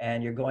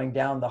 And you're going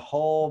down the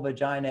whole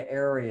vagina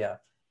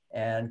area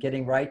and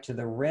getting right to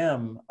the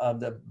rim of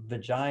the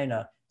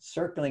vagina,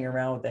 circling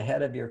around with the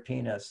head of your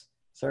penis,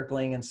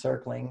 circling and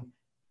circling,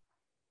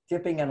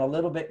 dipping in a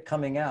little bit,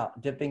 coming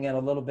out, dipping in a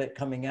little bit,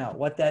 coming out.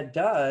 What that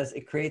does,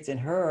 it creates in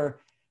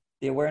her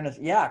the awareness,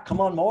 yeah, come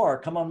on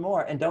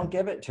more, and don't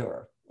give it to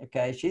her.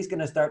 Okay, she's going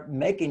to start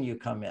making you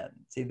come in.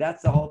 See,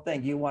 that's the whole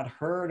thing. You want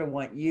her to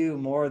want you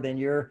more than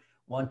you're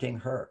wanting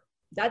her.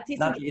 That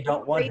not that you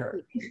don't want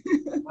her.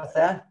 What's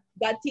that?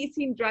 That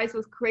teasing drives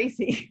us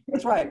crazy.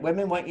 That's right.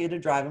 Women want you to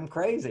drive them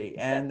crazy,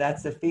 and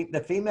that's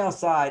the female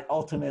side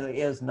ultimately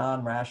is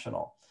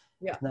non-rational.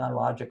 Yeah. It's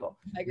non-logical.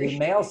 The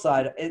male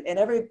side, and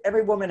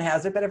every woman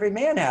has it, but every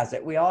man has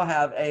it. We all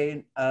have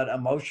an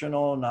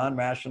emotional,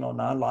 non-rational,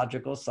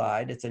 non-logical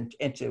side. It's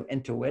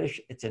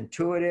intuition. It's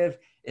intuitive.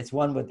 It's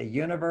one with the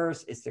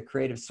universe. It's the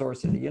creative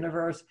source of the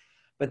universe.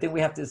 But then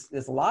we have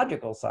this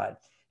logical side.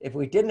 If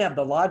we didn't have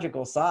the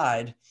logical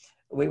side,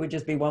 we would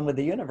just be one with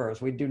the universe.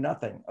 We'd do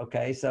nothing.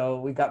 Okay. So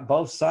we've got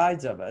both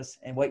sides of us.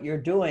 And what you're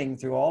doing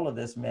through all of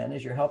this, men,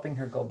 is you're helping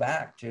her go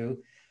back to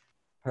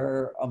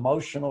her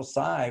emotional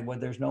side where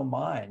there's no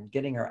mind,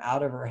 getting her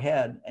out of her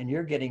head. And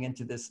you're getting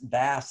into this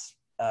vast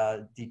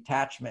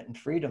detachment and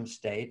freedom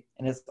state.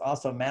 And it's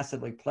also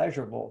massively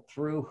pleasurable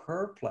through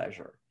her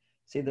pleasure.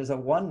 See, there's a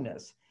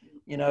oneness.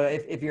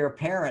 If you're a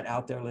parent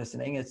out there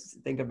listening,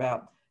 think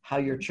about how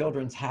your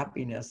children's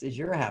happiness is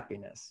your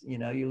happiness.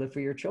 You live for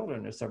your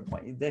children at some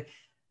point.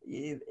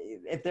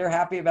 If they're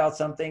happy about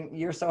something,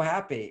 you're so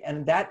happy.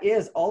 And that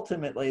is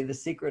ultimately the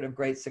secret of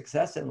great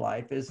success in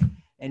life, is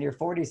in your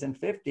 40s and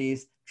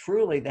 50s,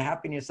 truly the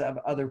happiness of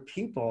other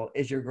people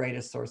is your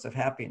greatest source of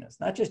happiness,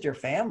 not just your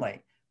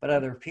family, but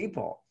other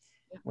people.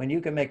 When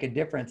you can make a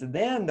difference,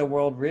 then the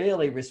world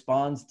really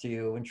responds to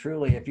you. And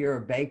truly, if you're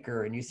a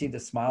baker and you see the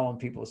smile on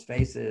people's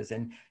faces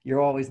and you're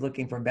always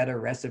looking for better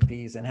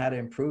recipes and how to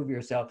improve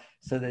yourself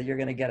so that you're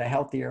going to get a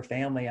healthier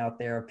family out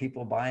there of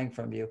people buying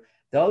from you,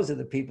 those are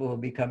the people who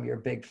become your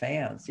big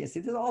fans. You see,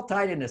 this is all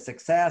tied into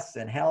success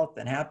and health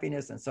and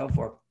happiness and so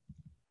forth.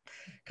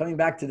 Coming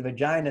back to the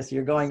vagina, so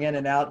you're going in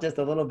and out just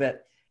a little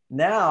bit.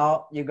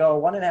 Now you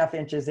go 1.5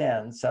 inches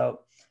in. So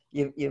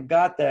you've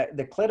got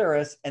the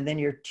clitoris, and then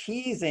you're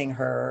teasing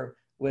her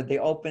with the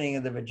opening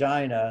of the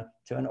vagina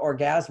to an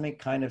orgasmic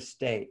kind of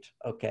state.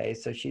 Okay,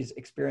 so she's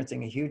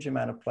experiencing a huge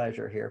amount of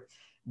pleasure here.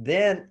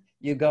 Then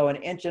you go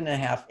 1.5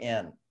 inches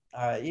in.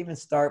 Even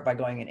start by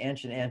going 1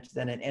 inch,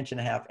 then 1.5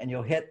 inches, and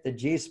you'll hit the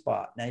G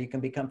spot. Now you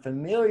can become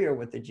familiar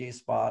with the G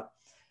spot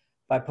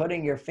by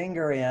putting your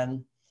finger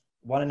in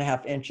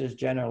 1.5 inches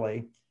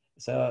generally.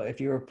 So if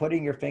you were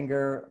putting your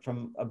finger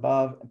from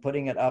above and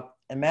putting it up,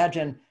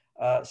 imagine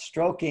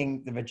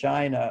stroking the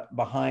vagina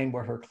behind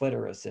where her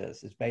clitoris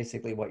is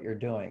basically what you're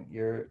doing.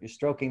 You're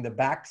stroking the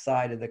back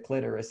side of the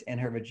clitoris in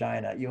her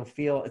vagina. You'll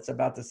feel it's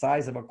about the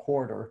size of a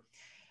quarter.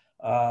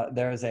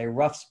 There's a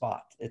rough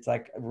spot. It's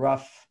like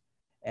rough,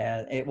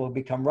 and it will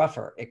become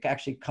rougher. It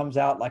actually comes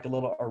out like a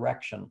little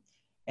erection,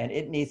 and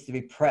it needs to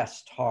be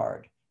pressed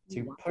hard. So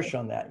you push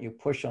on that, you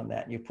push on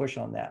that, you push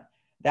on that.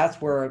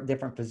 That's where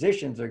different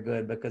positions are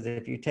good, because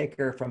if you take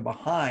her from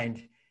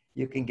behind,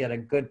 you can get a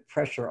good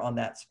pressure on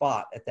that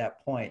spot at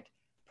that point,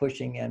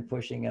 pushing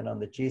in on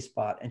the G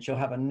spot, and she'll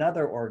have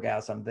another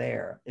orgasm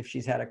there. If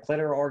she's had a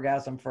clitoral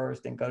orgasm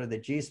first and go to the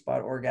G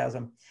spot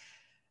orgasm,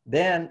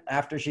 then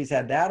after she's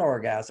had that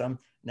orgasm,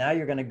 now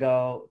you're going to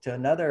go to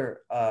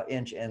another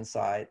inch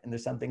inside, and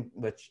there's something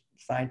which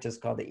scientists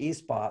call the E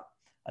spot,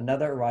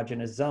 another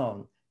erogenous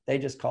zone. They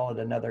just call it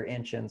another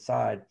inch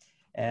inside,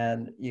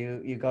 and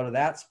you go to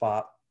that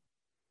spot,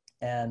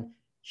 and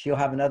she'll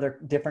have another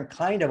different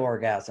kind of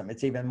orgasm.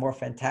 It's even more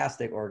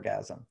fantastic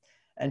orgasm.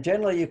 And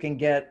generally you can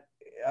get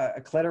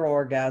a clitoral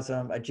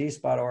orgasm, a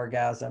G-spot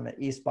orgasm, an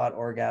E-spot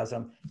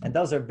orgasm, and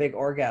those are big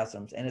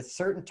orgasms. And at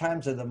certain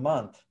times of the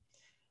month,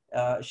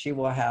 she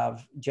will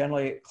have,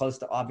 generally close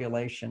to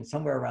ovulation,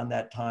 somewhere around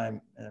that time,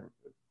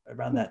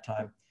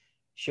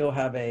 she'll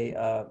have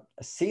a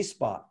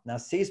C-spot. Now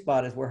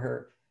C-spot is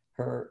where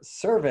her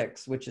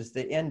cervix, which is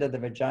the end of the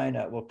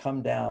vagina, will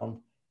come down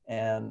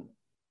and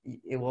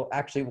it will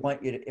actually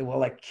want you to, it will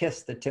like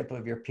kiss the tip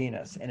of your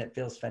penis, and it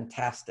feels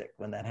fantastic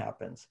when that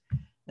happens.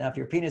 Now, if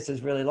your penis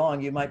is really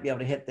long, you might be able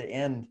to hit the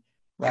end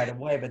right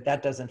away, but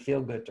that doesn't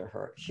feel good to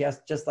her. She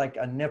has, just like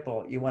a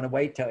nipple, you want to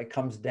wait till it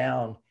comes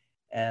down,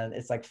 and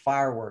it's like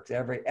fireworks.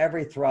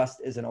 Every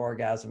thrust is an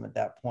orgasm at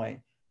that point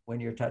when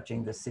you're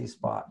touching the C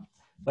spot.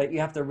 But you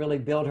have to really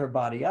build her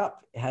body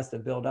up. It has to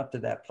build up to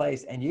that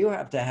place, and you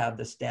have to have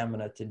the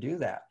stamina to do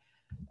that.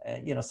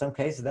 You know, some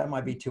cases that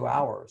might be 2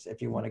 hours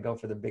if you want to go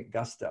for the big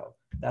gusto.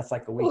 That's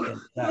like a weekend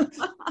sex.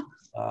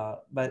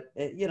 But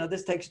you know,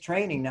 this takes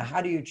training. Now,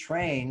 how do you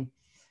train?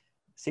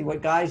 See,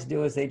 what guys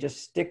do is they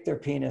just stick their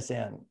penis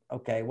in.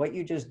 Okay, what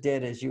you just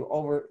did is you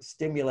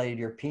overstimulated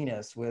your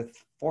penis with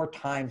 4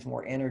 times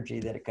more energy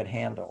than it could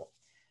handle.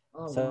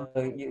 Oh, so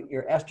wow.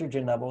 Your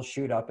estrogen levels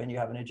shoot up and you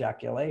have an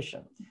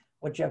ejaculation.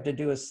 What you have to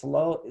do is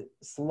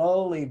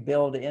slowly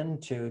build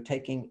into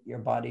taking your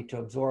body to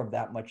absorb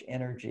that much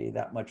energy,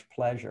 that much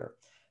pleasure.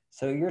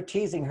 So you're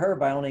teasing her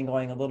by only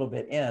going a little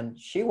bit in.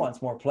 She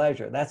wants more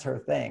pleasure. That's her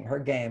thing. Her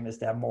game is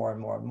to have more and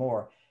more and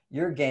more.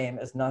 Your game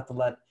is not to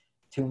let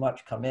too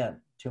much come in,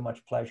 too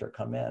much pleasure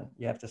come in.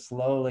 You have to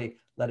slowly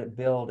let it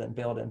build and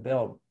build and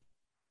build.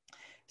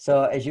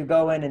 So as you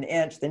go in an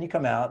inch, then you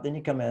come out, then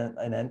you come in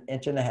an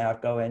inch and a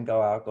half, go in,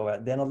 go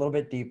out, then a little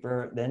bit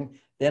deeper, then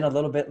a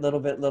little bit,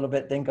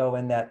 then go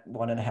in that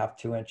 1.5,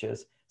 2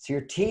 inches. So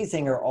you're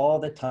teasing her all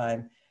the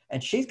time,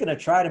 and she's going to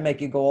try to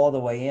make you go all the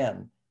way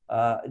in.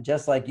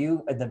 Just like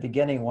you at the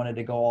beginning wanted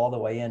to go all the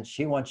way in.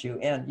 She wants you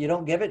in. You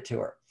don't give it to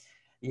her.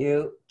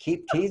 You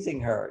keep teasing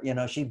her. You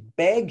know, she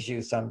begs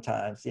you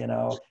sometimes, you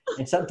know,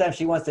 and sometimes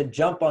she wants to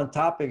jump on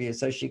top of you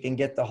so she can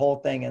get the whole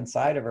thing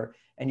inside of her.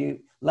 And you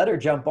let her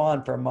jump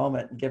on for a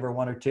moment and give her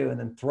 1 or 2 and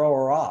then throw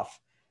her off.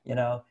 You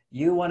know,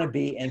 you want to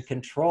be in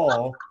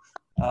control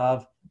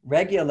of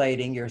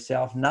regulating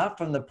yourself, not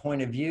from the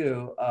point of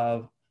view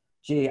of,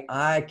 gee,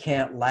 I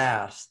can't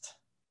last,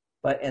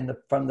 but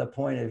from the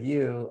point of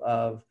view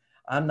of,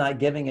 I'm not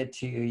giving it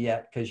to you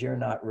yet because you're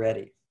not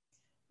ready.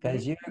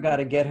 Because you've got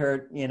to get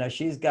her, you know,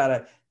 she's got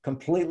to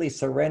completely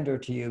surrender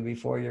to you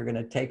before you're going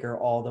to take her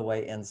all the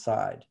way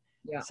inside.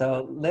 Yeah.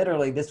 So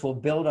literally this will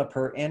build up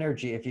her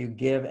energy if you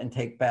give and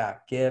take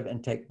back, give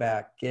and take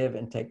back, give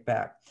and take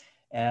back.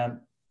 And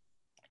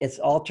it's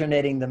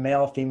alternating the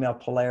male-female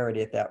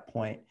polarity at that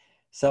point.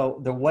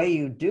 So the way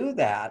you do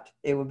that,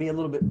 it would be a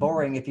little bit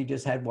boring if you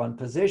just had one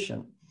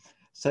position.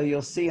 So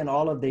you'll see in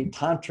all of the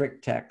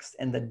tantric texts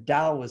and the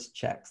Taoist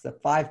texts, the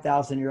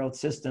 5,000-year-old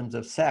systems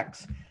of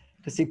sex,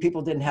 because see,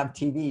 people didn't have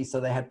TV,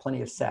 so they had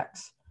plenty of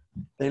sex.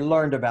 They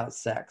learned about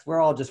sex. We're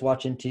all just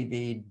watching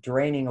TV,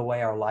 draining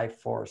away our life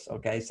force,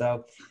 okay?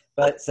 So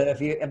if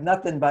you have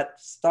nothing but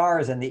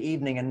stars in the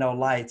evening and no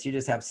lights, you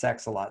just have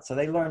sex a lot. So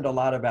they learned a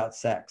lot about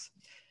sex.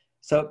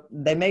 So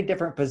they made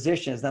different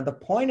positions. Now, the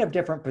point of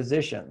different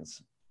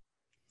positions,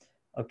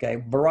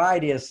 okay,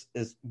 variety is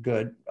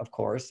good, of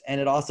course, and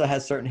it also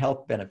has certain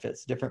health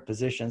benefits, different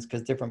positions,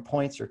 because different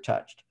points are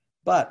touched.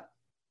 But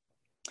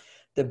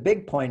the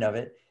big point of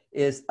it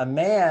is a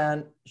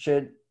man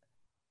should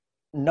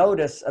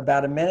notice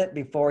about a minute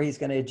before he's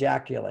going to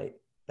ejaculate.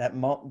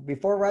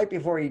 Right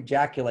before he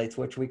ejaculates,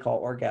 which we call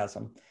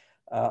orgasm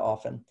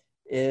often,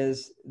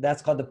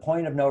 that's called the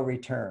point of no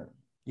return.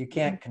 You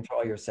can't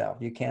control yourself.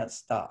 You can't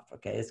stop.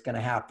 Okay, it's going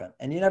to happen.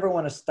 And you never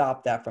want to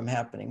stop that from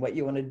happening. What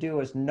you want to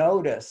do is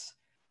notice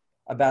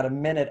about a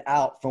minute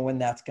out from when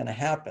that's going to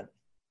happen.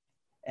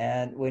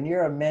 And when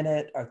you're a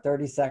minute or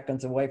 30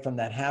 seconds away from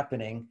that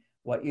happening,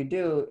 what you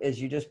do is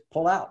you just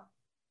pull out.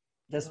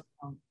 Just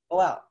pull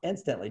out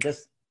instantly.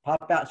 Just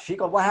pop out. She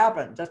goes, what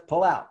happened? Just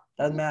pull out.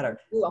 Doesn't matter.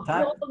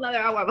 Another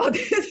hour about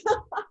this.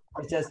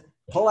 It's just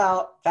pull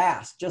out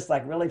fast, just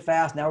like really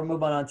fast. Now we're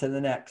moving on to the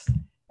next.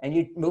 And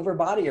you move her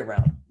body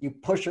around. You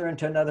push her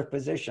into another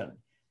position.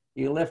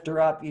 You lift her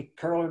up. You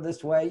curl her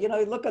this way. You know,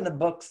 you look in the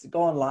books,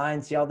 go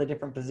online, see all the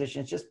different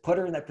positions. Just put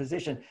her in that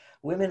position.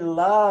 Women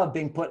love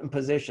being put in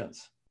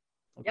positions.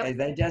 Okay,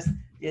 yep.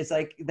 It's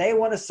like they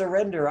want to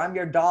surrender. I'm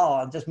your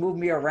doll. Just move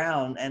me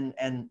around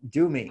and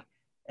do me.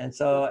 And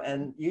so,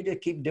 and you just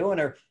keep doing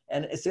her.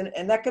 And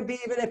that could be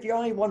even if you're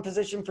only one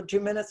position for 2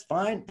 minutes,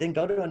 fine. Then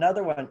go to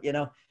another one. You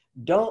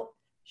know,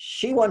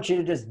 she wants you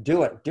to just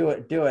do it.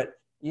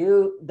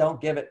 You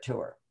don't give it to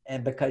her.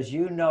 And because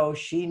you know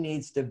she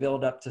needs to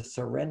build up to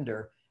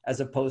surrender as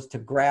opposed to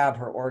grab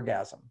her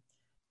orgasm.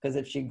 Because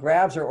if she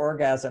grabs her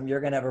orgasm, you're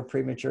going to have a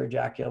premature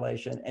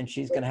ejaculation and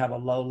she's going to have a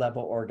low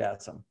level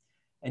orgasm.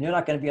 And you're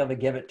not going to be able to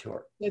give it to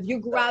her. If you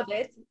grab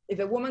it, if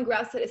a woman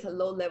grabs it, it's a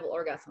low level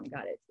orgasm.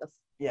 Got it.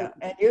 Yeah.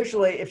 And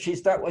usually as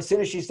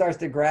soon as she starts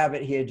to grab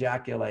it, he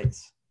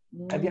ejaculates.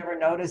 Have you ever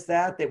noticed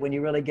that when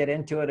you really get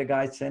into it, a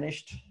guy's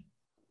finished?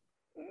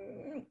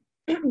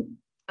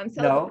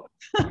 No,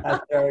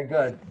 that's very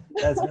good.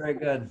 That's very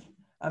good.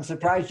 I'm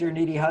surprised your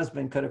needy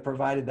husband could have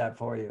provided that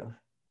for you.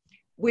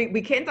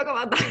 We can't talk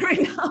about that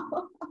right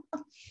now.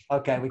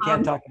 Okay, we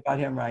can't talk about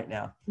him right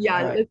now.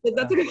 Yeah, right. let's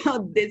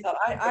talk about this.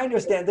 I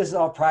understand this is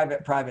all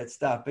private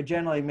stuff, but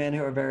generally men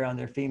who are very on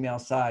their female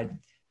side,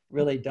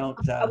 really don't.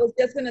 I was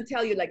just gonna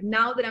tell you, like,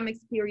 now that I'm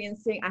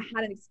experiencing, I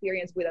had an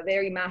experience with a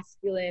very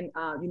masculine,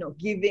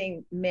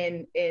 giving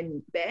men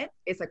in bed.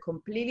 It's a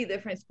completely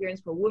different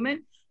experience for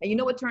women. And you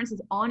know what turns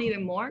us on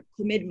even more?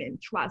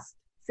 Commitment, trust,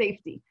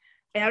 safety.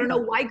 And I don't know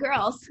why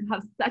girls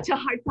have such a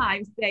hard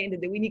time saying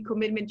that we need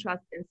commitment,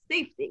 trust, and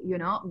safety.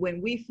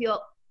 When we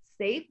feel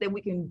safe, then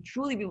we can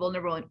truly be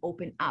vulnerable and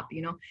open up.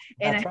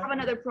 And I have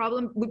another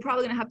problem. We're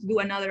probably gonna have to do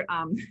another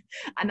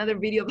another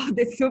video about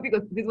this too,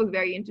 because this was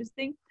very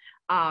interesting.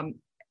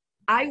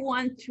 I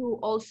want to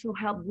also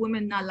help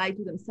women not lie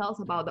to themselves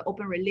about the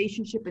open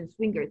relationship and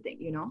swinger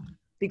thing,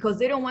 because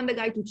they don't want the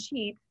guy to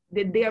cheat,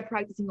 that they are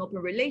practicing open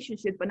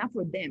relationships, but not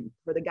for them,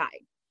 for the guy.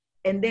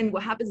 And then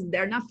what happens is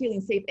they're not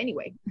feeling safe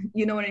anyway.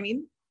 You know what I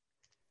mean?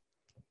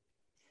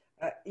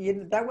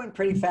 That went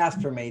pretty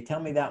fast for me. Tell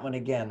me that one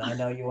again. I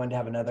know you wanted to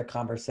have another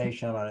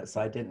conversation on it,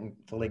 so I didn't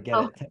fully get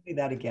it. Tell me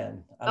that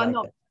again.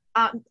 No,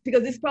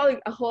 because this is probably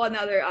a whole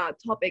another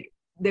topic.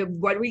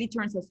 What really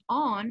turns us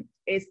on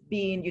is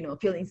being,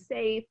 feeling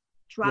safe,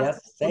 trust.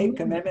 Yes, safe,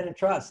 commitment, and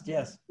trust.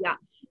 Yes. Yeah.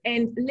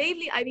 And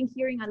lately, I've been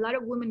hearing a lot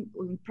of women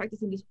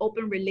practicing this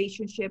open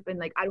relationship, and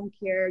like, I don't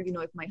care,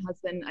 if my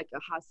husband has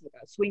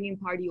a swinging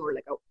party or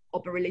like an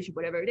open relationship,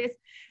 whatever it is,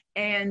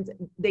 and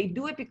they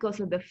do it because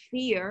of the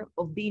fear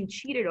of being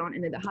cheated on,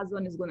 and then the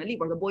husband is going to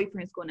leave or the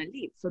boyfriend is going to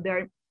leave. So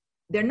they're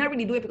not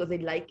really doing it because they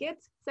like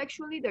it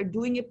sexually. They're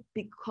doing it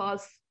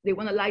because they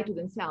want to lie to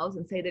themselves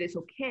and say that it's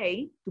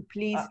okay to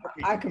please.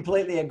 I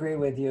completely agree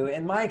with you.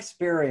 In my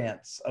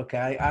experience,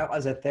 okay, I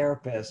was a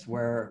therapist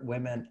where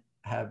women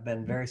have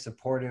been very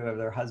supportive of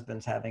their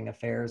husbands having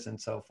affairs and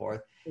so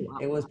forth. Wow.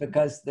 It was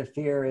because the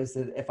fear is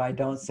that if I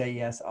don't say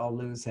yes, I'll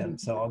lose him.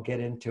 So I'll get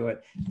into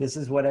it. This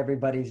is what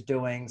everybody's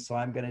doing, so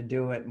I'm going to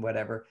do it and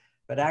whatever.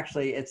 But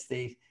actually it's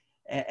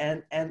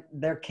and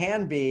there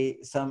can be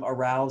some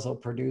arousal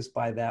produced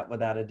by that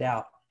without a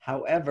doubt.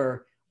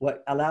 However,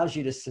 what allows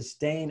you to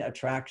sustain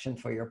attraction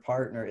for your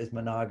partner is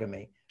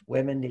monogamy.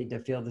 Women need to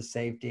feel the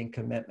safety and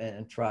commitment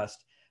and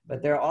trust.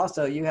 But there are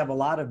also, you have a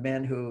lot of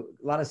men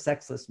a lot of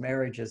sexless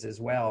marriages as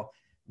well,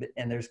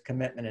 and there's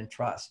commitment and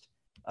trust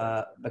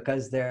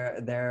because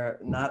they're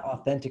not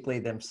authentically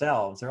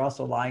themselves. They're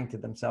also lying to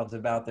themselves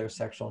about their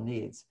sexual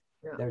needs.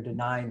 Yeah. They're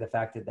denying the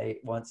fact that they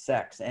want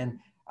sex. And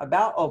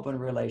about open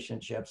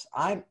relationships,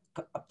 I'm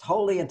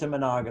totally into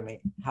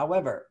monogamy.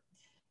 However,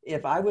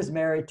 if I was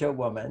married to a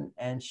woman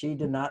and she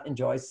did not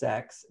enjoy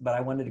sex, but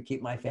I wanted to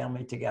keep my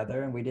family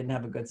together and we didn't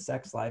have a good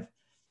sex life,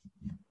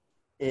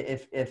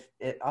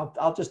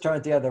 I'll just turn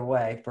it the other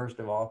way. First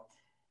of all,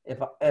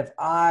 if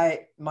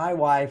my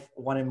wife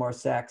wanted more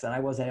sex and I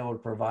wasn't able to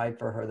provide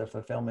for her the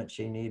fulfillment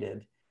she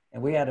needed,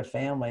 and we had a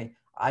family,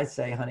 I'd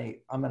say, honey,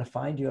 I'm going to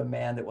find you a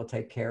man that will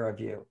take care of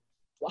you.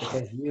 Wow.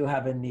 Because you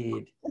have a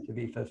need to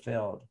be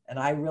fulfilled. And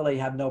I really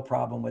have no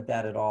problem with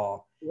that at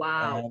all.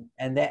 Wow.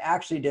 And they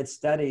actually did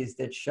studies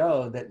that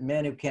show that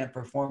men who can't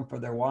perform for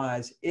their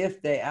wives,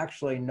 if they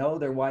actually know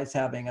their wife's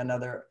having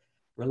another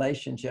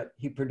relationship,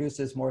 he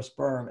produces more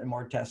sperm and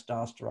more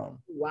testosterone.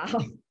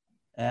 Wow.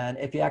 And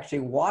if he actually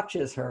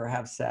watches her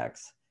have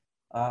sex,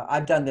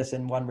 I've done this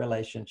in one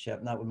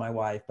relationship, not with my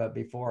wife, but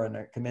before in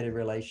a committed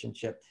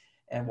relationship,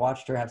 and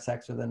watched her have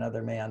sex with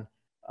another man.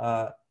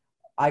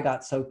 I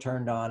got so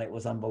turned on, it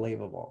was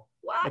unbelievable.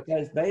 What?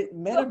 Because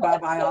men are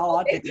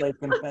biologically,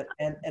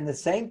 and the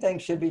same thing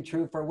should be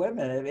true for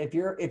women. If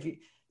you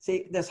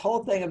see this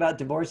whole thing about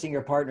divorcing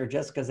your partner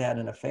just because they had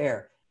an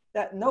affair,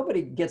 that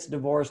nobody gets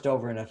divorced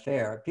over an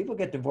affair. People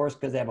get divorced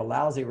because they have a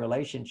lousy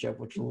relationship,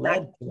 which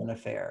led to an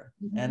affair.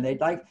 Mm-hmm. And they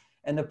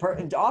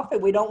and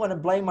often we don't want to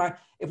blame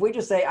if we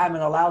just say I'm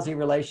in a lousy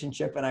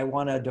relationship and I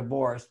want a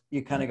divorce,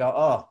 you kind of go,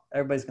 oh,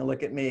 everybody's gonna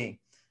look at me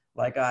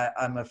like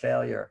I'm a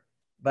failure.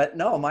 But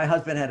no, my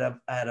husband had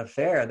an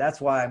affair.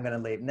 That's why I'm going to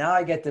leave. Now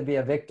I get to be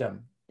a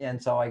victim.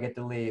 And so I get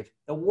to leave.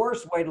 The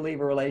worst way to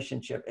leave a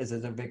relationship is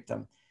as a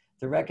victim.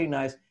 To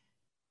recognize,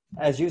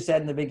 as you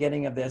said in the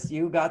beginning of this,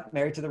 you got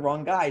married to the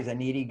wrong guy. He's a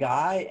needy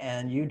guy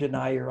and you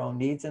deny your own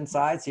needs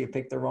inside. So you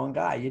picked the wrong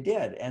guy. You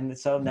did. And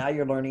so now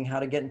you're learning how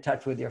to get in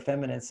touch with your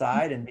feminine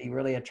side and be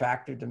really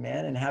attractive to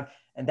men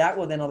and that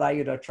will then allow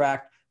you to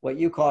attract what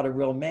you call a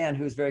real man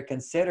who's very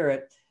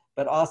considerate,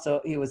 but also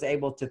he was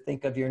able to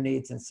think of your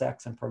needs in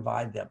sex and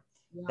provide them.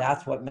 Yeah.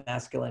 That's what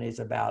masculinity is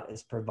about,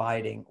 is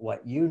providing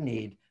what you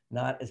need,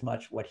 not as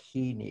much what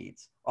he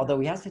needs. Although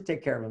he has to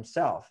take care of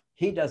himself.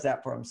 He does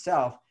that for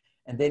himself,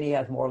 and then he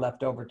has more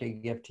left over to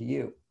give to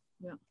you.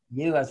 Yeah.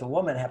 You as a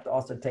woman have to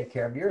also take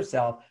care of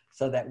yourself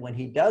so that when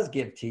he does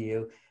give to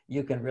you,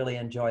 you can really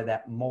enjoy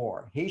that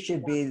more. He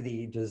should be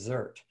the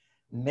dessert.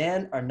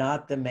 Men are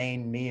not the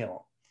main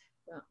meal.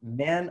 Yeah.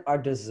 Men are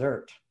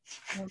dessert.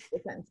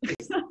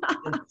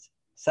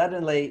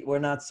 Suddenly we're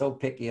not so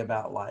picky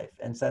about life,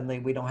 and suddenly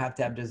we don't have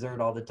to have dessert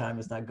all the time.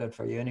 It's not good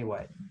for you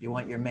anyway. You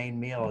want your main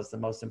meal is the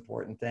most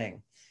important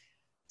thing.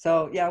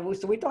 So yeah,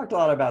 we talked a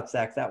lot about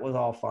sex. That was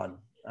all fun.